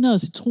appelsiner og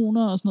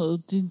citroner og sådan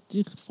noget, det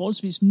er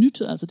forholdsvis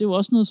nyt. Altså det er jo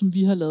også noget, som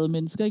vi har lavet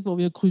mennesker, ikke? Hvor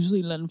vi har krydset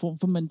en eller anden form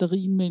for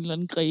mandarin med en eller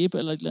anden grebe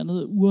eller et eller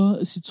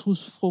andet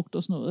citrusfrugt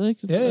og sådan noget,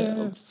 ikke?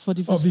 Ja. For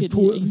de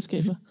forskellige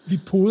egenskaber. Vi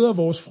poder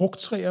vores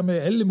frugttræer med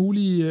alle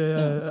mulige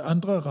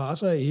andre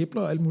racer af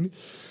æbler og alt muligt.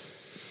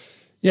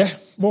 Ja,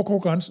 hvor går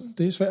grænsen?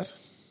 Det er svært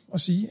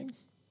at sige, ikke?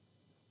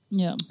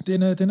 Ja.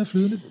 Den er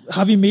flydende.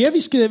 Har vi mere, vi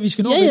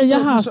skal nå? Ja,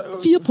 jeg har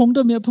 4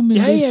 punkter mere på min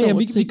liste.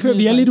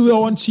 Vi er lidt ud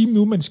over en time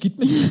nu, men skidt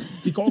med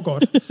det går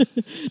godt.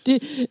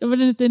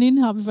 Den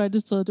ene har vi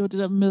faktisk taget, det var det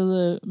der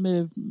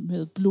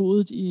med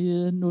blodet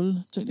i nul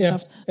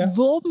tyngdekraft. Ja.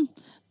 Våben,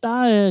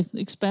 der er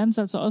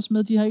Expanse altså også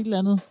med, de har ikke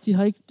andet, de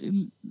har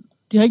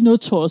ikke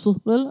noget tosset,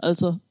 vel?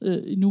 Altså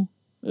endnu.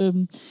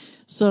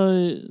 Så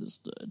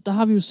der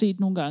har vi jo set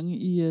nogle gange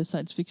i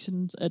science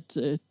fiction, at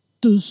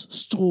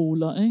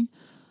dødsstråler, ikke?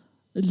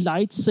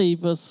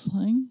 Lightsabers,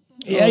 ikke?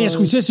 Ja, jeg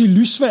skulle til at sige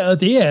lyssværet,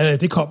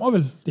 det kommer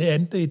vel.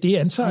 Det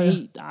antager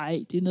jeg.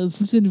 Nej, det er noget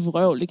fuldstændig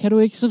forrøvl. Det kan du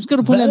ikke. Så skal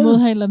du på en eller anden måde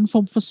have en eller anden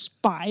form for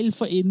spejl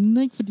for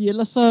enden, ikke? Fordi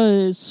ellers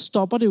så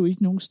stopper det jo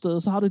ikke nogen steder.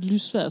 Så har du et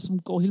lyssværd, som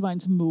går hele vejen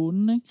til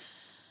månen, ikke?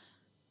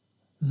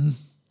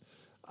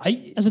 Ej,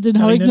 altså, den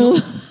har jo ikke noget...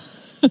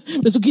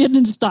 Hvis du giver den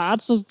en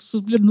start,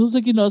 så bliver du nødt til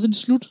at give den også en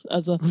slut.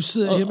 Altså, nu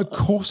sidder jeg her med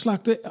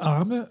korslagte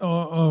arme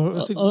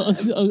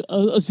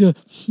og siger...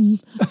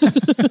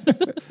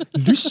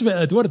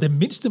 Lyssværet, det var det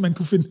mindste, man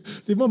kunne finde.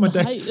 Det må man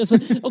da... Nej,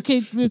 altså,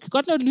 okay, vi kan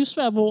godt lave et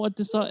lyssvær, hvor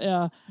det så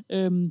er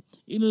en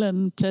eller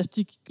anden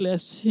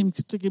plastikglas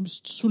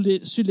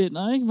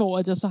cylinder, ikke?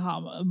 Hvor jeg så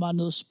har mig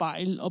noget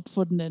spejl op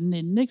for den anden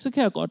ende, ikke? Så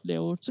kan jeg godt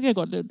lave et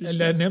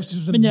lyssvær. Ja,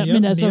 nærmest sådan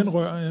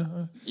neonrør, ja.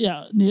 Ja,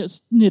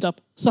 netop.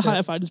 Så har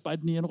jeg faktisk bare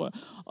et neonrør.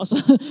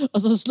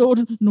 Og så slår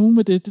du nogen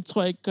med det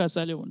tror jeg ikke gør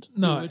særlig ondt.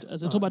 Nej.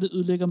 Altså, jeg tror bare, det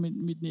ødelægger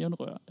mit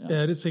neonrør.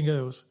 Ja, det tænker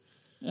jeg også.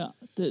 Ja,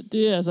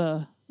 det er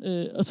altså...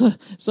 og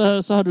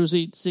så har du jo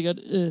set sikkert,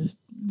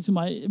 ligesom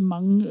mig,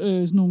 mange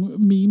sådan nogle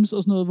memes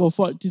og sådan noget, hvor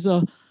folk de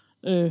så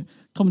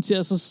kommer til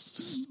at så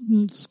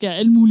skære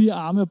alle mulige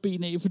arme og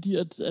ben af, fordi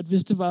at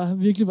hvis det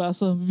virkelig var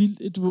så vildt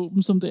et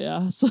våben, som det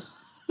er, så,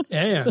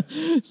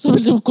 så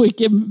ville det jo gå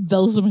igennem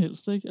hvad som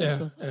helst, ikke?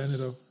 Altså. Ja,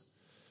 netop.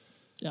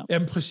 Ja.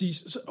 Jamen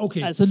præcis.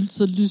 Okay. Altså,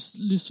 så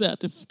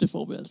lyssvært, det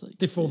får vi altså ikke.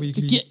 Det får vi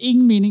ikke. Det giver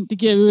ingen mening. Det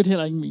giver jo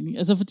heller ingen mening.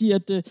 Altså, fordi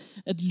at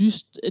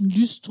en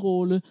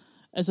lysstråle,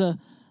 altså,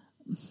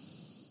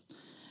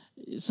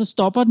 så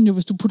stopper den jo,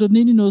 hvis du putter den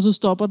ind i noget, så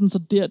stopper den så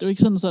der. Det er jo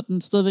ikke sådan, at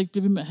den stadigvæk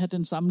bliver ved med at have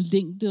den samme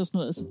længde og sådan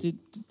noget. Altså,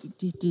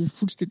 det er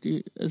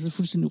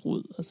fuldstændig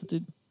rod. Altså,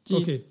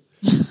 okay.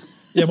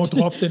 Jeg må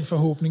droppe den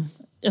forhåbning.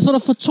 Ja, så er der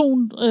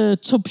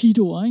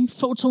foton-torpedoer, ikke?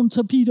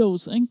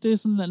 Photon-torpedoes, ikke? Det er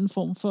sådan en anden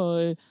form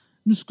for...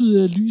 nu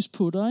skyder jeg lys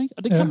på dig, ikke?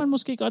 Og det kan man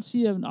måske godt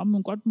sige, at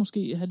man godt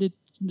måske have lidt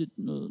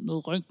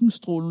noget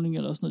røntgenstråling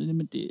eller sådan noget,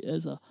 men det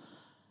altså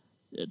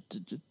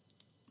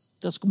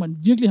der skulle man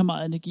virkelig have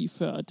meget energi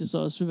før, at det så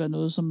også vil være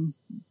noget, som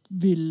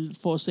vil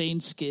forårsage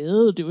en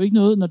skade. Det er jo ikke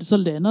noget, når det så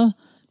lander,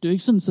 det er jo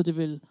ikke sådan, så det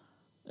vil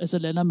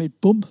lander med et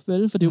bump,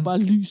 vel? For det er jo bare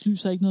lys.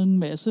 Lys har ikke noget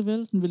masse,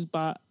 vel? Den vil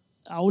bare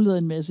aflede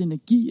en masse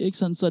energi, ikke?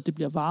 Sådan, så det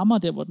bliver varmere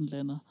der, hvor den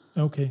lander.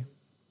 Okay.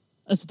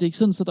 Altså, det er ikke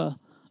sådan, så der...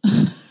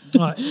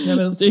 Nej, jeg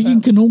ved. Det er ikke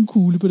en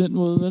kanonkugle på den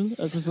måde, vel?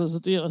 Altså, så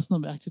det er også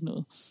noget mærkeligt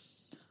noget.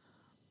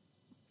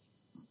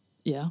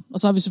 Ja, og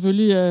så har vi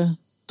selvfølgelig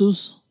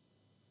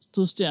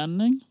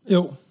dødsstjernen, ikke?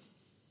 Jo.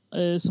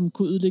 Som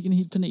kunne ødelægge en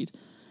hel planet.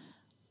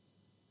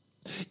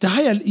 Der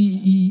har jeg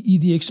i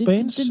The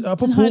Expanse...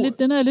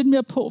 Den er jeg lidt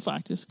mere på,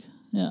 faktisk.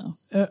 Ja,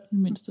 det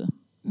mindste.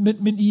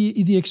 Men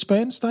i The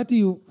Expanse, der er de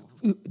jo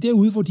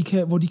derude,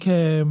 hvor de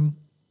kan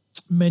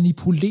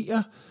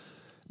manipulere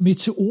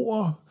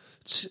meteorer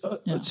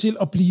til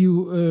at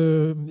blive...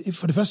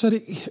 for det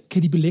første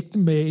kan de belægge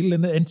dem med et eller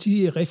andet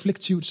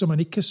antireflektivt, så man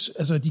ikke kan...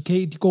 Altså,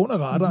 de går under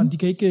radaren, de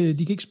kan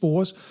ikke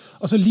spores.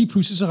 Og så lige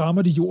pludselig så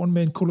rammer de jorden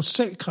med en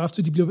kolossal kraft,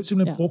 så de bliver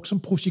simpelthen brugt som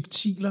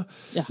projektiler.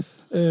 Ja.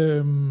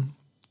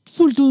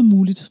 Fuldt ud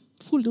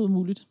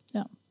muligt,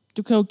 ja.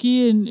 Du kan jo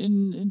give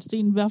en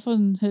sten hvad for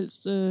en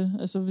helst.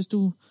 Altså, hvis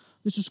du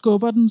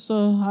skubber den,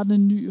 så har den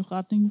en ny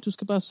retning. Du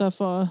skal bare sørge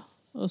for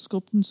at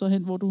skubbe den så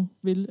hen, hvor du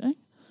vil, ikke?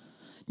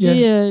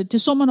 Yeah.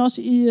 Det så man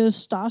også i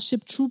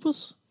Starship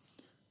Troopers.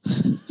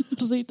 Har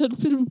du set den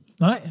film?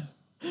 Nej.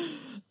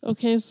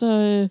 Okay,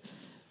 så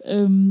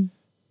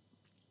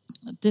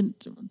det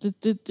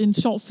er en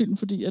sjov film,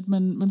 fordi at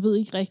man ved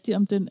ikke rigtigt,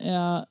 om den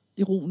er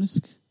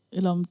ironisk,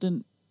 eller om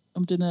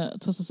den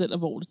tager sig selv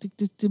alvorligt.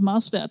 Det er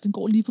meget svært. Den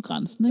går lige på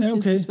grænsen. Ikke? Ja,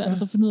 okay, det er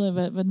svært at finde ud af,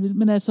 hvad den vil.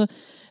 Men altså,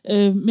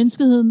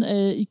 menneskeheden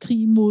er i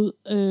krig mod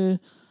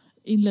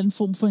en eller anden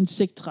form for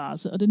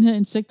insektrace. Og den her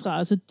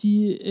insektrace,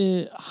 de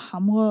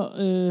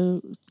hamrer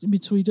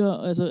meteoritter,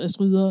 altså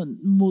asteroider,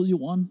 mod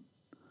jorden.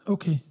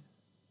 Okay.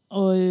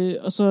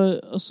 Og så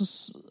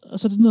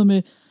er det noget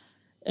med,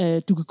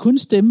 du kan kun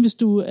stemme, hvis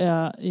du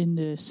er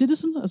en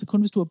citizen, altså kun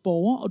hvis du er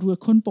borger, og du er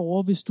kun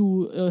borger, hvis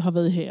du har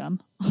været i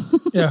hæren.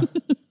 Ja.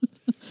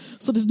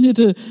 Så det er sådan lidt,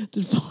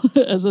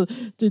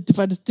 det er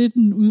faktisk det,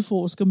 den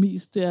udforsker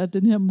mest, det er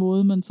den her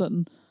måde, man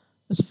sådan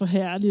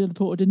forherliger det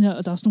på, og den her,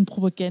 og der er sådan nogle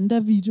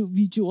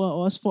propagandavideoer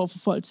også for at få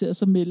folk til at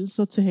så melde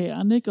sig til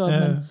hæren, ikke? Og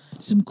man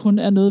ligesom kun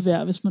er noget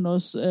værd, hvis man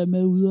også er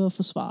med ude og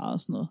forsvare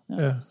og sådan noget.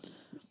 Ja.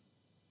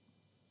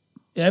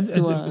 Ja,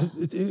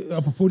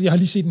 apropos, jeg har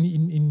lige set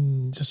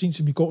så sent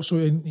som i går, så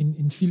jeg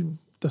en film,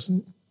 der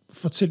sådan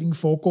fortællingen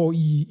foregår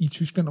i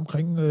Tyskland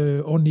omkring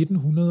år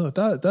 1900, og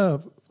der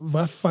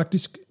var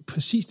faktisk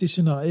præcis det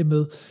scenarie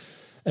med,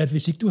 at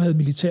hvis ikke du havde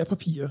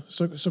militærpapirer,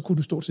 så kunne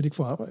du stort set ikke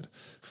få arbejde.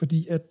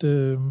 Fordi at...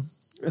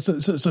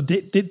 Så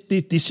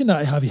det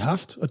scenarie har vi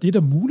haft, og det er da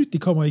muligt,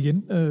 det kommer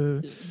igen.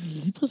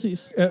 Lige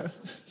præcis. Ja,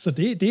 så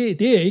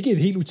det er ikke et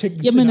helt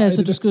utænkeligt scenarie. Jamen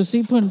altså, du skal jo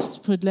se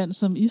på et land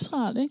som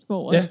Israel, ikke?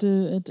 Hvor at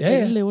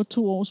alle laver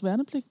 2 års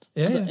værnepligt.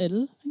 Ja, altså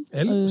alle. Ikke?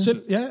 Alle,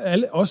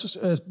 alle,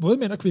 også både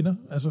mænd og kvinder.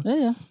 Altså.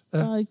 Ja,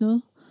 der er ikke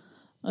noget.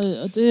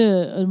 Og det,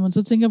 at man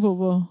så tænker på,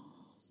 hvor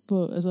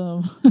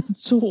altså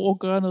 2 år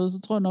gør noget, så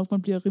tror jeg nok,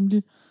 man bliver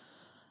rimelig...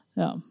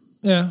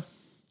 Ja.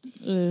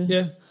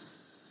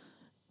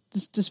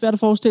 Det er svært at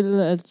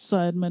forestille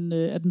sig, at man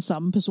er den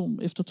samme person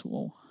efter 2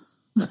 år.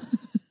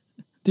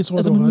 Det tror jeg,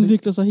 altså, man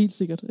udvikler sig helt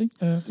sikkert, ikke?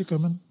 Ja, det gør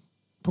man.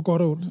 På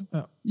godt og ondt.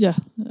 Ja.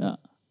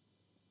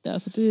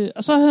 Så det,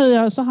 og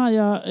så har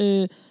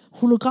jeg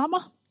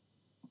hologrammer.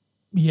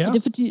 Ja. Og det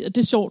er fordi, at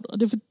det er sjovt, og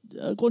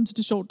grunden til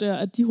det er sjovt, det er,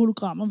 at de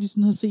hologrammer, vi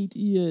sådan har set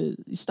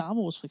i Star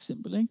Wars for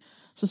eksempel, ikke?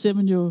 Så ser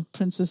man jo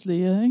Princess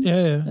Leia, ikke?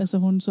 Ja. Altså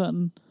hun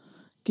sådan...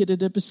 giver det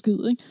der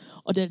besked, ikke?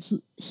 Og det er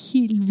altid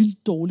helt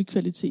vildt dårlig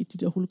kvalitet, de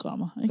der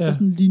hologrammer, ikke? Ja. Der er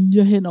sådan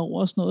linjer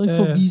henover og sådan noget, ikke?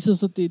 For at vise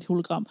sig, at det er et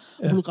hologram.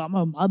 Og hologrammer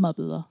er jo meget, meget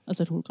bedre.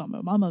 Altså et hologram er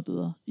jo meget, meget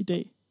bedre i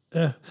dag.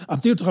 Ja,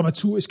 jamen, det er jo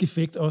dramaturgisk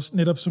effekt også,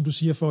 netop som du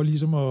siger, for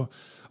ligesom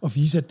at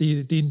vise, at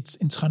det er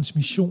en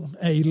transmission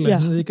af et eller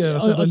andet, ikke?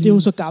 Og det er jo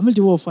så gammelt,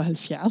 det var fra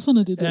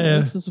 70'erne, det der,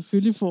 ikke? Så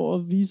selvfølgelig for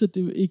at vise, at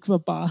det ikke var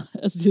bare,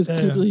 altså de har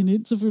klippet hende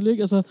ind selvfølgelig,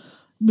 ikke? Altså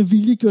med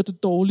vilje gjort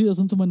det dårligt, og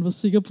sådan, så man var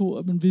sikker på,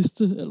 at man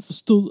vidste, eller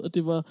forstod, at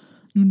det var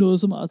nu noget,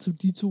 som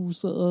R2-D2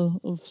 sad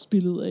og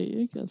spillede af,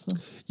 ikke? Altså,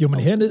 jo, men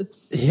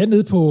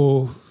hernede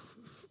på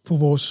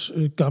vores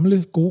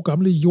gode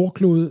gamle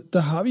jordklode, der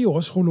har vi jo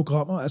også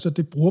hologrammer. Altså,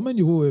 det bruger man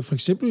jo for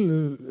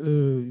eksempel,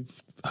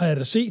 har jeg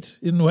da set,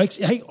 jeg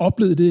har ikke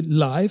oplevet det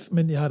live,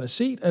 men jeg har da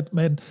set, at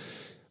man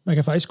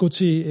kan faktisk gå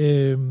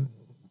til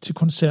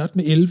koncert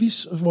med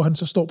Elvis, hvor han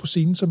så står på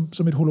scenen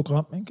som et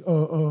hologram, ikke?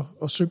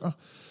 Og synger.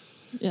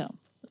 Ja.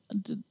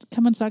 Det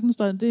kan man sagtens.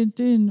 Det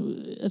er en,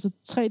 altså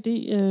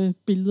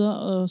 3D-billeder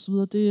og så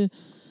videre. Det er,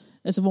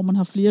 altså hvor man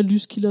har flere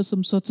lyskilder,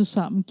 som så til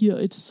sammen giver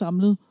et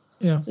samlet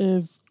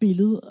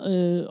billede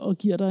og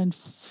giver dig en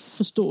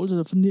forståelse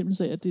eller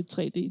fornemmelse af, at det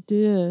er 3D.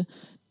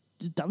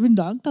 Der er vi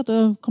langt, og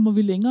der kommer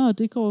vi længere, og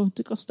det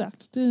går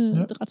stærkt. Det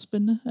er ret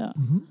spændende. Ja.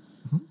 Mm-hmm.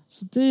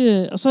 Så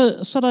det, og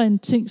så er der en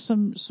ting,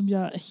 som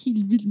jeg er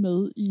helt vild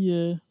med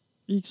i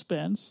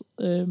Expanse,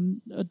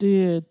 og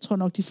det tror jeg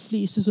nok de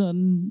fleste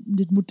sådan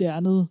lidt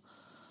moderne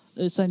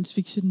science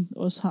fiction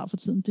også har for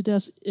tiden. Det er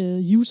deres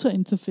user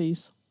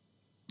interface,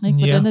 ikke?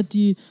 Hvordan at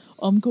de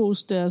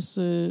omgås deres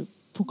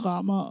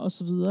programmer og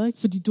så videre, ikke?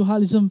 Fordi du har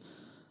ligesom,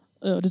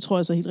 og det tror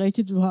jeg så helt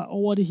rigtigt, du har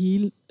over det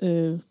hele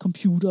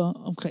computer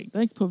omkring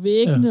dig, ikke? På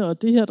væggene,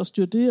 og det her der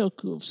styrer det, og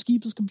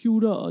skibets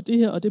computer, og det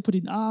her, og det på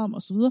din arm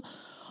og så videre.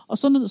 Og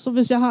så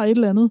hvis jeg har et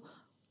eller andet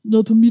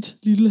noget på mit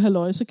lille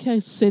halløj, så kan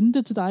jeg sende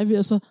det til dig ved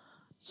at så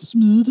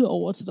smide det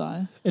over til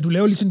dig. Ja, du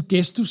laver ligesom en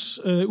gestus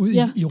ud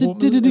i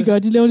rummet. Ja, det de gør.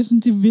 De laver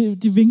ligesom,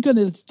 de vinker den,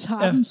 eller de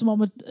tager den, som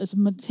om, at altså,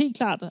 man helt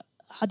klart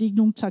har de ikke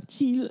nogen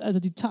taktil, altså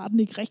de tager den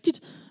ikke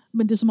rigtigt,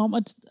 men det er som om,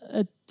 at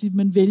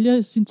man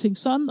vælger sine ting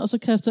sådan, og så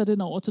kaster jeg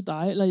den over til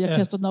dig, eller jeg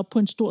kaster den op på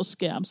en stor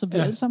skærm, så vi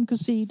alle sammen kan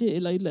se det,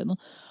 eller et eller andet.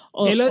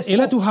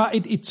 Eller du har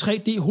et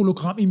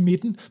 3D-hologram i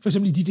midten, for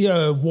eksempel i de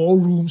der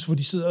war rooms, hvor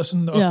de sidder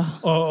sådan,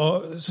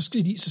 og så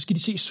skal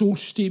de se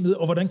solsystemet,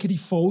 og hvordan kan de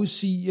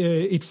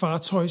forudsige et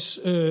fartøjs...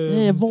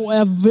 hvor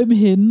er hvem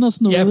henne og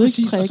sådan noget. Ja,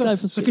 præcis, og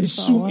så kan de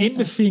zoome ind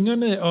med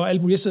fingrene, og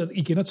alt muligt. Jeg sidder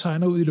igen og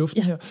tegner ud i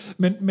luften her.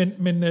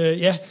 Men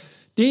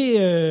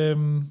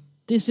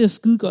det ser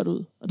skide godt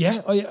ud. Ja,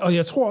 og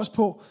jeg tror også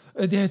på,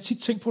 det har jeg tit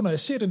tænkt på, når jeg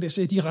ser den der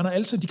serie, de render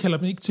altid, de kalder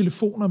dem ikke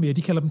telefoner mere,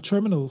 de kalder dem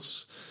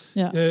terminals.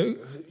 Ja.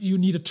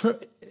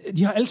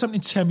 De har alle sammen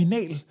en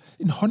terminal,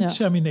 en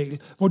håndterminal,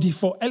 hvor de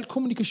får al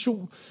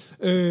kommunikation,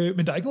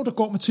 men der er ikke nogen, der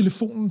går med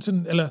telefonen,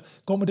 eller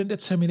går med den der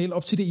terminal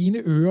op til det ene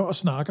øre og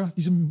snakker,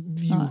 ligesom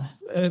vi jo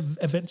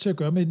er vant til at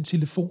gøre med en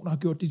telefon, og har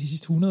gjort det de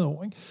sidste 100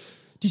 år. Ikke?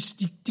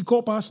 De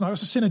går bare og snakker, og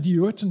så sender de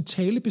jo sådan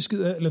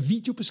talebeskeder, eller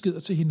videobeskeder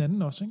til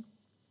hinanden også, ikke?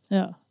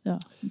 Ja.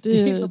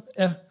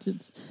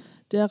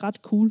 Det er ret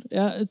cool.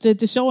 Ja,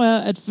 det sjove er,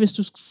 at hvis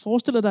du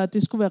forestiller dig, at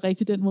det skulle være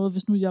rigtigt den måde,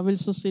 hvis nu jeg vil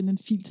så sende en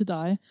fil til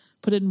dig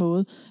på den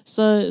måde,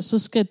 så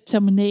skal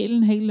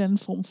terminalen have en eller anden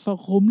form for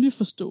rummelig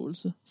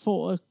forståelse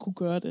for at kunne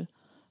gøre det.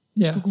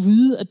 Du skal kunne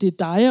vide, at det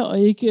er dig, og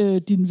ikke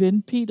din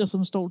ven Peter,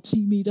 som står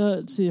 10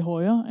 meter til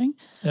højre. Ikke?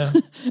 Ja.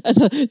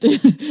 Altså,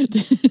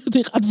 det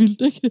er ret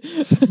vildt, ikke?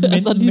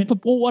 Der er lige et par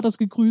broer, der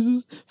skal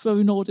krydses, før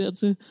vi når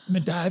dertil.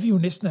 Men der er vi jo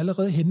næsten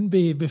allerede henne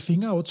ved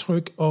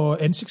fingeraftryk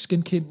og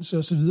ansigtsgenkendelse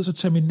og så videre, så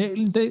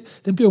terminalen,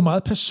 den bliver jo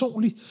meget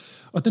personlig,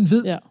 og den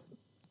ved,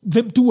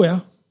 hvem du er.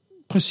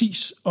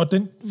 Præcis, og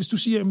hvis du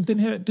siger, at den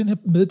her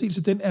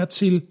meddelelse, den er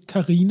til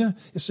Karina,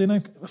 jeg sender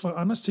fra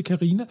Anders til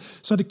Karina,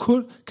 så er det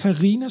kun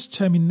Karinas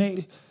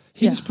terminal,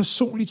 hendes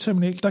personlige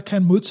terminal, der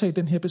kan modtage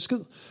den her besked.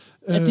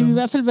 Ja, det vil i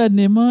hvert fald være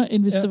nemmere,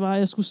 end hvis det var, at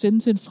jeg skulle sende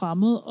til en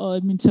fremmed,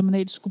 og min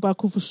terminal skulle bare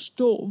kunne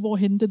forstå,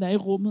 hvorhen den er i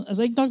rummet.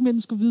 Altså ikke nok med, at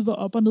den skal vide, hvor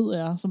op og ned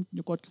er, som den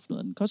jo godt kan finde ud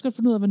af. Den kan også godt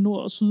finde ud af, hvad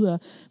nord og syd er.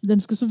 Men den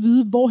skal så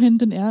vide, hvorhen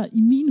den er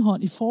i min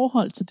hånd i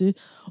forhold til det,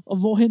 og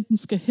hvorhen den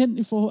skal hen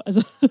i forhold...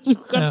 Altså, du kan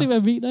godt se, hvad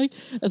jeg mener, ikke?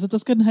 Altså, der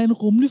skal den have en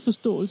rummelig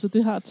forståelse.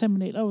 Det har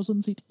terminaler jo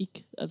sådan set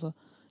ikke. Altså.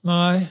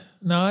 Nej,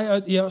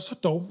 og jeg er så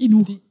dog.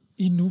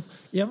 Endnu.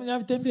 Jamen,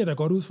 den bliver da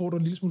godt udfordret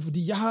en lille smule,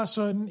 fordi jeg har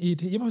sådan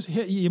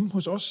hjemme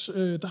hos os,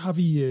 der har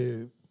vi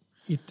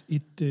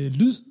et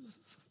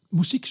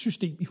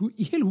lydmusiksystem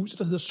i hele huset,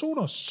 der hedder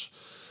Sonos.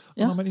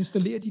 Og når man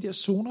installerer de der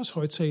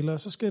Sonos-højtalere,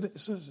 så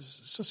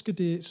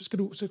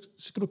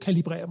skal du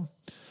kalibrere dem.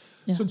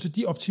 Sådan så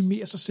de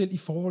optimerer sig selv i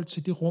forhold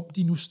til det rum,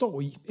 de nu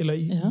står i, eller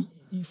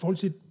i forhold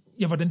til,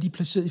 hvordan de er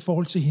placeret i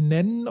forhold til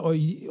hinanden, og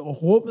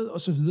rummet,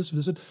 og så videre, så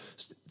videre. Så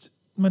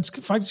man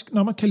skal faktisk,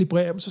 når man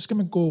kalibrerer dem, så skal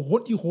man gå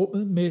rundt i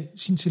rummet med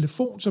sin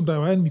telefon, som der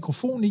jo er en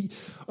mikrofon i,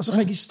 og så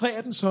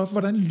registrerer den så,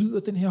 hvordan lyder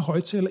den her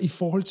højtaler i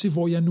forhold til,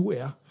 hvor jeg nu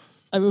er.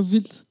 Ej, hvor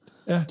vildt.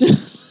 Ja.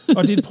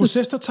 Og det er en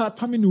proces, der tager et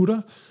par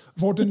minutter,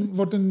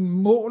 hvor den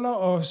måler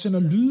og sender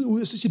lyde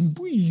ud, og så siger den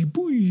bui,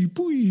 bui,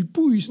 bui,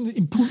 bui, sådan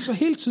impulser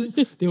hele tiden.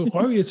 Det er jo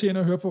røvirriterende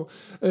at høre på.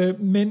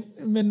 Men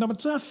når man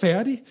så er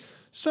færdig,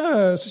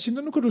 så siger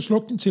den, nu kan du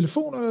slukke din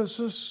telefon, og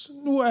så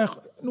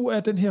nu er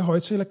den her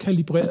højtaler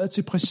kalibreret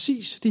til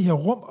præcis det her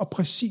rum, og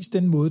præcis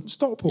den måde, den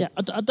står på. Ja,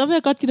 og der vil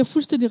jeg godt give dig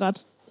fuldstændig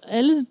ret.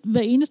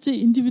 Hver eneste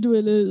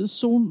individuelle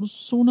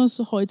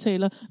Sonos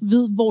højtaler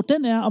ved, hvor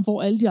den er, og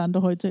hvor alle de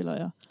andre højtalere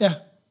er. Ja.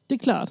 Det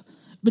er klart.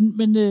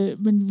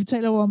 Men vi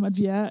taler jo om, at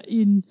vi er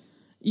i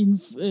en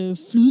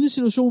flydende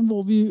situation,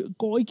 hvor vi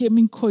går igennem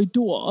en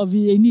korridor, og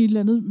vi er inde i et eller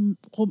andet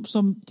rum,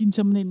 som din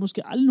terminal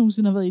måske aldrig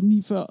nogensinde har været inde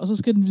i før, og så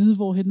skal den vide,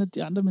 hvorhen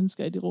de andre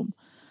mennesker er i det rum.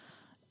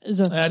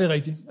 Altså, ja, det er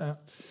rigtigt. Ja.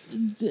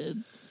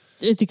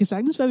 Det kan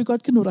sagtens være, at vi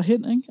godt kan nå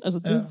derhen, ikke?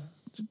 Altså,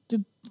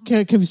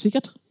 det kan vi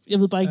sikkert. Jeg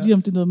ved bare ikke lige,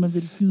 om det er noget, man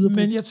vil gide på.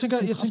 Men jeg tænker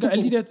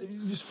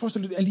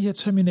alle de her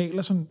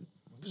terminaler,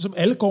 som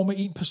alle går med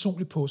en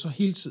personlig på sig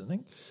hele tiden,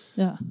 ikke?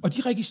 Ja. Og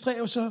de registrerer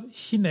jo så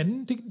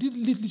hinanden. Det er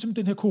lidt ligesom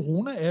den her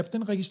corona-app,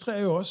 den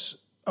registrerer jo også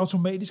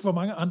automatisk, hvor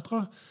mange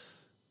andre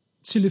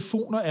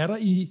telefoner er der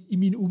i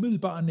min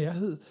umiddelbare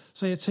nærhed.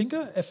 Så jeg tænker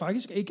at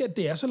faktisk ikke, at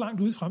det er så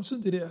langt ude i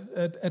fremtiden, det der.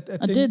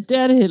 Det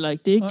er det heller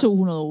ikke. Det er ikke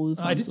 200 år ude i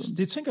fremtiden. Nej,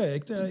 det tænker jeg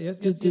ikke.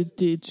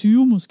 Det er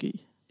 20 måske.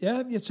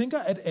 Ja, jeg tænker,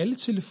 at alle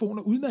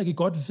telefoner udmærket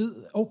godt ved,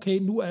 okay,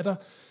 nu er der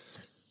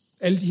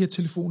alle de her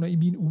telefoner i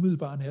min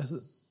umiddelbare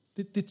nærhed.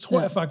 Det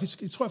tror jeg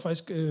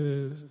faktisk...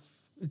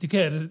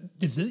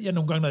 Det ved jeg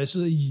nogle gange, når jeg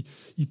sidder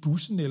i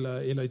bussen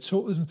eller i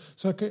toget,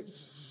 så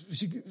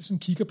hvis jeg sådan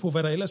kigger på,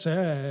 hvad der ellers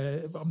er,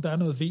 om der er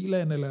noget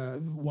WLAN eller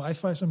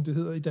wifi, som det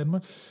hedder i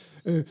Danmark,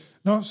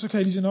 så kan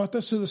jeg lige sige, der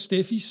sidder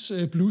Steffis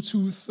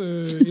Bluetooth,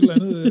 et eller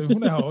andet,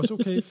 hun er her også,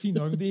 okay, fint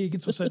nok, det er ikke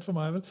interessant for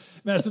mig, vel?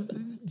 Men altså,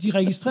 de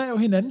registrerer jo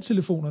hinanden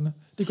telefonerne,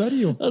 det gør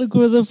de jo. Og det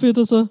kunne være så fedt,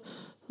 og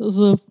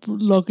så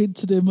logge ind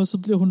til dem, og så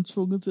bliver hun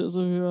tvunget til at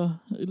så høre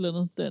et eller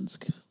andet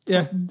dansk.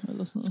 Ja,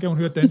 eller sådan. Skal hun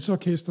høre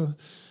dansorkestret,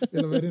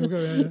 eller hvad det nu kan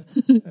være.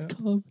 Ja.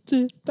 Kom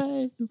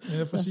tilbage.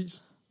 Ja,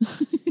 præcis.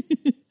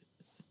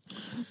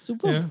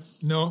 Super. Ja.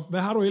 Nå, hvad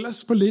har du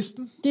ellers på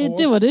listen?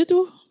 Det var det,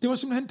 du. Det var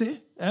simpelthen det.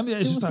 Ja, men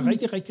jeg synes, der er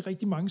rigtig, rigtig,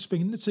 rigtig mange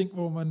spændende ting,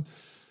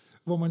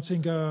 hvor man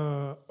tænker,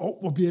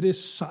 hvor bliver det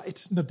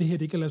sejt, når det her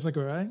det kan lade sig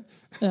gøre, ikke?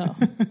 Ja.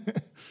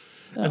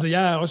 Altså,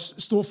 jeg er også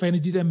stor fan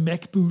af de der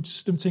Mac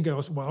boots. Dem tænker jeg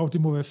også, wow,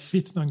 det må være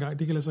fedt, når engang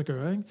det kan lade sig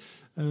gøre, ikke?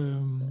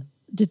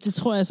 Det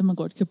tror jeg altså, man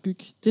godt kan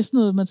bygge. Det er sådan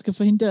noget, man skal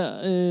få hende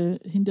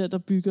der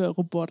bygger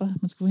robotter.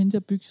 Man skal få hende til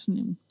at bygge sådan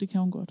en. Det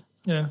kan hun godt.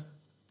 Ja.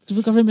 Du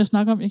ved godt, hvem jeg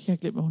snakker om. Jeg kan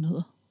ikke glemme, hvad hun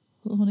hedder.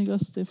 Hedder hun ikke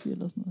også Steffi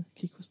eller sådan noget? Jeg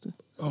kan ikke huske det.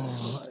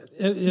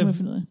 Det må jeg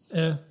finde ud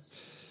af. Ja.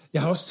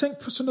 Jeg har også tænkt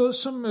på sådan noget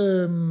som...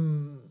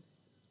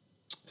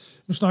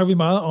 nu snakker vi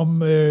meget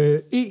om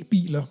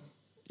e-biler.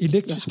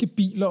 Elektriske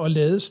biler og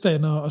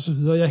ladestandere og så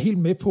videre. Jeg er helt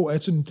med på,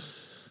 at sådan,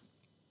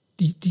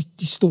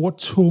 de store,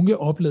 tunge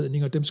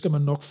opladninger, dem skal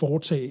man nok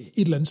foretage et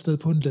eller andet sted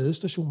på en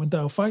ladestation. Men der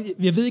er jo faktisk,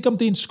 jeg ved ikke, om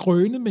det er en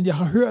skrøne, men jeg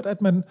har hørt,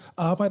 at man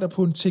arbejder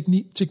på en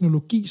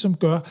teknologi, som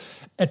gør,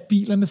 at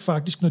bilerne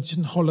faktisk, når de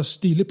sådan holder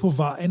stille på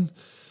vejen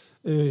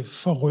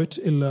for rødt,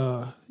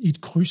 eller i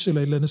et kryds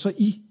eller et eller andet, så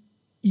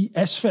i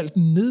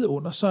asfalten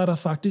nedunder, så er der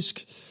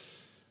faktisk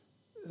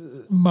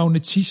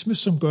magnetisme,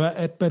 som gør,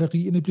 at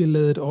batterierne bliver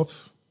ladet op,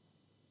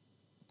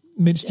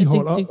 mens de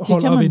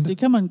holder og venter. Det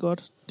kan man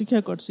godt. Det kan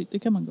jeg godt se.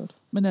 Det kan man godt.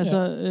 Men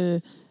altså,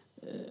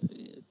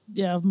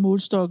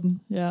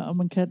 målstokken, og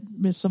man kan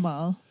med så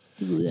meget.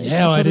 Det ved jeg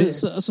ikke.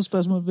 Og så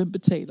spørgsmålet, hvem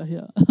betaler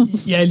her?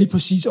 Ja, lige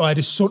præcis. Og er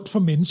det sundt for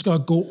mennesker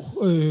at gå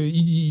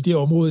i det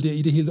område der,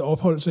 i det hele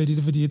ophold sig i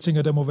det? Fordi jeg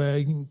tænker, der må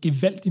være en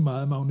gevaldig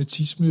meget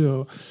magnetisme.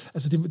 Og,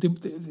 altså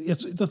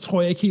der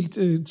tror jeg ikke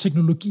helt,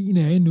 teknologien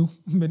er endnu.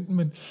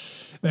 Men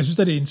jeg synes,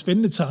 at det er en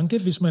spændende tanke,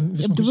 hvis man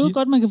du ved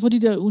godt, man kan få de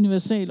der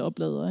universale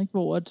opladere, ikke?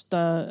 Hvor der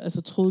er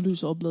altså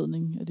trådløs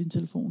opladning af din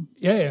telefon.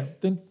 Ja.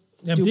 Det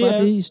er jo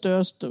bare det i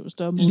større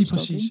målstok. Lige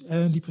præcis. Ikke?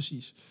 Ja, lige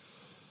præcis.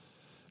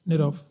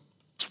 Netop.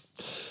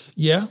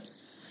 Ja,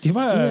 det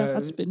var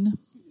ret spændende.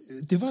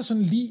 Det var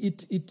sådan lige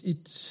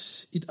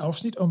et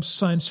afsnit om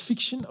science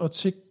fiction og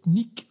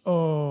teknik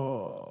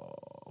og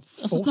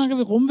så snakker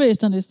vi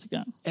rumvæsener næste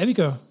gang. Ja, vi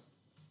gør.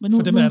 Men nu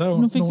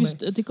fik vi,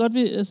 det er godt,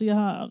 altså jeg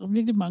har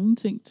virkelig mange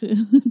ting til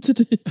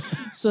det.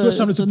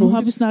 Så nu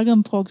har vi snakket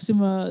om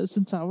Proxima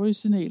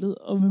Centauri-signalet,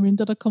 og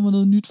medmindre der kommer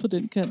noget nyt fra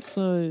den kant,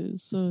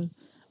 så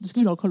det skal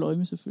vi nok holde øje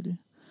med selvfølgelig.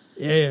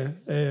 Ja.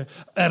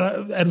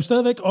 Er du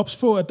stadigvæk ops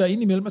på, at der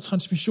indimellem er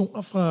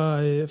transmissioner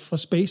fra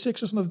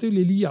SpaceX og sådan noget? Det vil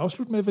jeg lige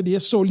afslutte med, fordi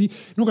jeg så lige,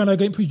 nogle gange når jeg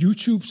går ind på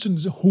YouTube, sådan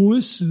en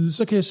hovedside,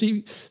 så kan jeg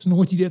se sådan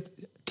nogle af de der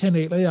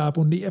kanaler, jeg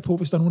abonnerer på,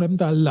 hvis der er nogle af dem,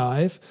 der er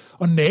live.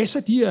 Og NASA,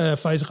 de er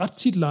faktisk ret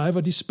tit live,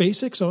 og de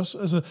SpaceX også.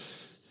 Altså,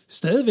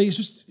 stadigvæk,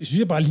 synes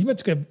jeg bare lige, man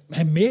skal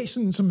have med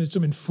sådan,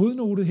 som en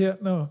fodnote her,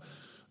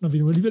 når vi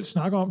nu alligevel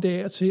snakker om det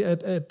af og til,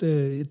 at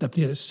der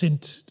bliver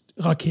sendt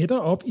raketter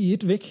op i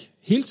et væk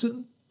hele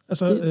tiden.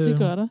 Altså, det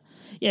gør der.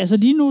 Ja, altså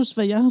lige nu,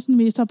 hvad jeg har sådan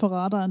mest her på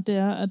radaren, det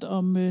er, at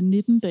om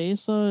 19 dage,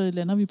 så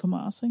lander vi på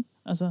Mars, ikke?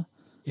 Altså.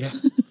 Ja.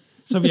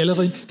 Så er vi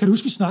allerede. Kan du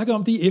huske, vi snakkede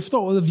om det i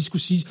efteråret, at vi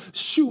skulle sige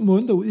 7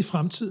 måneder ud i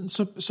fremtiden,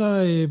 så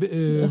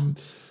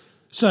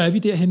er vi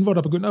derhen, hvor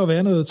der begynder at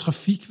være noget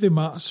trafik ved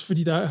Mars,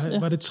 fordi der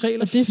var det 3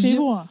 eller 4. Det er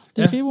februar.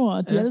 Det er februar,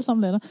 og de alle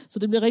sammen lander. Så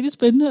det bliver rigtig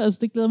spændende. Altså,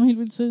 det glæder mig helt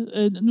vildt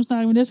til. Nu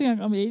snakker vi næste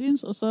gang om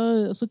aliens, og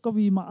så går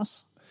vi i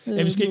Mars.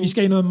 Ja, vi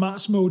skal i noget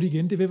Mars-mode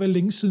igen. Det vil være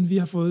længe siden, vi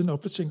har fået en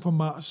opdatering på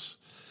Mars.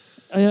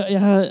 Og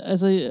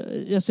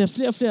jeg ser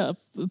flere og flere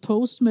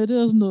posts med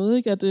det og sådan noget,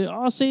 ikke? At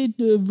se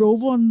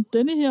roveren,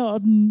 denne her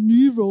og den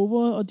nye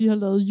rover, og de har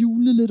lavet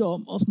hjulene lidt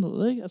om og sådan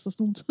noget, ikke? Altså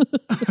sådan nogle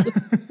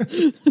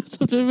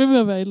så det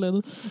vil være et eller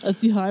andet.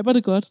 Altså de hyper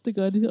det godt, det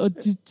gør de. Og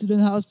den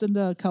har også den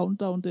der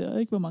countdown der,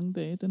 ikke? Hvor mange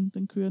dage,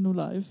 den kører nu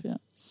live, ja.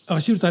 Og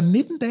hvad siger du, der er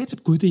 19 dage til?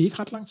 Gud, det er ikke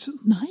ret lang tid.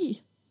 Nej,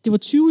 det var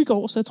 20 i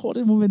går, så jeg tror,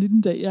 det må være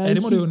 19 dage. Ja,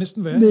 det må det jo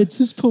næsten være. Med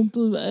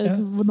tidspunktet,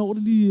 hvornår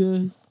det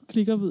lige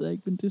klikker, ved jeg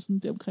ikke, men det er sådan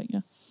der omkring, ja.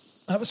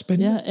 Det var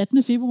spændende. Ja,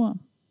 18. februar.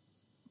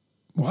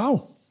 Wow.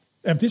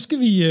 Jamen, det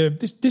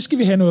skal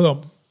vi have noget om.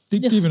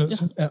 Det er vi nødt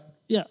til.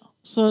 Ja.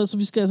 Så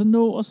vi skal altså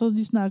nå, og så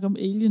lige snakke om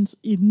aliens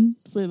inden,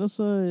 for ellers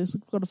så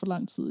går der for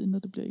lang tid,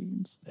 inden det bliver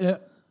aliens. Ja.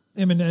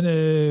 Jamen,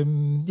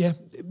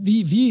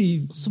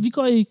 vi... Så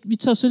vi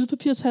tager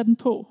sølvpapirshatten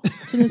på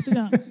til næste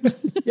gang.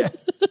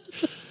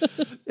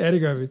 Ja,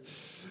 det gør vi.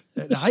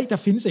 Nej, der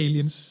findes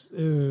aliens.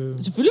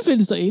 Selvfølgelig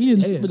findes der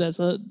aliens, men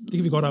altså... Det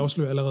kan vi godt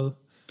afsløre allerede.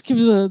 Kan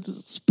vi så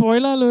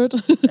spoiler alert?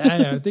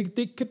 Ja,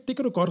 det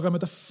kan du godt gøre,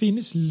 men der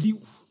findes liv.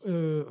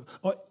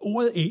 Og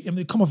ordet alien,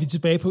 det kommer vi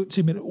tilbage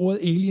til, men ordet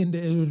alien,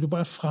 det er jo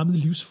bare fremmed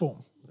livsform.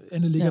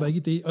 Andet ligger der ikke i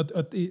det,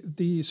 og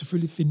det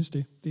selvfølgelig findes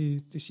det.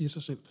 Det siger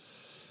sig selv.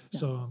 Ja.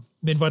 Så,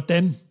 men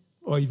hvordan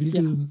og i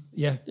hvilken...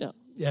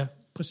 Ja,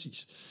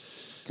 præcis.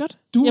 Godt.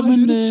 Du har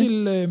lyttet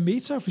til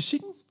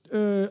Metafysikken,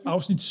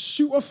 afsnit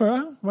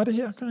 47, var det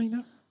her, Karina?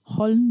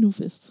 Hold nu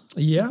fest.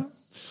 Ja,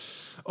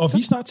 og vi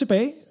er snart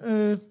tilbage.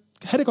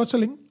 Ha' det godt så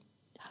længe.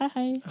 Hej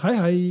hej. Hej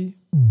hej.